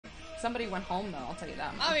Somebody went home, though, I'll tell you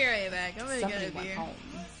that much. I'll be right back. I'm gonna Somebody get a went beer. home.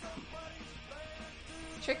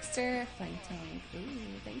 Trickster, Flame Tank.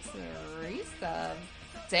 Ooh, thanks for the resub.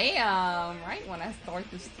 Damn, right when I start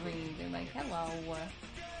the stream, they're like, hello.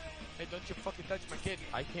 Hey, don't you fucking touch my kidney.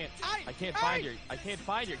 I can't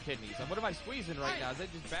find your kidneys. And what am I squeezing right now? Is that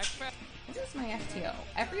just backpack? This is my FTO.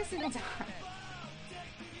 Every single time.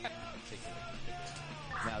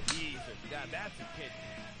 Now these are, that's a kidney.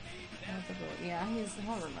 Yeah,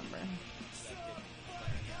 he'll remember.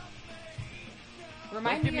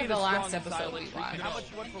 Remind me of the last episode we watched. How much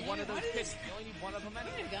you want for one of those kidneys? You only need one of them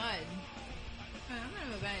anyway. Oh my god. I'm gonna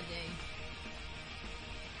have a bad day.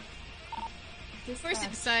 First, I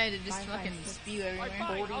decided to just fucking spew everywhere.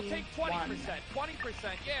 Fine, I'll take 20%.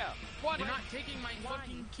 20%, yeah. 20. You're not taking my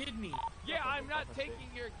fucking kidney. Yeah, I'm not taking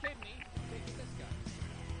your kidney. I'm taking this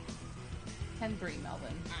guy. 10-3,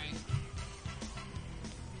 Melvin. Alright.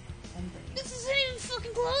 10-3. This isn't even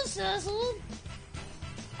fucking close, asshole.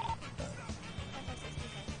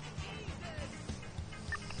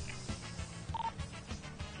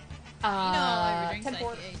 You know all over drinks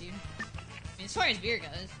IPA, dude. I mean, as far as beer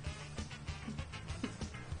goes.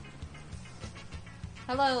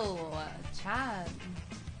 Hello, Chad.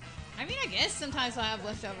 I mean, I guess sometimes I'll have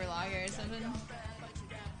leftover lager or something.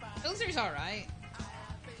 Pilsner's alright.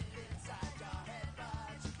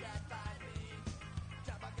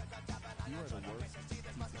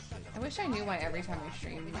 I wish I knew why every time I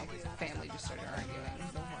stream, my family just started arguing.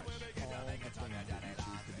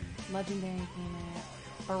 Legendary peanut.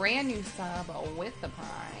 Brand new sub with the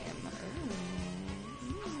prime.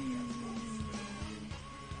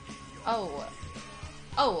 Ooh.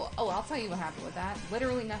 Oh, I'll tell you what happened with that.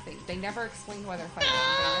 Literally nothing. They never explained why they're fighting.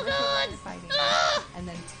 They never said why they're fighting. And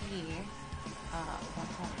then T went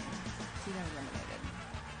home. T got eliminated.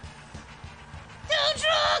 No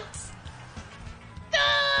drugs!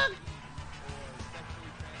 No!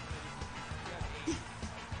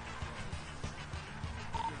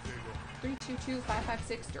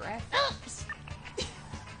 322-556 direct. Oops!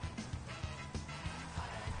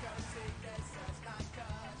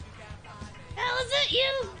 How is it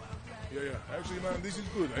you? Yeah. Actually, man, this is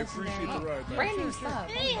good. I appreciate the ride, man. Brand new stuff.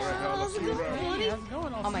 Hey, how's it going, buddy? How's it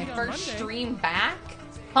going? On my first stream back?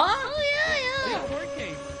 Huh? Oh, yeah. Court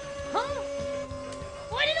case. Huh?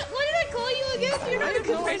 Why did I call you again? You're not I have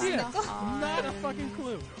no confessing. idea. Not a fucking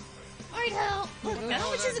clue. Alright, Hal. Look, how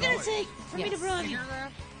much is it gonna take for me to bribe you? No.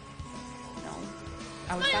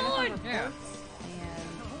 I was My signing lord. for reports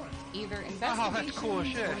and either investigation that's cool as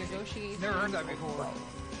shit. or negotiation. Never heard that before.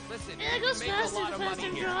 Listen, Yeah, it goes you make a faster lot the of faster money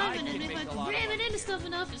I'm here. driving, I and can if I make a lot of ram money. it into stuff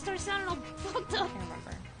enough, it starts sounding all fucked up. I can't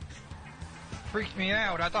remember. Freaked me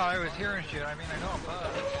out. I thought I was hearing shit. I mean, I know.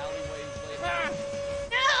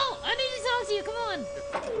 No! I need to talk to you, come on!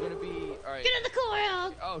 You're gonna be, alright. Get in the car,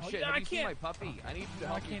 Hal! Oh shit, I have you seen can't. my puppy? I need you to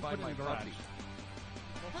help me can't find put it my in the garage. puppy.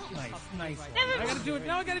 Nice. Never I gotta do it.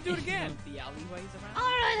 Now I gotta do it again.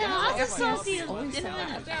 Alright, Hal, I'll just talk to you Always in a said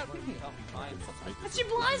minute. that. What's your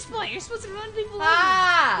blind spot? You're supposed to run people over.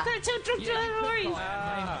 Ah! What kind of tow truck driver are you?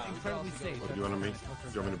 Incredibly safe. Do you want me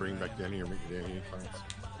to bring back Danny or make Danny fights?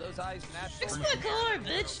 Those eyes Fix natural. my car,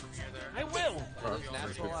 bitch! I will. Those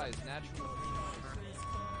natural eyes, natural.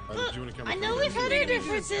 Did you want to come I know we've had our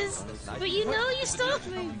differences, but you know you stalked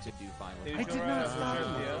me. I did not stop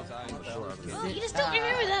you. Well, you just don't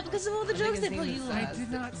remember that because of all the jokes they put you I on.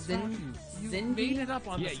 did not stop you. You Zindi? made it up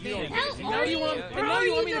on the Yeah, you stand. don't How get it. are Now you you? want, Or and now are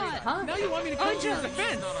you want you me to, not? Huh? now you want me to come to your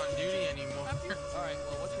defense. Not on duty anymore. Alright,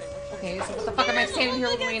 well, what's Okay, so what the fuck am I standing here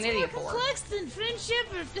looking like an idiot for? Complex than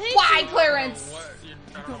friendship or hate. Why, Clarence?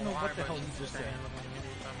 I don't know what the hell you just said.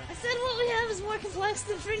 I said what we have is more complex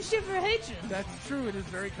than friendship or hatred. That's true. It is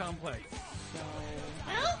very complex.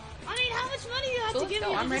 Well, I mean, how much money do you have So to let's give go.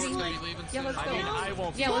 me? I'm to ready. just, like, Yeah, let's I go. mean, I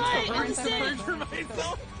won't. Yeah, let's Fine, go. I'm just saying. For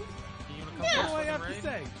myself. Yeah. What do I have to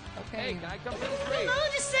say? Hey, can I come to this I race? don't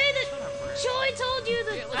know, just say that Joy told you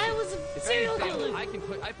that I was a If serial anything,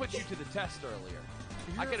 killer. I put you to the test earlier.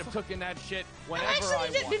 I could have taken that shit No, whenever I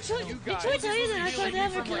actually, want. did Joy tell you that I thought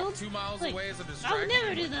never killed? 2 miles Like, away as a I would distraction.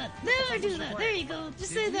 never do that. Never do that. There you go.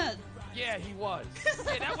 Just say that. Yeah, he was.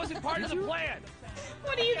 Yeah, that wasn't part of the plan.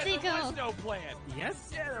 What do you Yeah, think there was of? no plan. Yes?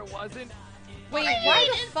 Yeah, there wasn't. Wait, I why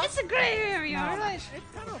mean, the fuck? it's a gray area, No. alright?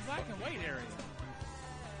 It's kind of a black and white area.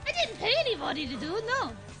 I didn't pay anybody to do it,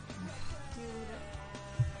 no.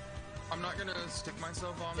 I'm not gonna stick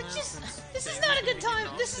myself on It's this. just, this is not a good time.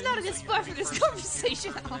 This is not a good spot for this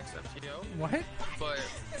conversation. What? But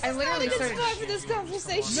I literally Not a good started. spot for this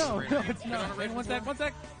conversation. No, it's not. Wait, one sec. No.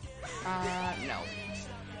 okay,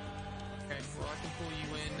 well I can pull you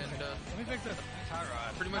in and Let me fix this.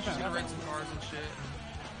 pretty much just gonna rent some cars and shit.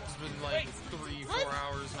 It's been like 3-4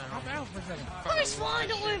 hours now. Hop out. second. Of course, fine.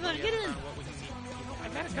 Don't worry about it. Get in. What we can see. I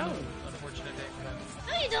gotta go. Unfortunate day for them.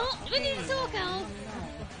 No, you don't. We need to talk, Al.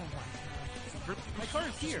 My car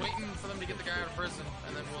is here. Just waiting for them to get the guy out of prison,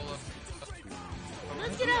 and then we'll.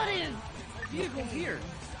 Let's get out of here. Vehicle here.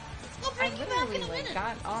 I'll I bring you back in literally a minute.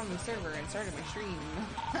 got on the server and started my stream.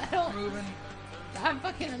 I don't. Moving. I'm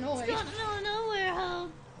fucking annoyed. It's going nowhere,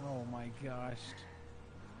 Hal. Oh my gosh.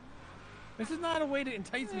 This is not a way to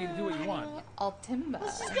entice me to do what you want. Altimba.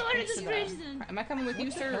 Let's just go under this bridge then. Am I coming with you,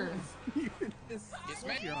 sir? This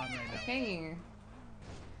you're on right now. Okay.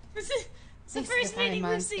 It's the first meeting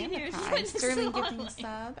we've seen here. Sterling gifting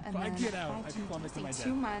sub, and If I then get out, I had promise to my to dad.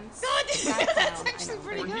 2 months. God, Back that's down. actually I know,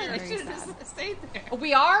 pretty very, good. I very should have sad. just stayed there. Oh,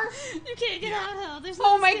 we are? You can't get out, Hal. There's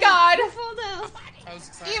Oh no my escape. God. You fall down. I was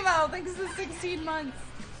excited. Emo, thanks for 16 months.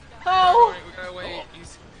 Oh! Oh! We gotta wait.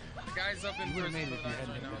 The guy's up in You would've prison made it for if you that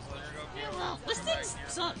right hadn't now, so there you go. Yeah, well, this thing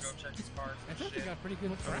sucks. Go check his car. I thought you got pretty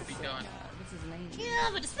good It'll track. be done. This is lame. Yeah,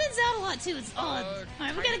 but it spins out a lot too. It's odd.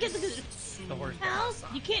 Alright, we gotta get the The horse. Hal.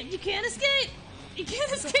 You can't escape. You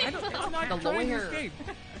can't escape. I don't, it's Hal. not The trying to lawyer. escape.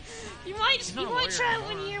 You might not a try lawyer it anymore.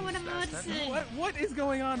 when you hear what I'm about to say. What is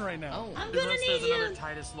going on right now? Oh, I'm There's gonna us, need there's another you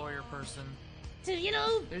Titus lawyer person.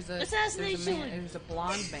 to, there's a assassination. there's a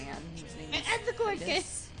blonde man whose name is At the court Titus.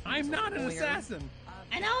 case. I'm not an Lawyer. assassin.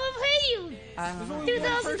 And I will pay you. There's only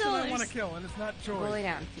one person I $2,000. want to kill, and it's not Go lay Joy.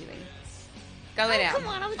 down, Keely. Go lay down. Come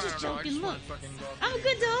on, I was I just don't know, I joking. just Look, wanna fucking go up I'm a and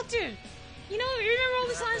good do it. doctor. You remember all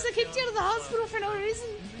the times I kicked you out of the hospital for no reason?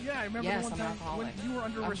 Yeah, I remember Yes, the one I'm time when alcoholic. you were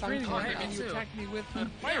under I'm restraining functioning order alcoholic. and you Me too. attacked me with Yeah,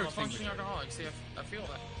 fire I'm a functioning extinguisher. alcoholic. See, I feel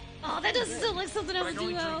that. Oh, that doesn't sound like something I But I would can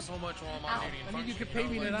only do, drink Al. so much while I'm on duty. I mean, you could pay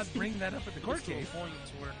me to not bring that up at the court to a case. point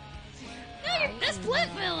to where That's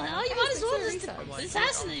blackmail, Hal. You might as well just I'm like,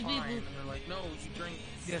 assassinate I'm fine, people. and they're like, no, you drink.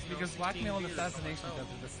 Yes, because 16 blackmail and beers. assassination I'm like,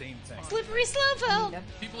 are the same thing. Slippery slope, Hal.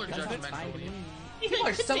 People are That's judgmental. fine to me. You People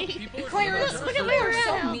are could so. be. People are Clarence, judgmental. Look at you where are we're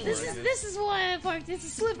so at, Al. mean. This is why I parked. It's a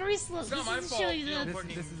slippery slope. It's not This my is to fault. show you You know, that.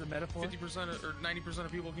 This is a metaphor. 50% or 90%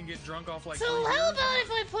 of people can get drunk off like. So 3 how beers. about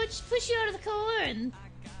if I push you out of the car and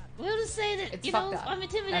we'll just say that It's fucked up. I'm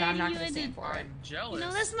intimidating and I'm not you gonna into stand for it. I'm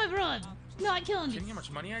jealous. that's my bribe. Not killing Do you. you know how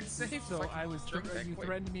much money I'd save? So if I was drink that you quick?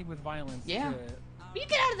 threatened me with violence. Yeah. You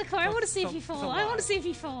get out of the car. I want to see if so- you fall. so I want why? to see if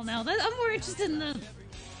you fall now. I'm more interested in the.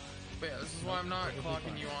 But yeah, this is why I'm not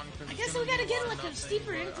clocking you on. I guess we gotta get like a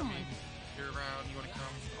steeper incline. If you're around, you want to come.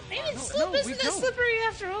 Maybe No, the slope no, isn't we that don't. slippery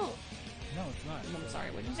after all. No, it's not. I'm sorry.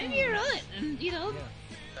 What did you say? Maybe you're right. And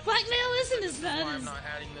blackmail isn't as That's why bad I'm as. not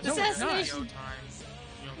adding this No, it's not. Assassination. time.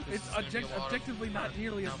 You know, 'cause It's it's gonna be a lot of objectively not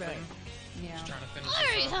nearly as bad. nothing. Yeah. Just trying to finish All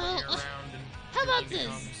right, this up, Hal. get around, and How about you can this?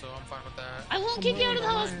 come, so I'm fine with that. I won't kick you out of the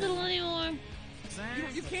hospital anymore.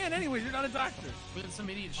 You can't anyway. You're not a doctor. We had some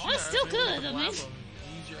idiot Oh, I still could, I mean. Use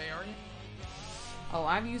your AR yet? Oh,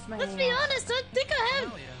 I've used my. Let's be honest. I think I have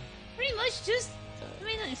Hell yeah. pretty much just. I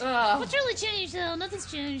mean, Ugh. what's really changed, though?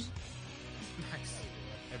 Nothing's changed. Nice.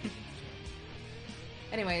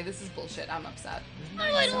 Anyway, this is bullshit. I'm upset.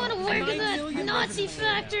 I wouldn't want to work in 9 that million Nazi residents right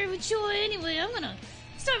now. factory with Joy anyway. I'm gonna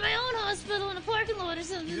start my own hospital in a parking lot or You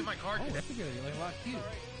something. did my car. Oh, that's a good idea. Like lock you.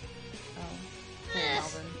 Oh. Poor Eh.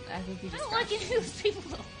 Melvin. I think he I just. don't like crashed. any of those people,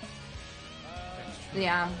 though.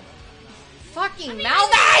 Yeah. Fucking I mean,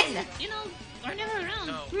 Melvin! You know, are never around.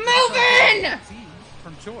 No. Melvin! See,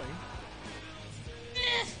 from Joy.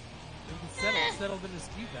 Eh, We can settle the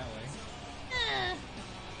dispute that way.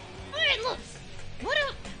 Alright, look. What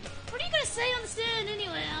are you gonna say on the stand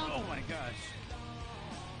anyway, Al? Oh my gosh.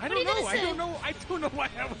 I What are you don't know. gonna I say? don't know. I don't know why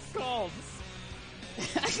I was called.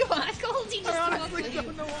 I called you just I to fuck honestly with you.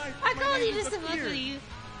 don't know why. I my called name you just to fuck disappeared. with you.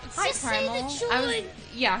 Hi, Just say Primal. that Joy. I was.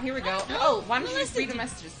 Yeah, here we go. No, Oh, why don't you no, just read the listen.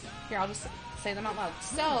 messages? Here, I'll just say them out loud.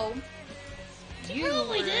 So, you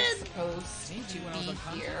probably were did. supposed to when I was be on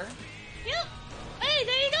contact. here Yep. Hey,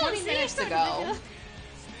 there you go. 20 See, you're minutes starting ago. to go.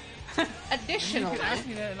 You Additionally, could ask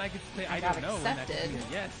me that, and I could say I got don't know, and that could accepted.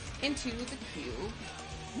 be a yes. into the queue.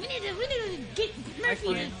 We need to get I Murphy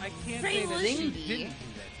can't, in. I can't say that Brainwash. she Zingy. didn't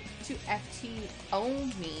do To FT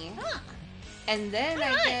owned me, Huh. and then I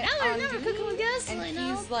Alright, get now we're on never cooking with duty, gasoline and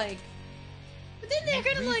now. he's like, But then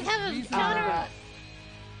they're gonna like have a reason- counter.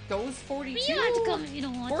 goes 42. But you don't have to come if you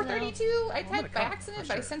don't want to. 432. I gonna typed by come, accident, for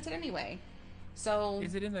but I sure. sent it anyway. So, that.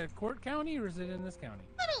 Is it in the court county or is it in this county?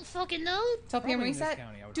 I don't fucking know. top PM Probably in this reset,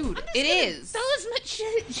 county, I would dude. I'm just It gonna is. throw as much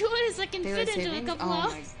shit joy as I can Daylight fit into a savings? couple Oh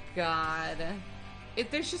hours. my god.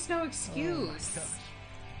 There's just no excuse. Oh my gosh. There's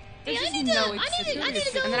Hey, I just need to- no I need to- excuse. I need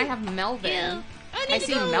to go. And then I have Melvin. Yeah, I need I to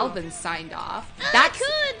see go. Melvin signed off. I That's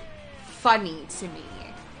could. funny to me.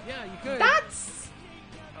 Yeah, you could. That's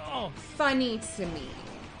Oh, funny to me.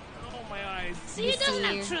 oh my eyes. See, it doesn't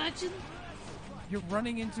see- have traction. You're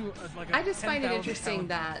running into I just find it interesting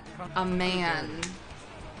that a man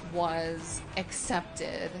was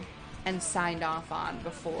accepted and signed off on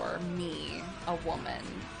before me, a woman.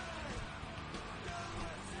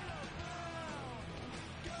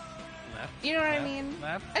 Left. You know what I mean?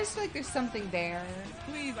 Left. I just feel like there's something there.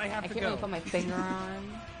 Please, I have I to can't go. really put my finger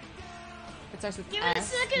on. It starts with Give it a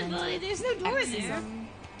S, second, and buddy. There's no door there. sexism.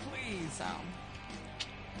 Please. So.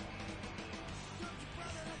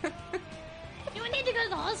 You would need to go to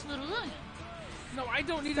the hospital, don't you? No, I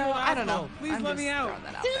don't need So, to go to the I don't know. hospital. Please I'm let just me out. throwing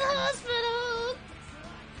that out To the there. hospital!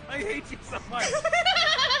 I hate you so much.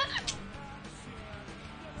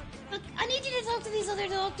 Look, I need you to talk to these other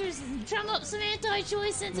doctors and drum up some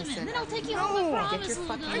anti-choice sentiment. Listen, Then I'll take you no. home, I Get promise, your little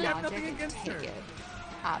fucking I guy. have logic nothing and against take her. it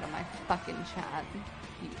out of my fucking chat,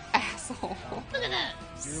 you asshole. Look at that.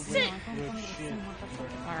 Sit.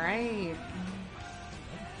 Alright.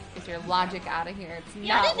 Get your logic out of here. It's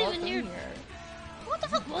Yeah, I not didn't welcome even here. What the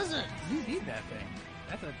fuck was it? You need that thing.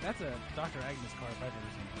 That's a Dr. Agnes car if I've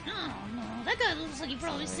ever seen. Oh no, that guy looks like he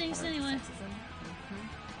probably stinks anyway. Looks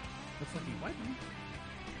like he wiped me.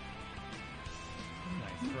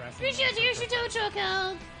 Nice. Harassing Here's your tow truck,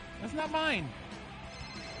 Al. That's not mine.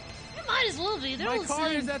 It might as well be. They're My all the car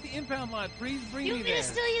same. is at the impound lot. Please bring You me want me there. to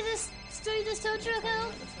steal you this tow truck,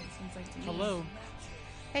 Al? Hello.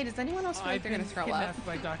 Hey, does anyone else feel like I've they're been gonna throw up? kidnapped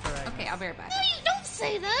by Dr. Agnes. Okay, I'll be right back. No, you don't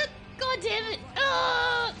say that. God damn it.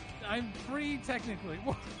 I'm free technically.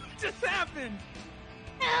 What just happened?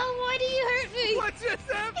 Al, why do you hurt me? What just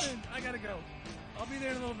happened? I gotta go. I'll be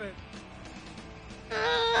there in a little bit.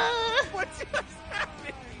 What just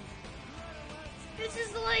happened? This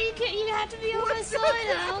is the way you have to be on What my just side,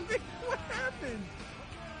 Al. happened? What happened?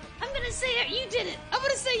 I'm gonna say it. You did it. I'm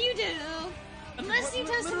gonna say you did it, Al. Unless you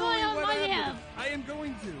testify Literally, on what my happened? behalf. I am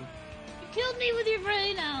going to. You killed me with your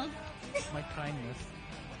brain, Al. My kindness.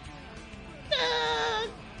 Uh,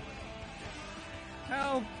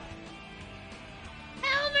 Help!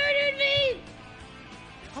 Al murdered me.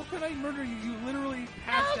 How could I murder you? You literally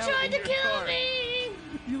Al passed out tried in to your kill car. me.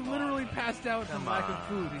 You literally passed out from lack of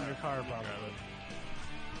food in your car, probably.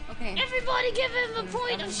 Okay. Everybody give him a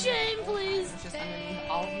point of shame, please. It's just underneath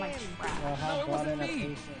all of my trash. No, it wasn't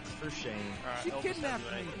me. For shame. She kidnapped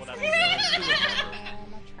me. All my trash.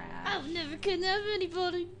 I've never kidnapped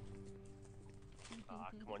anybody.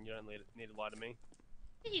 Come on, you don't need to lie to me.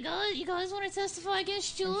 You guys want to testify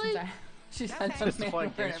against Joy? She said Okay. something. Testify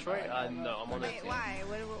against Troy? No, I'm on Wait, it. why?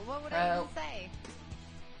 What would I even say?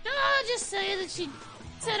 No, just say that she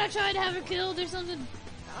said I tried to have her killed or something.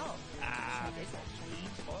 Oh. I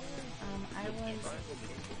was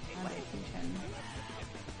on vacation.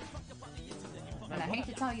 And I hate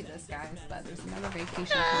to tell you this, guys, but there's another vacation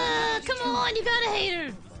coming Come on, you gotta hate her.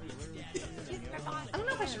 up. I don't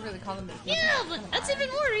know if I should really call them vacation. Yeah, but that's even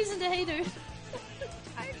more reason to hate her.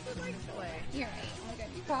 I actually like Joy. You're right. Oh my god,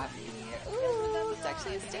 you caught me. Ooh, it's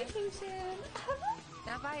actually a staycation.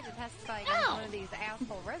 Now if I had to testify against one of these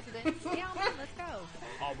asshole residents, yeah, let's go.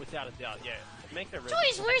 Oh, without a doubt, yeah. Make that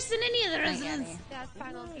Joy's worse than any of the residents. Death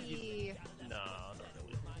penalty. No, not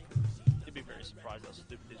really. You'd be very surprised how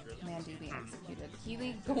stupid these residents Man, dude, being executed.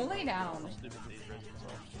 Keely, go lay down. stupid these residents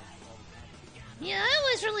are. Yeah, I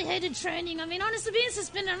always really hated training. I mean, honestly, being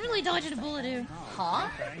suspended, I'm really dodging a bullet here. Huh?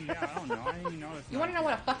 Yeah, I don't know. I didn't even notice. You want to know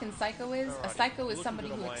what a fucking psycho is? A psycho is somebody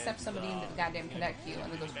who accepts somebody into the goddamn connect you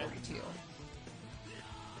and then goes broke to you.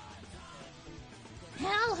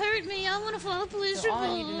 Hal hurt me. I want to file a police So all I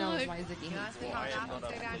need to know is report. why Zicky You want hates me me. to call an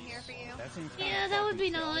officer down here for you? That seems kinda Yeah, that would be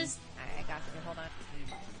fucking silly. nice. Alright, I got you. Hold on.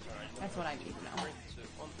 That's what I need to know.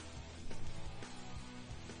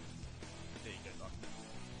 There you go, Doc.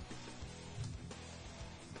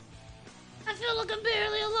 I feel like I'm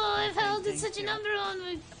barely alive. Hal did such a number on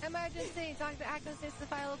me. Emergency! Dr. Agnes needs to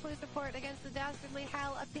file a police report against the dastardly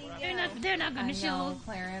Hal Apino. They're not I gonna show. know,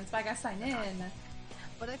 Clarence, but I gotta sign in.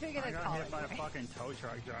 But I figured I I'd got call hit it. by a fucking tow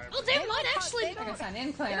truck driver. Well, there might actually. I gotta sign in,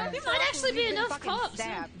 They Clarence. don't There might tell actually us be we've been enough fucking cops.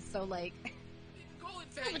 stabbed, so like...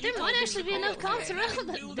 But there might actually be enough cops around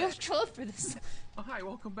that they'll show up for this. Oh, hi,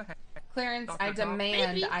 welcome back. Clarence, I Dr. Tom.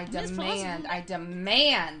 demand, Maybe. I It's demand, possible. I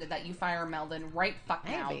demand that you fire Melvin right fuck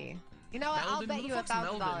now. Maybe. You know what? I'll Melvin? bet Who you the fuck's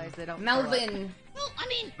 $1,000 Melvin? they don't Melvin. Well, I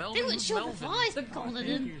mean, they Melvin, wouldn't who's show up if Melvin? I called it Thank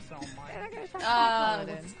in. you so much. What's it called?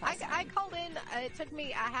 I called in. It took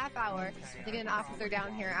me a half hour to get an officer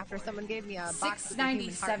down here after someone gave me a box of the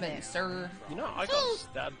human heart in $6.97, it. sir. You know, I got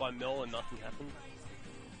stabbed by Mill and nothing happened.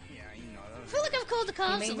 Yeah, you know I that feel like I've called the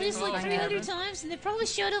cops made at me least lose like my 300 head. times, and they probably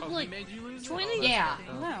showed up Oh, like he made you lose it? 20. Oh, that's Yeah.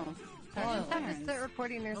 fucking- No. I just have to sit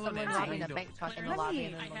recording near someone robbing a bank truck in the lobby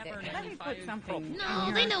and then they'll get me. Let me put something.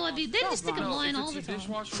 No, they know I'd be. They just stick a line all the time.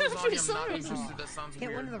 I'm pretty sorry.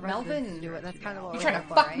 Get one of the residents to do it. That's kind of what You we're trying here to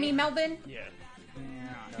for, fuck right? me, Melvin? Yeah.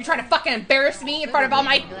 You trying to fucking embarrass me in front of all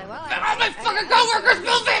my fucking coworkers,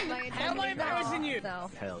 Melvin? How am I embarrassing you?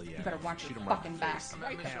 Hell yeah. You better watch your fucking back. How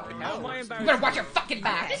am I You embarrassing better watch your fucking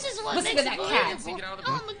back. This is what Listen makes to that it cat. believable.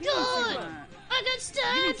 Oh my god! I got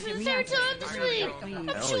stabbed for the third time this week. I'm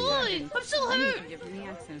joy. I'm so hurt. Give me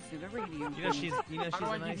access to the radio. You know she's a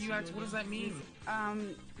nice. What does that mean?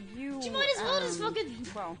 You might as well just fucking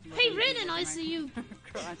pay rent in ICU.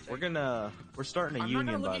 We're starting a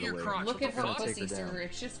union, by the way. Look at her We're gonna take pussy, her down. sir.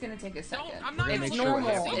 It's just gonna take a second. We're gonna It's make sure we normal.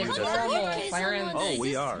 have It's you. normal. Sirens. Oh,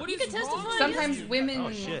 we are. You can testify. Sometimes women.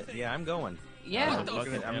 Oh shit! Yeah, I'm going. Yeah. I'm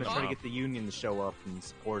gonna try to get the union to show up in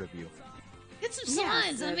support of you. Get some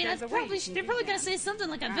signs. I mean, they're probably gonna say something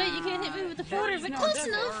like, "I bet you can't hit me with the quarter," but close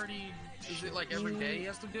enough. Is it like every day he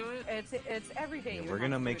has to do it? It's every day. Yeah, we're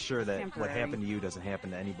gonna make sure that what happened to you doesn't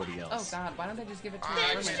happen to anybody else. Oh god, why don't they just give it to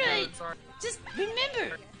That's her? straight. Just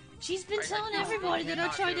remember, she's been telling everybody that I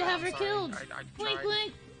tried to have her killed. Wink,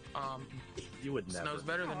 wink. You would never. Snow's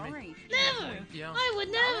better than me. Never. Yeah. I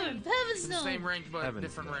would never. Heaven It's the snow. same rank, but Heaven's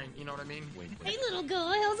different snow. rank. You know what I mean? Hey, little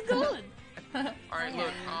guy, how's it going? Alright,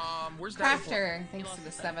 look, where's that? Crafter, thanks to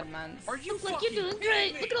the 7 months. Are you Look like you're doing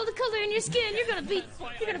great. Look at all the color in your skin. You're gonna beat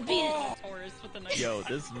it. Yo,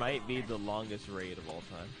 this might be the longest raid of all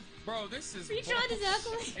time. Bro, this is. Are you trying to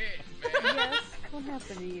tackle me? Yes. What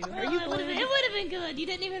happened to you? Are you It would have been good. You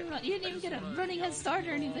didn't even get a running head start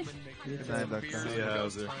or anything. Good night, Doctor. Yeah, I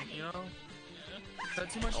was there. You know? Is that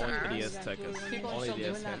too much to Only ask? DS Tech People are only still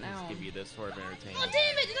DS doing that Tech now. give you this sort of entertainment. Oh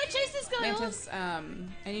damn it! Did I chase this guy off? Mantis,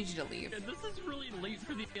 I need you to leave. This is really late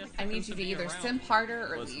for the I need you to either simp harder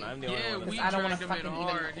or Listen, leave. I'm the only one Because that's- I don't want to dragged him in fucking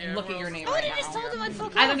hard. even Yeah, look at your well, name Oh, right I now. just told him I'd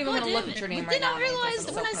fuck I don't off. even God want to damn look it. at your name But right then now. I realized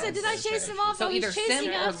Mantis. when I said, did I chase him off, So I was either chasing simp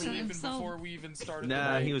or after leave. him, Even so... before we even started.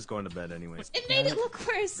 Nah, he was going to bed anyway. It made it look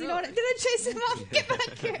worse, you know what? Did I chase him off? Get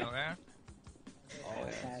back here!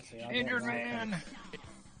 Injured man.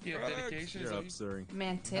 You have dedication. You're up, sorry.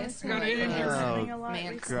 Mantis. Oh,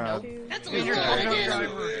 Mantis. God. Nope. That's a lot of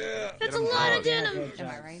denim! That's a lot of denim! Am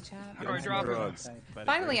I right, Chad? Get him some drugs.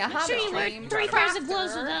 Finally, a I'm Hobbit sure you stream. wear 3 pairs of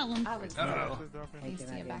gloves with that one. I was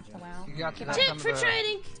hasty and back to WoW. You got Tip for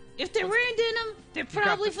trading. If they're wearing denim, they're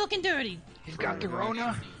probably fucking dirty. He's got the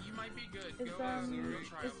Rona. You might be good. Is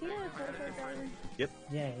he a certified driver? Yep.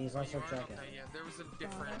 Yeah, he's also a drug Yeah, there was a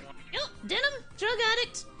different. Yep, denim, drug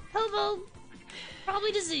addict, hobo,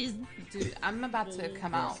 probably diseased. Dude, I'm about to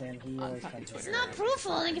come out Sam, he on always fucking comes It's Twitter. not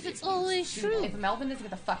profiling if it's always true. If Melvin doesn't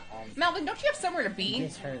get the fuck... Melvin, don't you have somewhere to He be?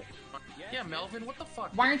 gets hurt. Yeah, Melvin, what the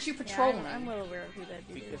fuck? Why aren't you patrolling? I'm well aware of who that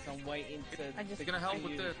dude is. Because I'm waiting to. I just They're gonna help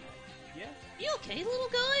with this. Yeah. You okay, little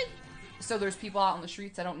guy? So there's people out on the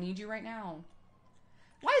streets that don't need you right now.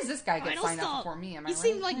 Why does this guy get Alright, I'll signed up stop. before me? Am I You right?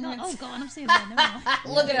 seem like not. Oh god, I'm saying that. Never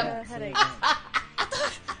mind. Look at him. headache.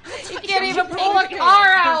 He can't even pull a car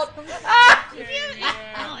out. Ah!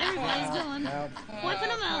 Oh, everybody's going. Wiping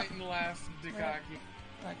them out. Point and laugh, Dukaki.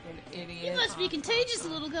 Fucking You idiot. must be contagious,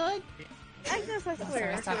 little guy. Agnes, I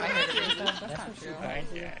swear. That's not my head. That's not true.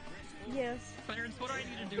 Yes. Clarence, what do I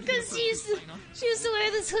need to do? Because she used to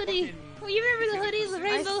wear this hoodie. Well, you remember the hoodies, the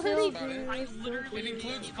rainbow hoodie? I literally It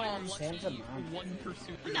includes comms. Sam's a mom. one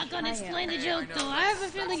pursuit. I'm not gonna explain the joke though. I have a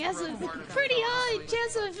feeling it has a pretty high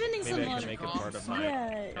chance of offending Maybe I someone. can make it part of my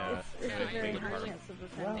Yeah, it's a very make it high part of chance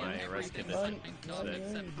of Well, offending. my arrest Well, condition well, that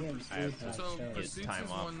yeah, I have to So, get pursuits time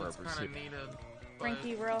is off one for a that's kind of pursuit. needed.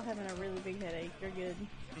 Frankie, we're all having a really big headache. You're good.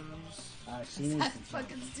 she needs That to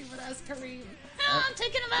fucking stupid ass Kareem. Ah, I'm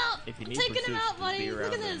taking him out. If you I'm need taking him pursuits, out, buddy. be Look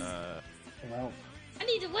around at this. Well, I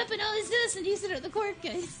need to weapon out his this and use it at the court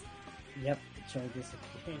case. yep, the charges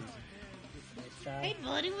are nice job. Hey,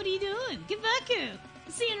 buddy, what are you doing? Get back here.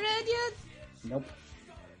 You seeing red yet? Nope.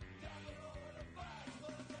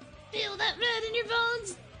 Feel that red in your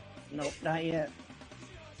bones? Nope, not yet.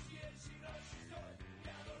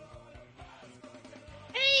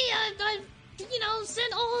 Hey, I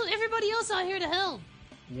sent everybody else out here to hell.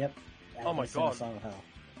 Yep. Oh my Agnes sent God. us all to hell.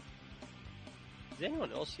 Is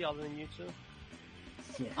anyone else here other than you two?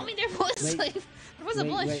 Yeah. I mean, there was Wait, there was a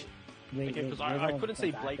bunch. Okay, because I couldn't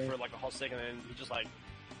see Blake for like a hot second, and he just like,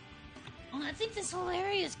 Well, I think this whole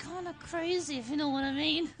area is kind of crazy, if you know what I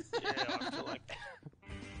mean. yeah, I feel like,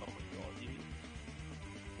 oh my god, you.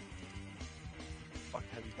 Fuck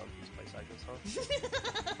have you done to this place, Agnes,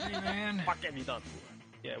 huh? Hey man, Fuck have you done?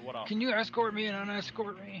 Yeah, what up? can you escort me and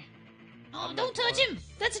unescort me? Oh, don't touch him!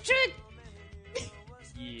 That's a trick!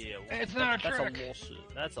 Yeah, well, It's not a that's trick. a lawsuit.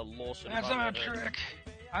 That's a lawsuit. That's if I've not a ever heard. trick.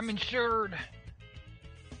 I'm insured.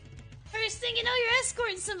 First thing you know, you're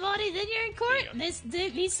escorting somebody, then you're in court, and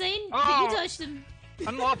he's saying that Oh. you touched him.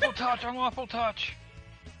 Unlawful touch, unlawful touch.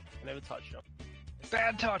 I never touched you.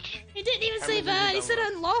 Bad touch. He didn't even say bad, he said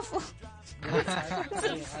unlawful.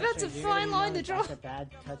 That's a fine line to draw. That's a bad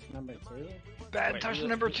touch number 2. Bad touch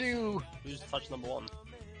number 2. Who's touch number 1?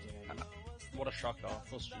 What a shocker.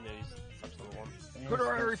 First you knew he's touch number 1. Who do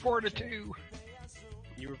I report it to?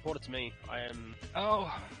 You reported to me. I am...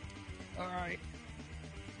 Oh. Alright.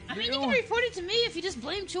 I mean, you can report it to me if you just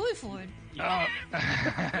blame Choi for it. Oh.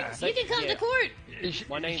 You can come to court.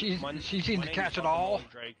 My name... She seems to catch it all.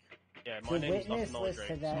 Drake. Yeah, my name's Noah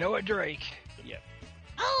Drake. Noah Drake. Yeah.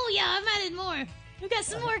 Oh, yeah, I've added more. We got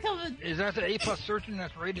some more coming. Is that the A+ surgeon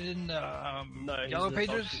that's rated in the Yellow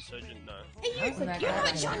Pages? Surgeon, no. Hey, you're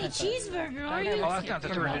not Johnny Cheeseburger, are you? Oh, that's not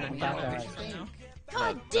the surgeon in Yellow Pages.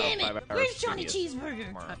 God damn it! Where's Johnny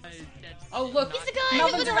Cheeseburger? Oh, look. He's the guy who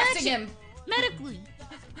Melvin's been arresting arrested him. Medically.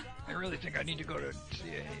 I really think I need to go to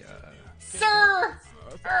see Sir!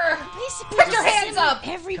 Put your hands up!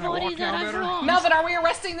 Everybody that I've wronged. Melvin, are we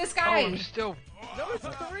arresting this guy? Oh, still... No, it's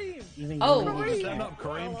Kareem. Oh. Stand up,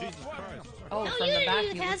 Kareem. Jesus Christ. Oh, No, from you the back, didn't he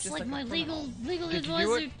even looks catch just like like my a criminal. legal Did you advisor.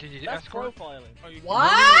 do it? Did you escort?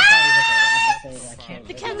 What?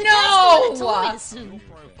 The captain No! told me to sue.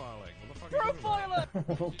 Profiler!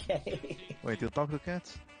 Okay. Wait, you talk to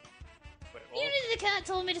cats? You knew the cat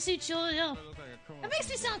told me to sue Choi. No. That makes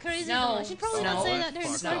me sound crazy. No. though. I should probably not say that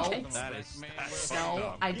during the No. court case. That is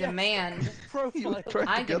No, I demand.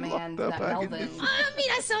 I demand that Melvin. I mean,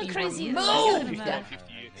 I sound crazy. Move!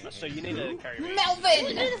 So you need to carry me.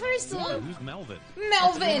 Melvin! You're the first one. Who's Melvin?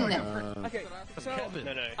 Melvin! Okay, so No,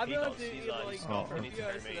 I'm he gonna does. do He's like he needs to carry me.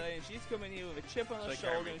 yesterday, and she's coming here with a chip on her So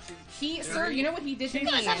carry shoulder. me. And she's Sir, you know what he did to You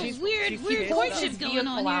me? guys have a weird pulled courtship his going vehicle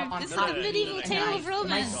on out here. on This is top a of me, medieval and tale of my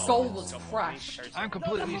romance. soul was crushed. I'm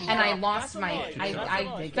completely... And I lost my...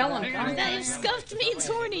 I fell on That you scuffed me and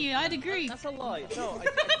torn you, I'd agree. That's a lie. No,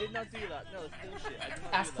 I did not do that. No, it's bullshit. I did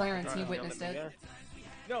not Ask do Clarence, that. he witnessed it.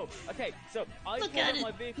 No, okay, so I Look pulled at up it.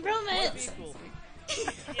 my vehicle. Romance. My vehicle.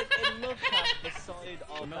 It looked at the side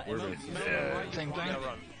of that MLB. Same thing.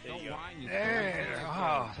 There you go. There.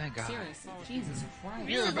 Oh, thank God. Seriously, Jesus Christ.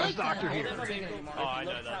 You're the best doctor here. Oh, I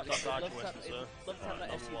know that. That's Dr. Westminster. Looked at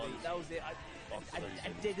that SUV. That was it. I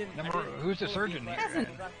didn't. Number, who's the surgeon here?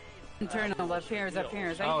 Internal affairs.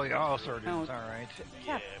 Oh, yeah, all surgeons. All right.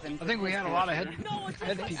 Captain. I think we had a lot of head people,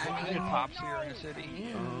 head pops here in the city.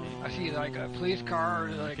 I see like a police car,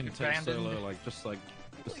 like You can take abandoned. solo, like just like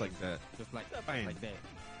that. Just like bang. Like that.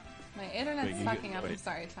 My internet's Wait, you sucking get- up. I'm wait.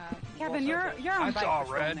 sorry, Tom. Kevin, you're on I bike saw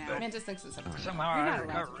patrol red, now. but Mantis thinks it's okay. somehow You're I not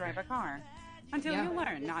allowed to recovered. drive a car until Yeah. you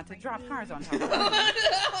learn not to drop cars on top of you.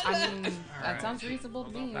 I mean, that Alright. sounds reasonable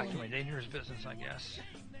to me. Back to my dangerous business, I guess.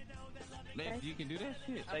 You can do that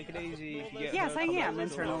shit. Take it easy. If you get Yes, hurt, I come am back.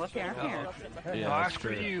 internal affairs here. Yeah, I'll that's ask for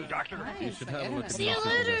true. you, doctor. You should have a look at See you the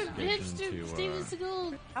later, investigation hipster Steven to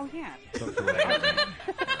Seagal. Oh yeah. Dr.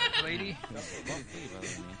 Westminster. Lady.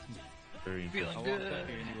 Very Feeling interesting. good.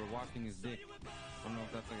 You were walking his dick. I don't know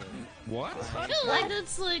if that's like a... What? I feel like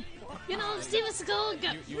that's like, you know, Steven Seagal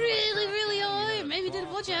got really, really high, or maybe did a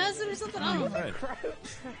bunch of acid or something. I don't know.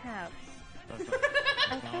 Perhaps.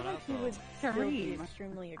 I feel like he would still be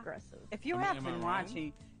extremely aggressive. If you have been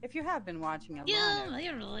watching, a Yeah, lot of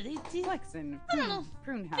you're right. He- Flex and I don't know.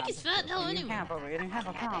 Prune I think he's fat now and you anyway. have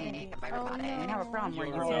a problem. You have a problem where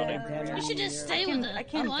you're Yeah. You should just stay with it. I I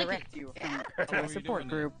can't like it. direct you from a support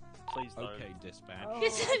group. Please don't. Okay, dispatch.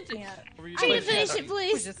 Treat a patient, We're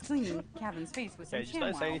please. just cleaning Kevin's face with some Okay, just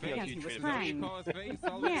don't say ShamWow anything because else he you was treat crying.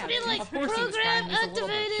 It's been like Of course he was program crying. He's a little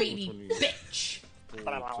activated. baby bitch.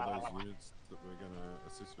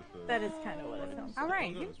 That is kind of what it sounds like. All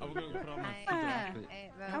right.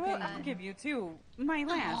 I will give you two. My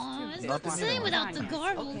last Aw, two. it's tips not the on same without the kindness.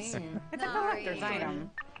 garbles. It's a collector's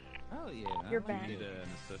item. Oh yeah. You're back. You need an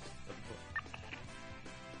assist.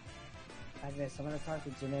 I guess I'm gonna talk to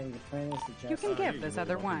Janetti. The plan is to just. You can give this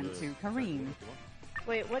other one to Kareem.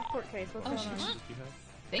 Wait, what court case? What's Oh, going on? shit.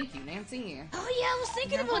 Thank you, Nancy. Oh yeah, I was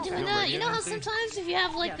thinking about doing that. You know how sometimes if you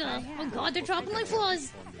have like oh god, they're dropping like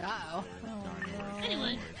flies. Uh-oh.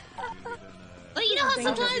 Anyway. Like, you know how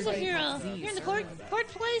sometimes if you're in the court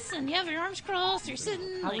place and you have your arms crossed, you're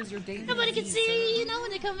sitting, How like, was your day? nobody can see you, you know, when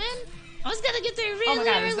they come in? I was gonna get there Oh really my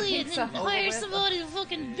God, is the early and pizza then over hire with? somebody to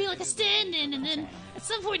fucking be like a stand-in, and then at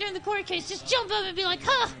some point during the court case, just jump up and be like,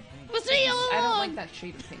 huh, was me all I don't along? like that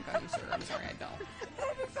shade of pink on you, sir. I'm sorry, I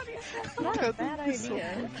don't. Not a bad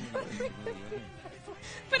idea.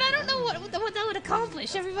 But I don't know what that would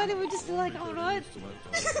accomplish. Everybody would just be like, all right.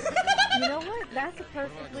 You know what? That's a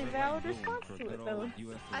perfectly valid response to it, though.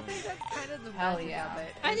 I think that's kind of the Hell message yeah. of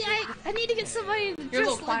it. I need to get somebody to You're a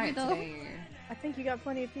little just let me quiet know. today. I think you got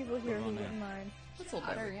plenty of people here who wouldn't mind. That's a little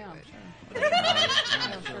better, yeah, sure.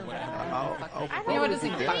 You know what, it's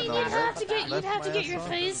You'd have to get your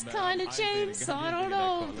face kind of changed, so I don't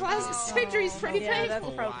know. Plastic surgery's pretty Yeah,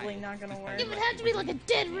 painful. that's probably not gonna work. It would have to be like a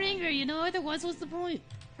dead ringer, you know? Otherwise, what's the point?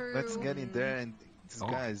 Let's get in there and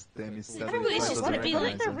disguise them instead I wish of it's gonna be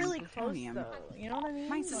like They're really close, though. You know what I mean?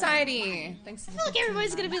 My society. Thanks. I feel like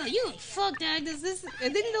everybody's gonna be like, "You look fucked, Agnes." This,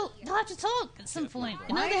 and then they'll have to talk at some point.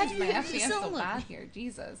 You know, Why they have is to my be able to FPS sell so them. bad here?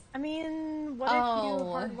 Jesus. I mean, what if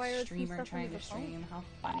you hardwired some streamer stuff trying into to the phone? stream. How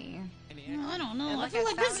funny. I don't know. And I like feel a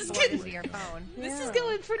like this is soundboard getting into your phone. this is Yeah.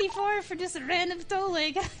 going pretty far for just a random toe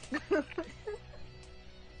leg.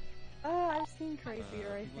 I've seen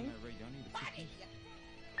crazier, I think.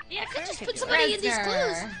 Yeah, I could just put somebody in these Resner.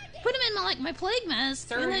 clothes, put them in my plague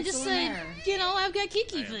mask, and then just say, you know, I've got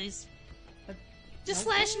Kiki face. Just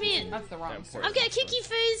slash me in. That's the wrong story. I've got Kiki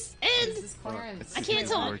face, and Is this Clarence? I can't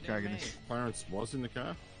talk. Clarence was in the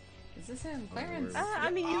car. Is this him? Clarence? I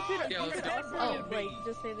mean, you could Yeah, let's go. also like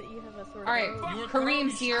just say that you have a sort of. Alright,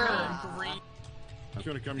 Kareem's here. If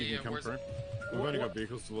you want to come, you can come through. We've only got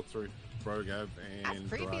vehicles to look through. Brogue Ave That's and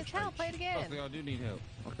creepy as Garage hell. H. Play it again. I do need help.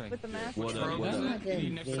 Okay. With the mask. What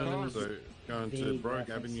up? So, going to Brogue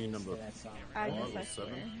Avenue number 5 or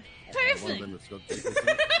 7. Perfect. One of them that's got vehicles in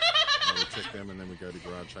it. And we check them and then we go to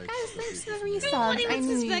Garage H. Thanks for the Nobody resubs. I would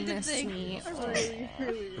knew suspect you a missed thing. me. I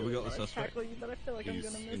really we got the wanna suspect? tackle you, but I feel like I'm He's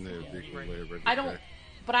gonna miss in the it. vehicle there ready to I don't. go.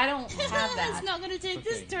 But I don't have It's that. not gonna take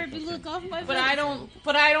this derpy look off my face. But I don't.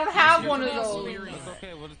 But I don't have one of those. It's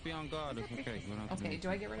okay, we'll just be on guard. It's okay. We don't have to Okay, do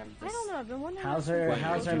I get rid of I this? don't know. I've been wondering. How's her do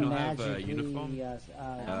you not have a magically uniform?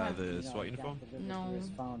 the SWAT uniform? No.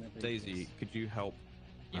 Daisy, could you help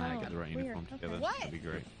get the right weird. uniform Okay. together? What? That'd be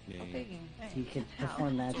great. Yeah, How yeah. big? You could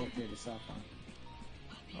perform magic through the cell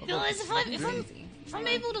phone. Guys, if I'm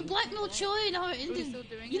able to blackmail Choi into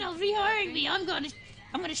rehiring me, I'm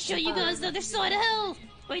gonna show you guys the other side of hell.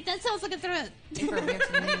 Wait, that sounds like a threat.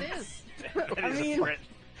 It is. I mean,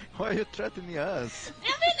 Why are you threatening us? I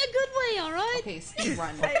mean a good way, all right? Okay, speed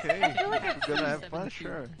run. Okay, I feel like I've we're gonna seen have fun,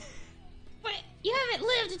 sure. Wait, you haven't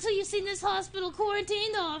lived until you've seen this hospital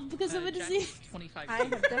quarantined off because of a disease. 25. I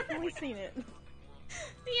have definitely seen it.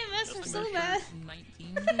 EMS are so bad.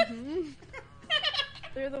 19.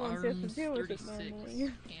 They're the ones who have to Arms deal with it 36.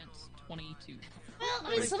 normally. Pants 22. Well, I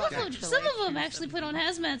mean, some of them actually put on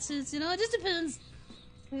hazmat suits. You know, it just depends.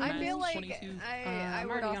 I feel like 22. I I'm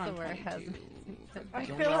would already also on wear 22. I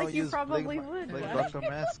Don't feel all like you use probably big- would. big Wes. doctor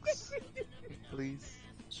masks, please.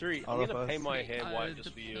 Suri, All I'm of gonna us. paint my hair white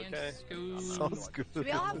just for you, okay? Sounds good. Do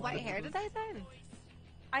we all have white hair today then?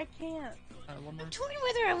 I can't. One more. I'm torn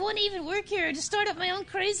whether I want to even work here or just start up my own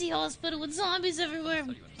crazy hospital with zombies everywhere.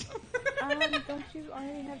 Don't you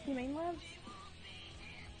already have humane labs?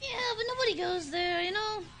 Yeah, but nobody goes there, you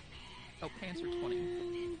know? Oh, pants are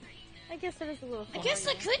 20. I guess it is a little. I guess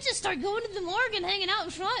I could just start going to the morgue and hanging out in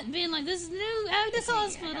front and being like, this is new Agnes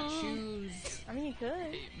Hospital. I mean, you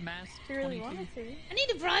could. Mask If you really 22. wanted to. I need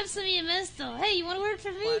to bribe some EMS though. Hey, you want to work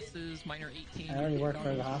for me? Glasses, minor 18. I already work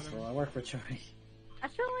for the hospital. I work for Troy. I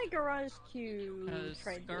feel like Garage Q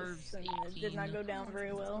tried scarves, this and it did not go down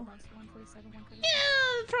very well. Yeah,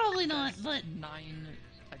 probably not, but 9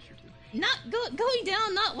 texture 2. not going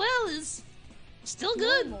down not well is still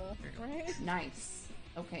good. Normal, right? Nice.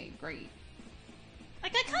 Okay, great.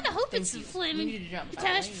 Like, I kind of hope it's a You flaming need to jump that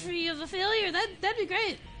catastrophe of a failure. That'd be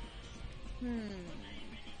great.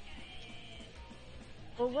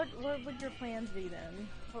 Well, what would your plans be then?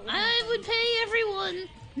 What would I happen? would pay everyone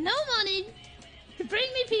no money to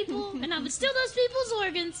bring me people, and I would steal those people's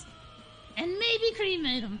organs and maybe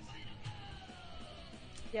cremate them.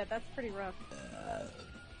 Yeah, that's pretty rough.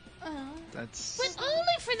 That's. But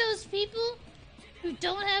only for those people who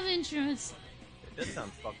don't have insurance. That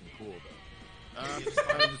sounds fucking cool, though. Just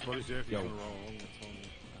fire this body chef, you can roll on, that's fine.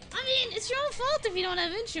 I mean, it's your own fault if you don't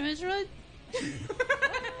have insurance, right?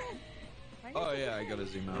 Oh yeah, I got a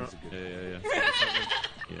zoom out. Yeah.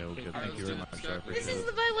 Yeah, all good. Thank you very much. I This appreciate is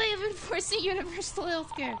it. my way of enforcing universal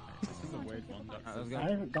health care.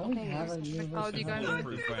 Don't we have a universal you guys health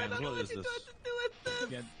proof fans, what is this?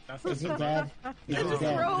 Is he dead? Is he There's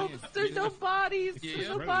dead? ropes. There's no bodies. There's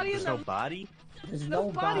no body in There's no them. body? There's no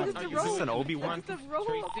body, body. just a Is this an robe. Obi-Wan? Just a robe.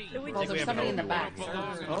 Well, there's somebody in the back. Just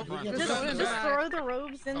throw the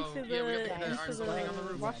robes into Alright, somebody on the the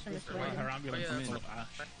roof. washing machine. Her ambulance Oh, yeah, is that's full of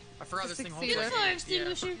ash. I forgot this thing holds Get a right. fire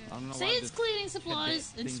extinguisher. Say it's cleaning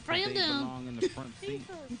supplies and spray them down. Belong in the front seat,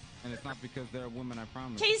 and it's not because they're women. I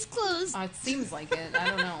promise. Case closed. It seems like it. I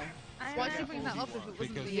don't know. Why'd you bring that up if it wasn't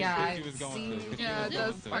Because the Yeah, she was going see- to. Yeah, it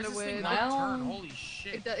does kind of weird. Well, Holy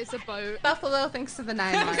shit. It's a boat. Buffalo thanks to the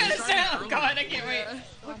 9 I'm months. gonna say, oh god, I can't wait.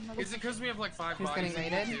 Is it because we have like 5 Who's bodies getting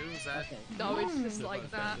in here raided? too? Is that... No, it's just like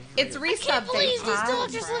that. It's I resub can't day. believe this Todd.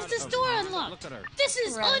 dog just left this door unlocked. Look at her. This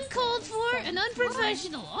is Right. uncalled for and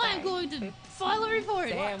unprofessional. I am going to file a report.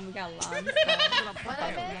 Damn, we got lots. Stop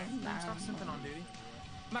simping on duty.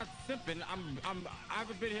 I'm not simping.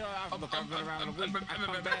 I've been here. I've been around the week. I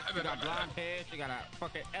come back. She got blonde hair. She got a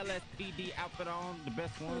fucking LSPD outfit on, the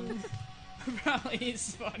best one. Bro,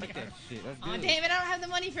 he's funny. Look at that shit. That's Oh good. damn it! I don't have the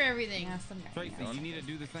money for everything. Yeah, some guy. Tracy, you need to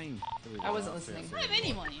do the same. I wasn't listening. I don't have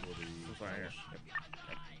any money.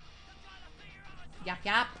 Yap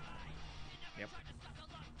yap. Yep.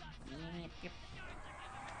 Yep.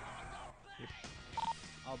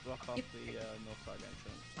 I'll block off the north side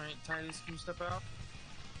entrance. Alright, Titus, can you step out?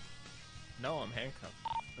 No, I'm handcuffed.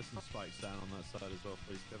 There's some spikes down on that side as well,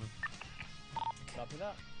 please, Kevin. Copy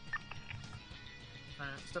that.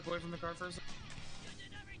 Alright, step away from the car for a second.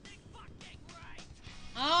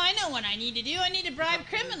 Oh, I know what I need to do. I need to bribe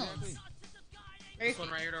criminals. This one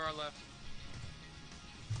right here to our left.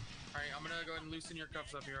 Alright, I'm gonna go ahead and loosen your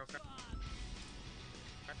cuffs up here, okay?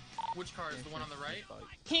 Which car is the one on the right?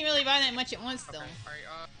 Can't really buy that much at once, though.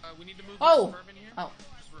 Alright, we need to move Oh! the Suburban here. Oh.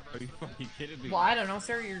 Just reverse Are you it. fucking kidding me? Well, I don't know,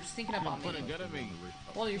 sir. You're sneaking up You on me. put a gun at me.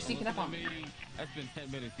 Well, you're sneaking up on me. That's been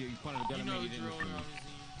 10 minutes. You pointed a gun You at know me. the You drill, didn't.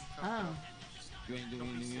 Oh. You ain't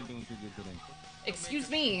doing too good today. Excuse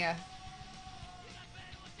me. Yeah.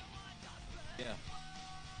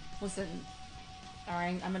 Listen.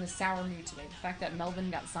 Alright, I'm in a sour mood today. The fact that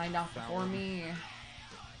Melvin got signed off before me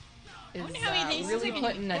is wonder how many days really it's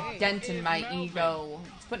putting been- a dent in my ego.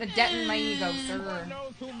 It's putting a dent in my ego, sir. Everyone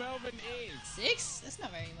knows who Melvin is. 6? That's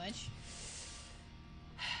not very much.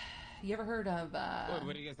 You ever heard of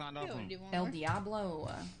Where do you get signed off from? El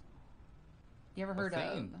Diablo? You ever heard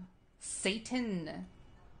of Satan?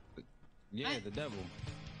 Yeah, the devil.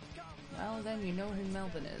 Well, then you know who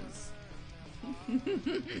Melvin is.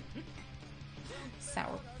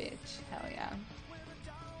 Sour bitch. Hell yeah.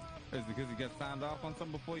 Is it because he got signed off on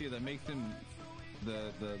something before you that makes him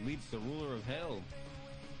the ruler of hell?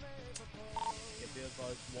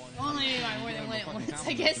 Only more than one at once.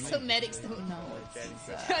 I guess so medics don't know.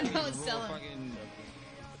 I know it's selling.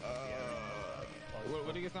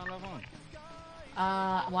 What do you get signed off on?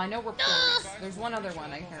 Well, I know reports. There's one other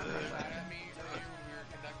one I can't remember.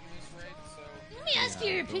 Let me ask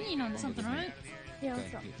you your opinion on something, right? Yeah,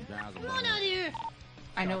 what's up? Come on out here.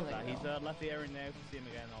 I know that. He's left the area now. If you see him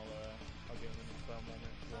again, I'll give him a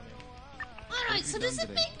warning. Alright, so does it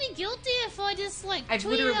make me guilty if I just like I've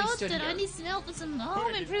tweet literally out stood that I here. need some help with some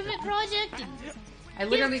home improvement project? And I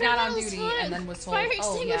literally give got on criminals duty fire- and then was told, fire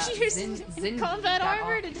oh yeah, extinguishers Zin and combat got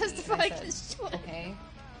armor off to duty. testify And I said, against you. okay.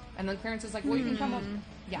 And then Clarence was like, well, you can come up.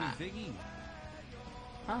 Yeah.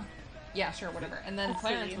 Huh? Yeah, sure, whatever. And then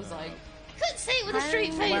Clarence was like, Couldn't say it with a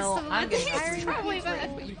straight face, well, so I'm I getting think it's hiring probably people,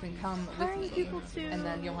 bad. but you can come Hiring with me, people to, and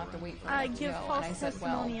then you'll have to wait for an FTO. give And false I said,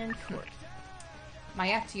 well, testimony in court. my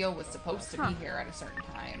FTO was supposed to be here at a certain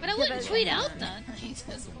time. But I wouldn't tweet out that.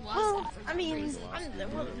 Well, I mean, the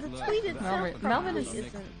tweet itself Melvin is.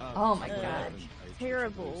 isn't. Oh my god.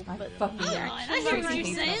 Terrible, but fucking the I action hear what behind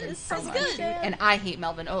you're it saying. is so It's much good. bad. And I hate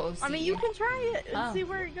Melvin OOC. I mean, you can try it and Oh. see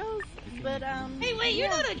where it goes, but Hey, wait, you're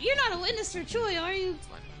not a witness for Troy, are you?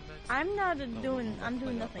 I'm doing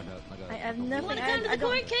nothing. I have nothing. Wanna come to the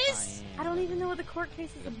court case? I don't even know what the court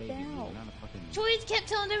case is about. Troy kept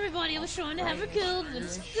telling everybody I was trying to have her killed, but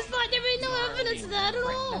despite there being no evidence of that at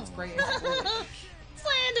all. That's great.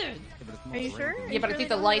 Slander. Are you sure? Yeah, but I think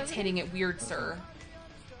the light's hitting it weird, sir.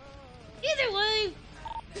 Either way.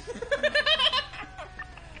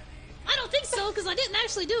 I don't think so, because I didn't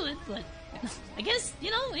actually do it, but I guess,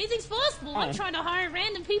 anything's possible. I'm trying to hire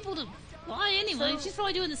random people to lie anyway. She's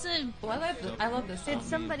probably doing the same. Well, I love this song. Did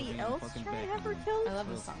somebody else try to have her killed? I love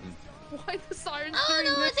this song. Why the sirens? Oh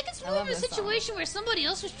no, I think it's more love of a this song. situation where somebody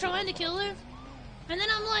else was trying to kill her. And then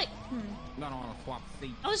I'm like, Not on a swap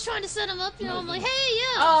seat. I was trying to set him up, I'm like, hey,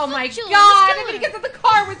 yeah. Oh fuck my Joel, god! let's I'm kill gonna her. get to the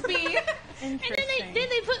car with me. And then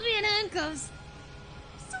they put me in handcuffs.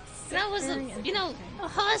 And I was a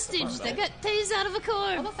hostage that got tased out of a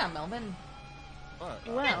car. Oh, that's not Melvin. What?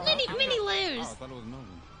 Well, many layers. Oh, I thought it was Melvin.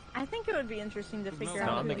 I think it would be interesting to figure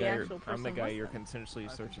No, out I'm who the the guy. actual person I'm the guy was. you're continuously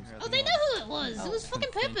searching. Oh, they know who it was. It was fucking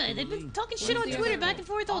Penta. They've been talking shit on Twitter back and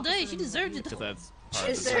forth all day. She deserved it. That's She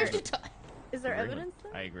deserved it. Is there evidence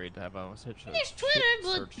then? I agreed to have a headshot. There's Twitter,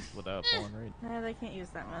 but search without falling right. Nah, they can't use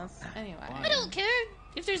that mouse. Anyway. I don't care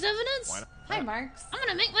if there's evidence. Hi, Marks. I'm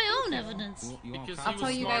gonna make my own evidence. I'll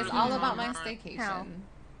tell you guys all about my staycation.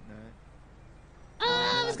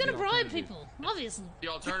 I was gonna bribe people, obviously. The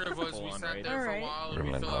alternative was we sat there for a Alright. while and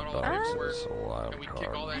we fill out all the paperwork and we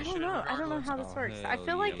kick all that I shit don't in know. I don't know regardless. how this works. I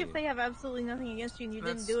feel like if they have absolutely nothing against you and you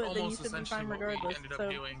didn't That's do it, then you almost should be fine essentially what we regardless. ended up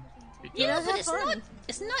So doing. Yeah, Have but it's fun.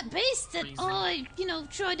 not based that I,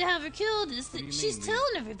 tried to have her killed. It's that she's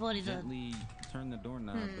telling everybody that. Gently turned the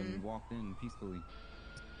doorknob and walked in peacefully.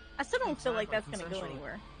 I still don't feel like that's gonna go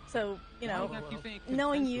anywhere. So,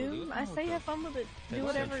 knowing you, I say have fun with it. Do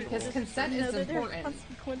whatever. Because consent You know is that there's important.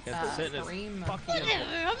 consequences. Whatever. I mean, No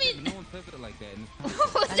one says it like that.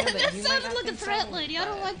 that sounded like a threat, lady. I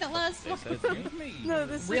don't like that last one. No,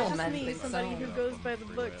 this Real is just men me, think somebody so. who goes by the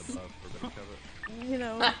books. Being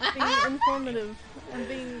informative and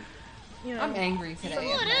being, I'm angry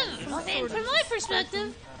today. Whatever. And from my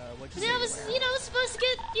perspective, I was, supposed to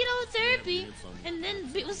get, therapy, and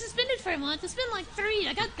then was suspended for a month. It's been like 3.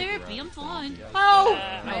 I got therapy. I'm fine. Oh!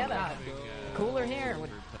 I have a cooler here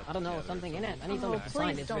with, I don't know, something in it. I need something to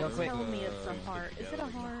sign please this real don't quick. tell me it's a heart. Is it a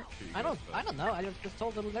heart? I don't know. I just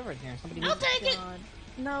told to deliver it here. Somebody I'll needs take it.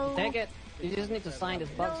 No. Take it. You just need to sign this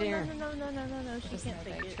box here. No. She can't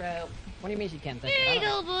take it. What do you mean she can't take There it? you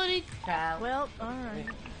go, buddy. Well, alright.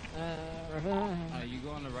 You go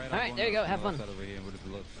on the right. Alright, there you go. Have fun. Over here and we'll just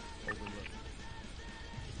look.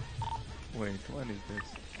 Wait, what is this?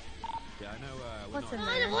 Yeah, I know. What's in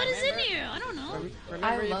there? What is in here? I don't know.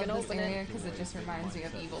 I love this area because it just reminds me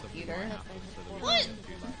of Evil Peter. What?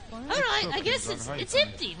 Alright, I guess it's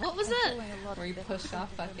empty. What was that? Where he pushed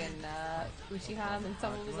off fucking Uchiha and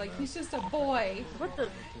someone was like, he's just a boy. What the?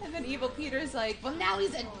 And then Evil Peter's like, well now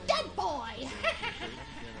he's a dead boy.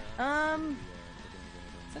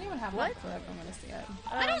 Does anyone have that clip? I'm gonna see it.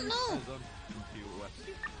 I don't know.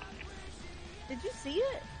 Did you see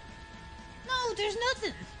it? No, there's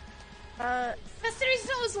nothing. That's the reason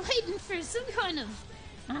I was waiting for some kind of.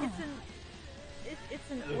 It's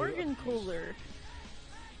an organ cooler.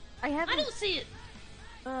 I don't see it.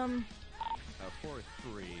 4-3. Let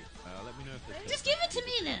me know if there's. Just give it to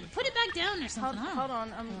me then. Put it back down or something. Hold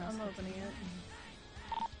on, I'm opening it.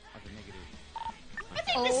 I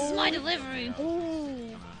think this is my delivery.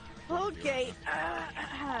 Oh, okay.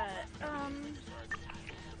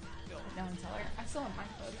 Don't tell her. I still have my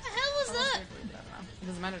clothes. What the hell was that? It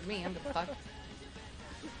doesn't matter to me. I don't give a fuck.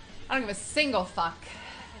 I don't give a single fuck.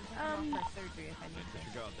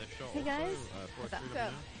 Hey guys,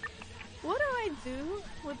 what do I do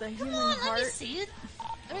with a human Come on, heart? let me see it.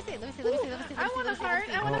 Let me see. I want a heart.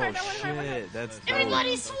 I want a heart. Shit, that's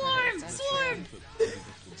Everybody swarm!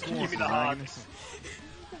 Give me the hog.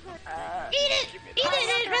 Eat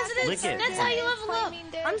it, residents. Lick it. That's how you level up.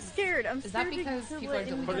 I'm scared. I'm Is that scared because to people are let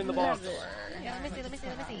deleting Put it in the the box. door? Yeah, let me see.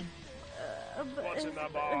 What's in the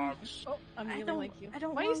box? Oh, I'm I really don't like you. I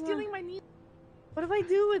don't Why are you wanna- stealing my needle? What do I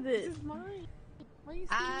do with it? This is mine. Why are you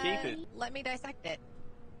stealing Keep it. Let me dissect it.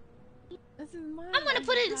 This is mine. I'm gonna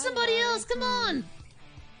put it in somebody else. Come on.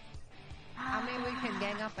 I mean, we can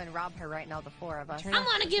gang up and rob her right now, the 4 of us. I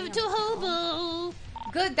want to give it to a hobo.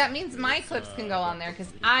 Good, that means my clips can go on there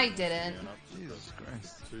because I didn't. Jesus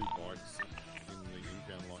Christ. 2 bikes in the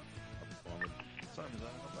impound lot up the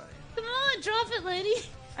Come on, drop it, lady.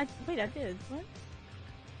 Wait, I did. What?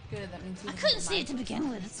 Good, that means I couldn't see it to begin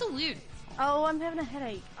with. It's so weird. Oh, I'm having a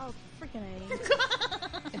headache. Oh, freaking A.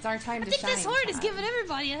 It's our time I to think shine. this heart is child. giving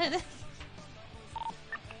everybody a headache.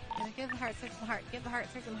 Give the heart, search the heart. Give the heart,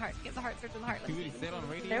 search the heart. Give the heart, search the heart. You really said on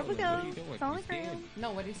radio. There we What go. are you doing? It's on the You scared? ground.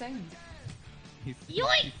 No, what are you saying? He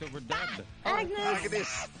Yoink! said we're dead. Agnes! Look at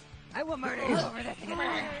this. I will murder Over you. this. Never!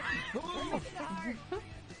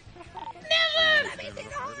 Let me see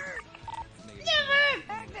the heart. Never!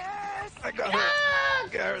 Agnes! I got her.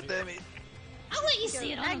 Got her, damn it. I'll let you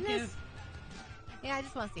see it. I don't care. Agnes! Yeah, I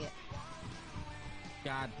just want to see it.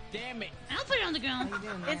 God damn it. I'll put it on the ground. What are you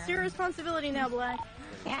doing there? It's your responsibility now, Black.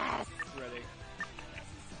 Yes! Ready.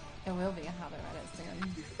 It will be a Hobbit Reddit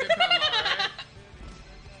soon.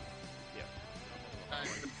 I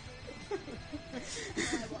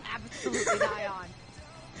will absolutely die on.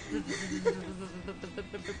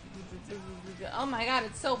 Oh my god,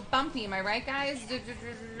 it's so bumpy, am I right, guys? Hey,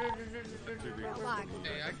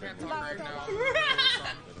 I can't talk right now.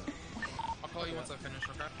 I'll call you once I finish,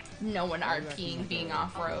 okay? No one RPing being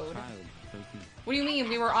off-road. What do you mean?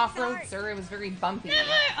 We were off-road, sir. It was very bumpy. Never!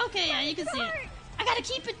 Okay, yeah, you can see it. I gotta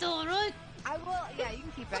keep it though, alright? I will. Yeah, you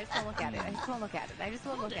can keep it. I just won't look at it. I just won't look at it. I just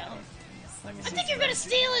won't look at it. I think you're gonna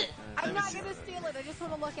steal it. I'm not gonna steal it. I just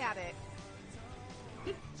want to look at it.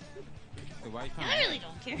 I really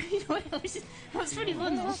don't care. You know, it was pretty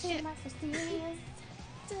fun though. Shit. It's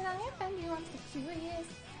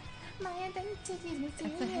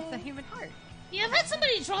a human heart. Yeah, I've had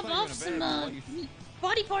somebody drop off some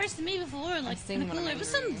body parts to me before, like in the cooler. It was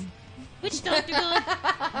some witch doctor guy.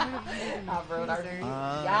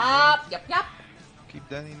 Yup. Keep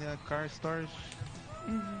that in the car storage.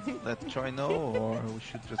 Let Troy know, or we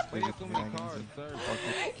should just leave it in magazine.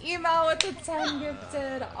 Emo with the 10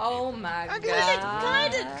 gifted. Oh my god.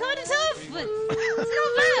 Kinda tough, but it's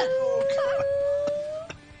not bad.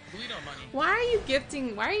 Why are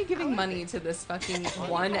you giving money to this fucking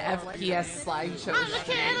 1 FPS slideshow? I'm a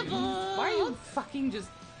cannibal. Why are you fucking just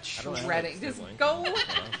shredding? Just go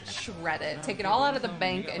shred it. Take it all out of the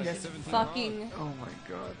bank and just fucking. Oh my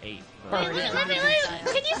god. 8. Can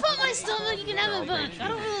you put my stomach? You can have a bunch. I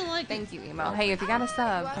don't really like it. Thank you, Emo. Hey, if you got a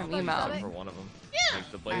sub from Emo. For one of them. Yeah.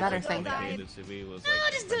 Like the blaze Better that thank dedicated to me was No, like.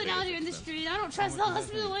 I'll just do it out here in the street. I don't trust the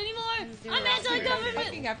hospital anymore. I'm anti-government.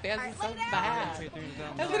 Fucking FPS is so bad.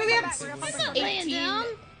 I I'm literally not laying 18. down.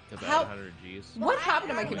 How? 100 Gs. What happened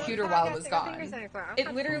to my computer while it was gone?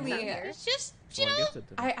 It literally. It's just, you know.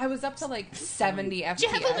 I was up to like 70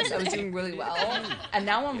 FPS. I was doing really well, and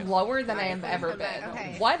now I'm lower than I have ever been.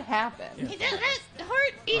 What happened? Hey, that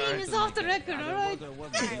heart eating is off the record, alright?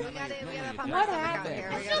 What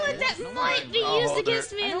happened? I feel like that might be used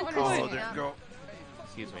against me in the court.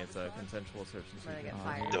 Excuse me, it's a consensual search and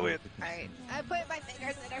seizure. Do it. Alright. I put my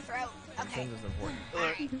fingers in her throat. Okay. Consent is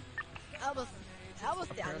important.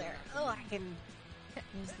 Almost down there. Oh, I can.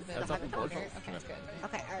 That's up important. Okay, that's good.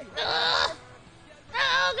 Okay, alright. Oh,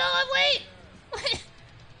 God, wait!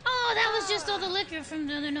 Oh, that was just all the liquor from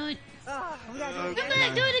the other night. Oh, we gotta do it Come again.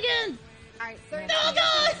 back, do it again! Alright, sir. Oh,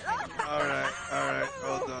 God! Alright,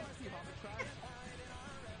 well done.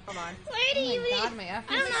 Come on. Lady, Oh you my god, my I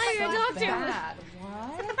don't know how you're a so doctor. bad.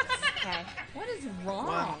 What? Okay. What is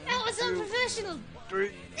wrong? That was unprofessional.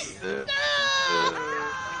 3.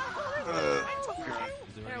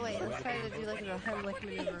 Here, wait, let's try to do like a Heimlich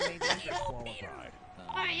maneuver maybe.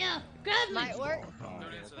 Alright, yeah. Grab me. Might work.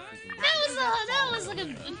 That was like a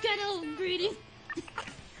ghetto greeting.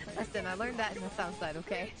 Listen, I learned that in the south side,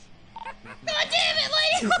 okay? God damn it,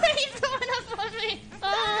 lady! What are you throwing up on me?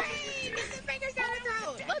 Get the fingers down the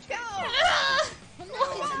throat! Let's go!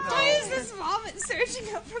 Why is this vomit surging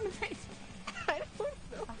up from the face? I don't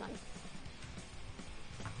know.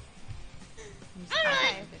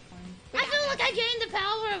 Alright. I feel like I gained the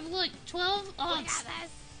power of like 12 We got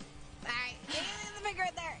this. Alright, get the finger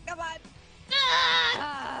in there. Come on.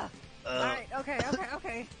 Alright, okay.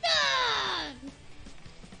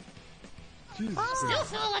 Still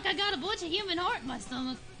feel like I got a bunch of human heart in my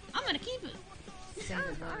stomach. I'm gonna keep it.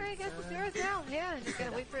 Alright, I guess it's yours now. Yeah, just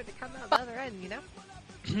gotta wait for it to come out the other end, you know?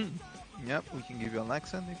 Yep, we can give you a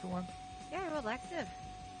Lexan if you want. Yeah, relaxing.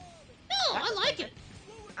 No, I like it.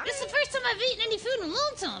 This is the first time I've eaten any food in a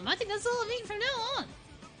long time. I think that's all I've eaten from now on.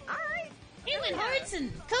 Alright. Human hearts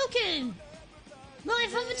and cocaine.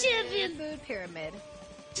 Life of a champion. Food pyramid.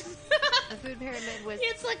 The food pyramid was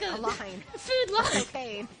It's like a line. Food line.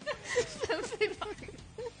 Cocaine. Food line.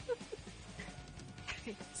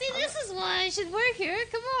 See, this is why I should work here.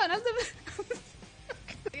 Come on, I'm the.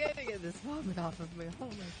 I gotta get this vomit off of me. Oh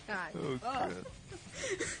my god. Oh god.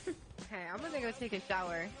 Okay, I'm gonna go take a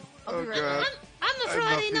shower. I'll Oh be right god. back. I'm a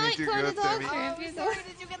Friday not night feeling kind too of good, doctor. Oh, sorry,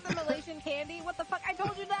 did you get the Malaysian candy? What the fuck? I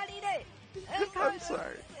told you not eat it! I'm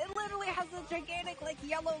sorry. It literally has a gigantic, like,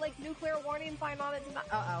 yellow, like, nuclear warning sign on it.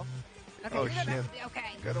 Uh-oh. Okay, Oh you're gonna- shit.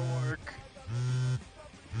 Okay. Gotta work.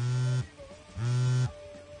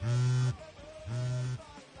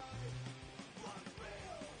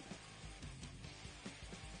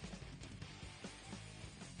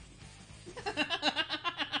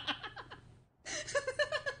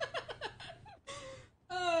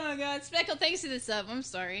 Oh my god, Speckle, thanks for the sub. I'm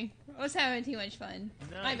sorry. I was having too much fun.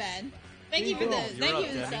 My bad. Thank you for the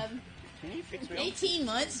sub. Can you fix me 18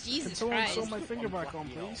 months? Jesus Someone Christ. sew my finger back on,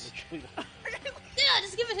 please. Yeah,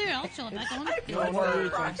 just give it here. I'll show it back on. No,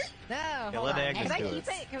 worries. No, Yeah, hold let on. Agnes Can I do keep it.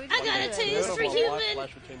 it? Can we I just got a do it? taste for human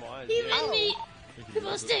Flash between my eyes. human meat. The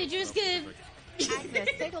most dangerous game. Agnes,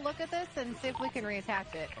 take a look at this and see if we can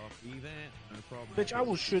reattach it. Bitch, I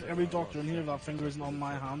will shoot every doctor in here that finger isn't on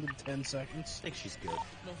my hand in 10 seconds. I think she's good.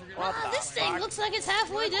 Oh, this thing looks like it's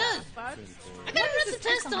halfway done. I gotta run some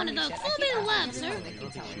tests on it though. Call me in the lab, sir.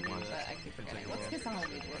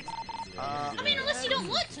 I mean, unless you don't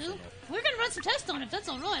want to. We're gonna run some tests on it if that's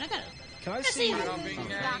alright. I gotta Can I see see? her?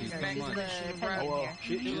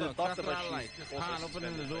 She's a doctor, but she's Fine,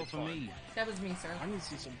 open the door for me. That was me, sir. I need to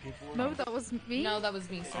see some people. No, that was me. No, that was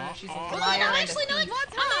me, sir. She's a Oh, liar I'm and a actually not. thief.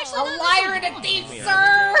 I'm actually A not liar and a thief,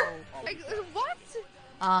 sir! What?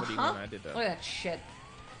 Uh What do you huh. mean I did that? Look at that shit.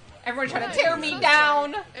 Everyone trying to Yeah, tear it was me the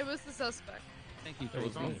down. suspect. It was the suspect. Thank you, It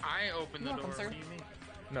was Tracy. me. I opened the You're welcome, door. sir.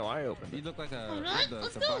 No, I opened You it. look like Alright,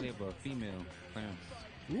 let's the go. body of a female. Clarence.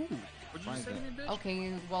 Ooh. What'd you Why is say, that? bitch?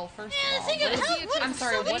 Okay, well, first Yeah, of all, think what of is how- the- what- I'm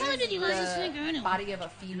sorry, so what why is did you lose this finger the anyway? body of a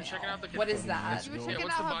female? checking out the What is kid that? You were Yeah, checking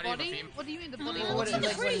what's the out her body of a body? female? What do you mean the body? What What, looks like a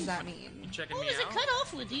what freak. does that mean? You checking What me was it out? cut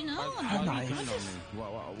off with? Do you know? Nice.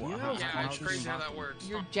 Yeah, it's crazy how that works.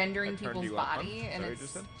 You're gendering I turned people's you up, body, huh? and Sorry,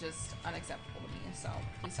 it's just just unacceptable to me. So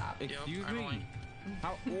please stop. Excuse I don't like- me.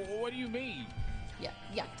 How? What do you mean? Yeah,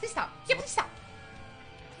 please stop. Yeah, please stop.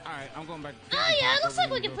 All right, I'm going back. Oh yeah, looks like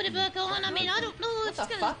we can put it back on. I mean, I don't know What if the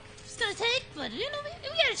it's fuck? gonna take, but you know, we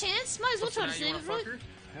got a chance. Might as well try to Now you save wanna it, right? fuck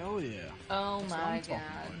her? Hell yeah. Oh That's what my I'm talking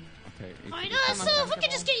god. Okay. Alright, I'm so if we uncomfortable.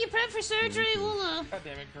 can just get you prepped for surgery, we'll God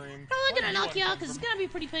damn it, Kareem. probably gonna knock you out because it's gonna be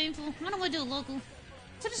pretty painful. I don't want to do it local.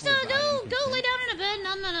 So just go lay down in a bed, and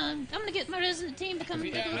I'm gonna get my resident team to come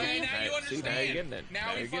pick up with you. Now you See, now you're understand. getting it. Now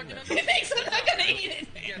Now we you're getting fucking it. Thanks, I'm not gonna eat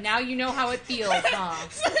it. Now you know how it feels, huh?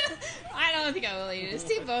 I don't think I will eat it. It's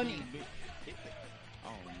too bony.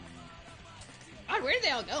 God, where did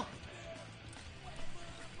they all go?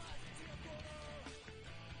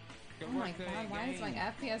 Oh my god, why is my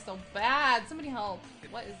FPS so bad? Somebody help.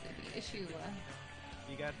 What is the issue?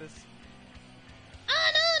 You got this? No,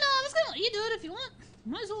 I was gonna let you do it if you want.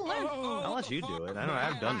 Might as well learn. I'll let you do it. I know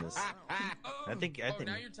I've done this. I think.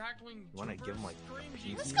 Now you're tackling. You want to give them like.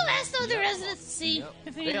 Let's go ask the other residents to see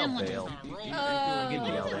if any of them want to. Fail. I'm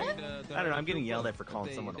getting yelled at. I don't know. I'm getting yelled at for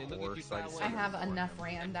calling someone a whore. So I have enough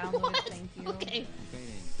RAM downloaded. Thank you. Okay.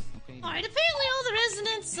 Alright, apparently all the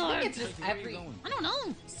residents I are. think it's just every. I don't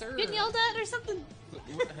know. Sir. Getting yelled at or something.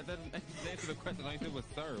 Answer the question. I said was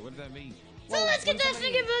sir. What does that mean? So let's get that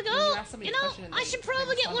finger bug when you up. ask somebody You a know, question and I they should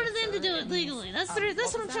probably get one of them to do sir, it legally. That's what what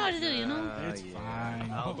I'm was trying to that? do, you know? It's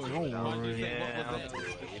fine. I'll do it. Don't worry. Yeah, I'll do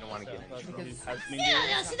it. You don't want to get in trouble.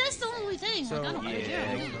 Yeah, see, that's the only thing. Like, I don't really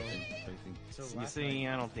Yeah. care. You see,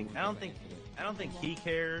 I don't think he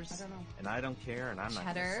cares, and I don't care, and I'm not.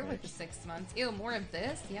 Cheddar gonna with the 6 months. Ew, more of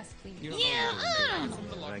this? Yes, please. Yeah, I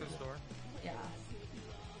don't know. Lock this door. Yeah.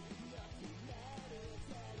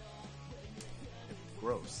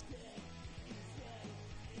 Gross.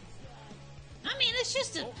 I mean, it's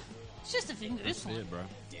just a finger. It's fine. bro.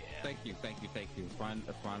 Thank you. It's fine.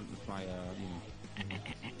 It's my,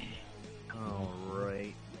 All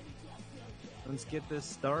right. Let's get this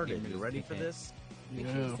started. You ready for this? Yeah.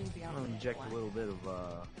 I'm gonna inject a little bit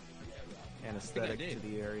of anesthetic to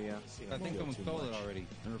the area. So you I don't think feel someone too stole it much. already.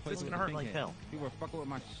 And It's replaced it gonna with hurt a like pink hell. head. People were fucking with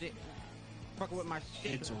my shit. Fucking with my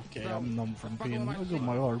shit. It's okay. Bro, I'm numb from fucking pain. with I my got shit.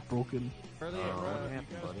 my heart broken. Earlier, Oh, what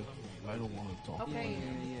happened, buddy? I don't want to talk. Okay.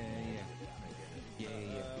 Yeah.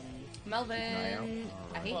 Melvin,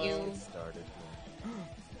 I hate you. Let's get started.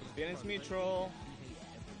 Phoenix Mutual.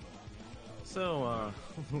 So,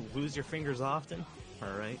 lose your fingers often?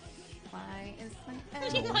 Alright. Why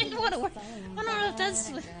is You might want to work. I don't know if that's.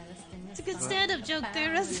 It's a good stand-up joke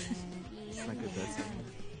there, Russ. It's not good, that's it.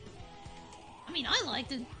 I mean, I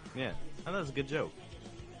liked it. Yeah, I thought it was a good joke.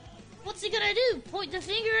 What's he gonna do? Point the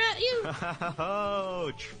finger at you?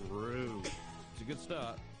 Oh, true. It's a good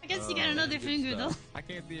start. I guess you got another finger though. I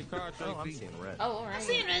can't see your card, Tracy. Oh, I'm seeing red. Oh, alright. I'm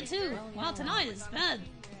seeing red too. Wow, tonight is bad.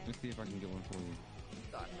 Let's see if I can get one for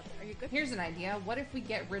you. Are you good? Here's an idea. What if we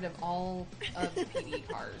get rid of all of the PD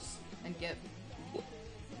cars and get Can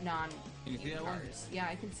you see non-PD that one? cars? Yeah,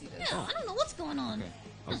 I can see this. Yeah, I don't know what's going on. Okay.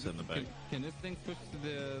 I'll send it back. Can this thing switch to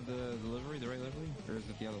the delivery, the right delivery? Or is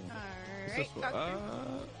it the other one? Alright,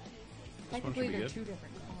 doctor. Technically, be they're good. 2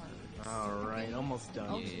 different cars. Alright, almost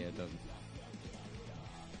done. Yeah, it doesn't.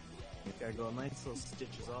 You gotta go nice little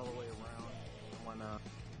stitches all the way around. I wanna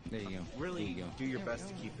There you go. really There you go. do your best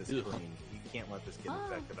to keep this Ugh. clean. You can't let this get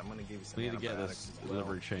infected. I'm gonna give you some We need to get antibiotics this as well.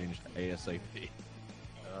 delivery changed ASAP.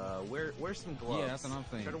 Wear some gloves. Yeah, that's what I'm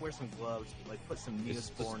saying. Try to wear some gloves. Like put some It's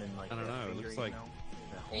just- Neosporin in like I don't that know, it finger, looks you like- know?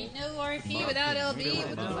 That hole. Ain't no RP Mud. without LB. What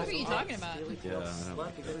the Mud. fuck are you talking about? Yeah, I don't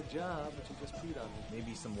like to get a job, but you just peed on me.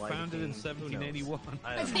 Maybe some lidocaine. Founded in Who knows? 1781.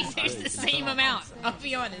 I think there's the same amount. I'll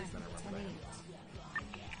be honest.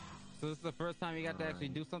 So this is the first time you got to actually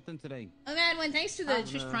do something today. Oh man, when thanks to the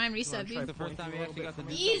Trish Prime resub, This is the dude. first time you actually got to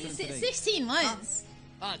do Easy, something today. 16 months.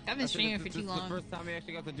 Fuck, I've been I said streaming for this too is the long. first time you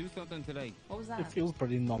actually got to do something today. What was It that? feels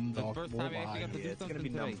pretty numb, The dog. first Won't time you actually lie. got to Yeah, do it's gonna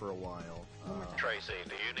something be numb today. for a while. Tracy,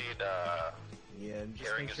 do you need Yeah, and just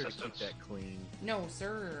hearing make sure to assistance? keep that clean. No,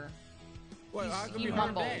 sir. Well, how come He you heard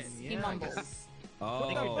mumbles. that? He mumbles.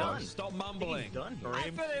 Oh, stop mumbling.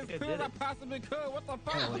 I said as good as I possibly could. What the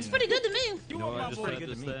fuck? Looks pretty good to me. You know what I just said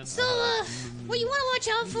just then? So, what you want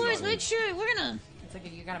to watch out for is make sure we're gonna. It's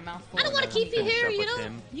like you got a mouthful. I don't want to keep you Finish here, up you with know.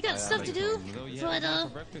 him. You got stuff to do, but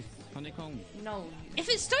No. if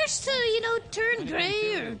it starts to, turn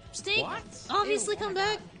gray or stink, obviously come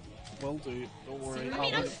back. Will do. Don't worry. I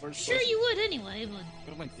mean, I'm sure you would anyway,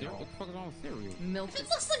 but What the fuck is on cereal? Milk. if it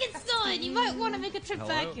looks like it's done, you might want to make a trip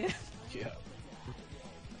back here. Yeah.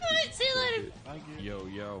 Alright, see you later.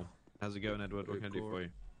 Yo. How's it going, Edward? What can I do for you?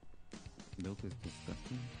 Milk is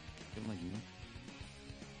disgusting. Feel like you.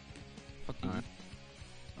 Fucking. Alright.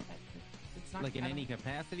 It's not Like in any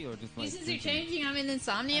capacity or just like. Since you're changing, I'm in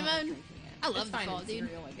insomnia mode. I love the fall, dude.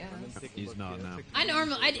 I guess. He's not now.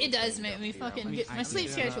 It does make me fucking get my sleep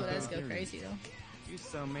schedule does go crazy though. Use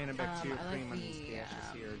some mana bacteria I like cream on the, these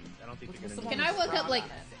dashes here. I don't think what's you're the gonna one need Can I with woke up brown like on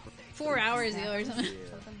it? 4 hours ago or something? Yeah,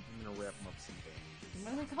 I'm gonna wrap them up some things.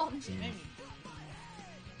 What are they called?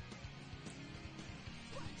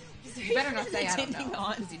 You better not say I don't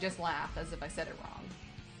know, because you just laughed as if I said it wrong.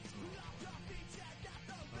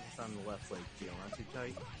 It's on the left leg, Gio. Not too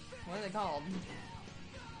tight. What are they called?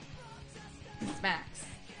 Smacks.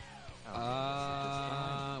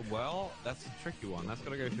 Well, that's a tricky one. That's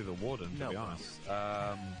got to go through the warden, to be honest.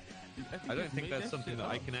 I don't think that's something that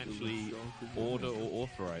I can actually order or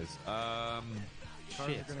authorize.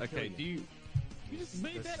 Shit. Okay, do you... You just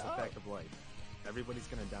made that up. Fact of life. Everybody's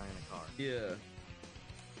gonna die in a car. Yeah.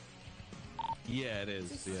 Yeah, it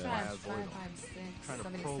is. Yeah.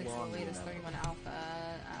 76, prolong latest 31 Alpha,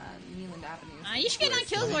 Newland Avenue. You should get on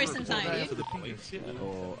Kilgore sometime, dude.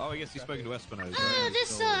 Oh, I guess you've spoken to Espinosa.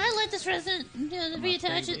 I let this resident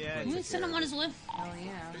reattach it. Send him on his way. Oh,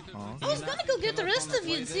 yeah. I was gonna go get the rest of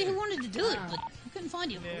you and see who wanted to do it, but I couldn't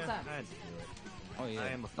find you. What's that? Oh yeah. I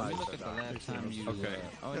am a Let me 5-star look at the last time you. Okay.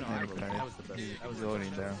 Oh no, That was the best. I was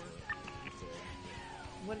loading down.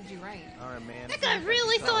 What did you write? Alright, man. That guy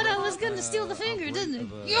really thought I was gonna steal the finger, didn't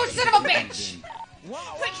he? You son of a bitch!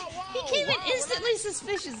 He came in instantly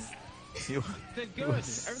suspicious. You, good.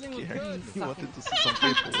 Everything was good. you wanted to see some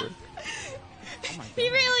paperwork. He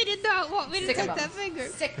really did not want me to Sick of take them. that finger.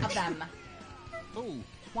 Sick of them. Ooh.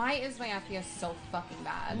 Why is my FPS so fucking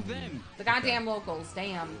bad? Who's them? The goddamn locals.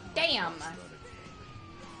 Damn.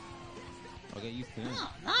 Okay, used to them.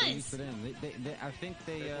 Oh, Get nice. used to them. I think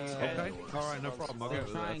they. Okay. All right, no problem. I'll They'll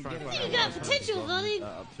go. try I'll and try and get find it. out You got what potential, buddy.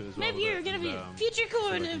 up to as Maybe well you're with gonna it, be and, future see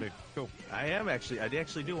what I can coroner. do. Cool. I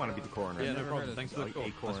actually do want to be the coroner. Yeah, I've no never problem. heard Thanks of for the like call. a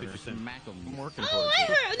I'll coroner. speak to you soon. I'm working Oh, towards I it.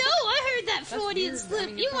 heard that Freudian weird. slip. I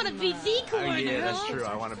mean, You you're want to from, be the coroner, Yeah, that's huh? true.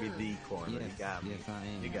 I want to be the coroner. Yes, You got me. yes, I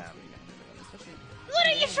am. You got me. What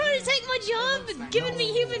are you trying to take my job and giving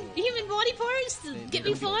me human body parts to get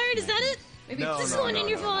me fired? Is that it? Maybe No, this no, one no, in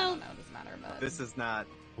your no, file. No, doesn't matter, but... This is not.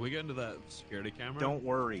 We go into that security camera. Don't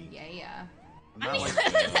worry. Yeah. I'm I not mean, like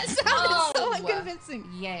that sounded so Oh. unconvincing.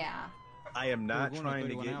 Yeah. I am not We're going trying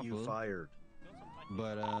to 31 get you Alpha. fired.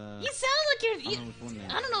 But You sound like you're,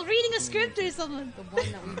 I don't know, reading a script or something. The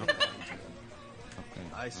one that we've been going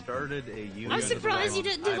to. I started a unit. I'm surprised you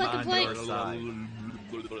didn't do like a plant.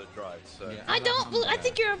 I don't. I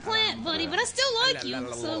think you're a plant, buddy, but I still like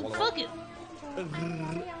you. So fuck it.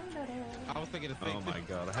 I was thinking the same. Oh my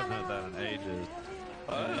god, I haven't heard that in ages.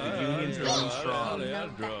 The union's going strong.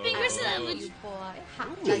 Finger savage. Boy,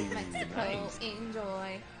 hot like Mexico.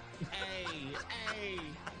 Enjoy. Hey.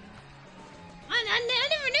 I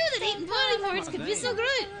never knew that eating body parts could be so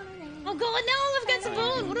great. Oh god, now all I've got's a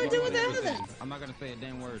bone. What do I do with that? I'm not gonna say a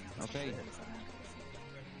damn word, okay?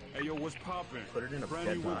 Hey, yo, what's popping? Put it in a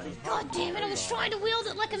dead body. God damn it, I was trying to wield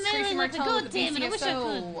it like a Tracy man, like a Martello, god damn it, I wish I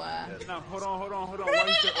could. BCSO. Now, hold on. Why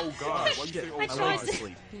you say, oh God? Why you say, oh I God? tried to.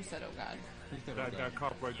 Who said, oh god? That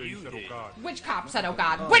cop right there, you said, oh God. Which cop said, oh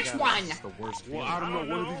god? Which one? It's the worst Well, feeling. I don't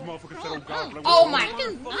know. One of these motherfuckers said, oh God. Like, Oh what- my. I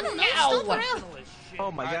don't know, No. stop around.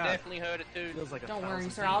 Oh my I god. definitely heard it too. Feels like Don't 1,000 worry,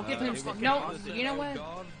 sir. I'll give him. It was No, constant, you know oh what?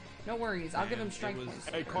 God. No worries. I'll give him strength points.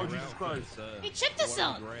 Hey, call Jesus Christ. Hey, check this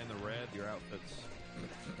out. The gray and the red, your outfits.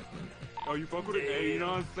 Oh, you fuck with it? Hey, you know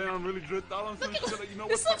what I'm saying? I'm really dripped out on some shit. Like, you know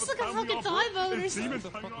This what looks type like of a time we fucking on, bro? thigh bone or It's something. demons,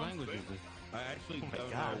 What the you know fuck what I'm language saying? is this? I actually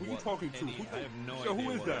don't God, know who you what talking to? any- I have no Yo, who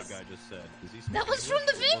idea is what that? that guy just said. Is he That was from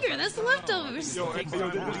the finger. That's the leftovers. Yo, hey, yo,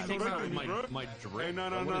 they just He takes out corrected me, my bro. drip. Hey, no.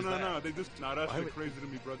 What is that? They just, nah, that's shit crazy to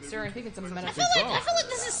me, bro. Sir, I think it's a I medicine. feel like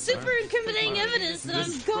this is super incriminating evidence that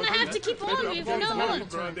I'm gonna have to keep on me from now on.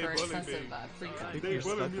 Term for excessive frequent. They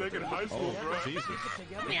bullied me like in high school, bro. Jesus.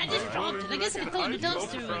 I mean, I just dropped it. I guess I could throw it in the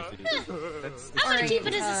dumpster. That's I'm gonna keep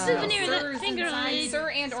it as a souvenir of that finger I ate. Sir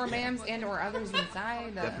and or ma'ams and or others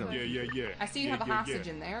inside. Definitely. Yeah. I see you have a hostage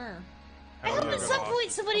in there. I hope at some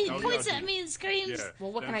point somebody points at me and screams,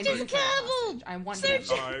 Well, what can I do "Just for that Campbell! hostage? I want Search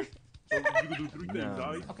to. it!" Alright. So you can do 3 things,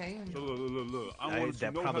 alright? Okay. So look. I want that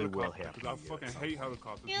to know probably will helicopters, happen. because I fucking hate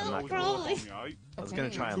helicopters. Yeah, They always probably. blow up on me, alright? I was gonna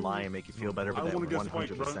try and lie and make you feel better, but I that want to get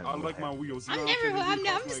spiked, 100% bro. I will like my happen. wheels. I'm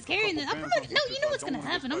just carrying this. I'm gonna, no, you know what's gonna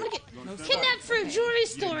happen. I'm gonna get kidnapped for a jewelry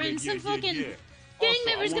store and some fucking gang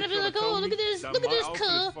member's gonna be like, "Oh, look at this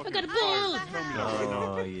car. I got a ball."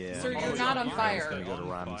 Oh yeah. Sir, you're not on fire. Gonna go to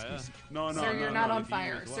Ronnie's. No. Sir, you're not on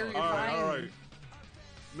fire. Sir, you're fine. Alright.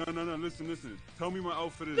 No. Listen. Tell me my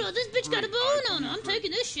outfit is. Bro, this bitch got a bone on her. I'm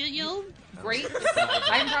taking this shit, yo. Grapes?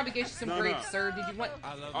 I can probably get you some No. grapes, sir. Did you want?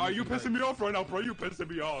 You pissing me off right now, bro. You pissing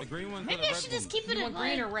me off. The green ones. Maybe I should just keep it You in want my,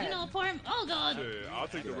 green or red? apartment. Oh god. Yeah, I'll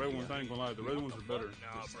take the red ones. I ain't gonna lie. The red ones are better.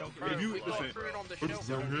 If you listen, if you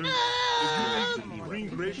eat green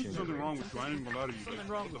grapes, there's something wrong with you. I ain't gonna lie to you. Something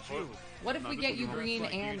wrong with you. What if we get you green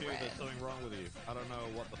and red? There's something wrong with you. I don't know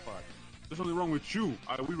what the fuck. There's something wrong with you.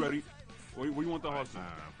 Alright, we ready? Where you want the hostage?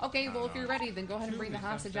 Okay, well, if you're ready, then go ahead and bring the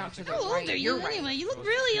hostage out to the How old right. are you You're right. anyway? You look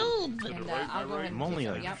really old. But And I'll go ahead and I'm only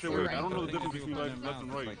take like yep, Shit, you're wait, I right. don't know the difference between left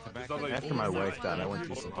and right. It's not like After my wife died, I went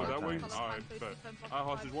through some Oh, hard that way? times. Alright, bet. Alright,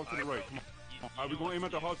 hostage, walk to the right. Come on. Alright, we're gonna aim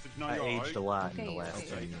at the hostage now, I y'all, aged a lot in the last okay.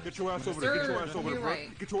 2 years. Get your ass over there. Get your ass over there, You're bro.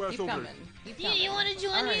 right. Get your ass Keep over coming. there. Keep Yeah, coming. you want to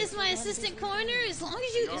join All me right. as my assistant coroner? As long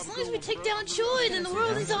as we take down Choi, then the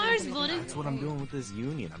world is ours, buddy. That's what I'm doing with this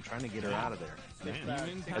union. I'm trying to get her out of there.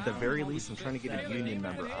 At the very least, I'm trying to get a union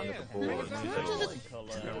member onto the board.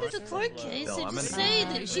 There's a court case Bill, that I'm just gonna- say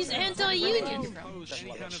that she's anti-union. She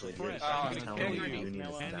actually is. She's telling me the union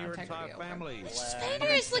is And your not. entire family. Just paint her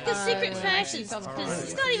as like a secret fascist, because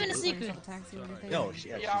it's not even a secret. No,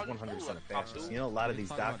 she's 100% a fascist. You know, a lot of these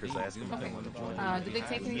doctors ask them if they want to join the Did they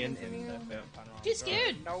take union, anything from you? She's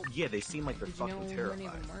scared. yeah, they seem like they're fucking terrified.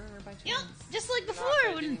 Yeah, just like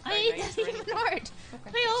before when I ate that human heart.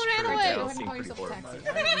 They all ran They away. all seem pretty horrified.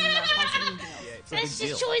 That's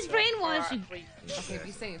just Choi's brainwashing. Okay,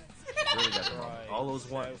 be safe. Really got all those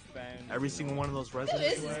every single one of those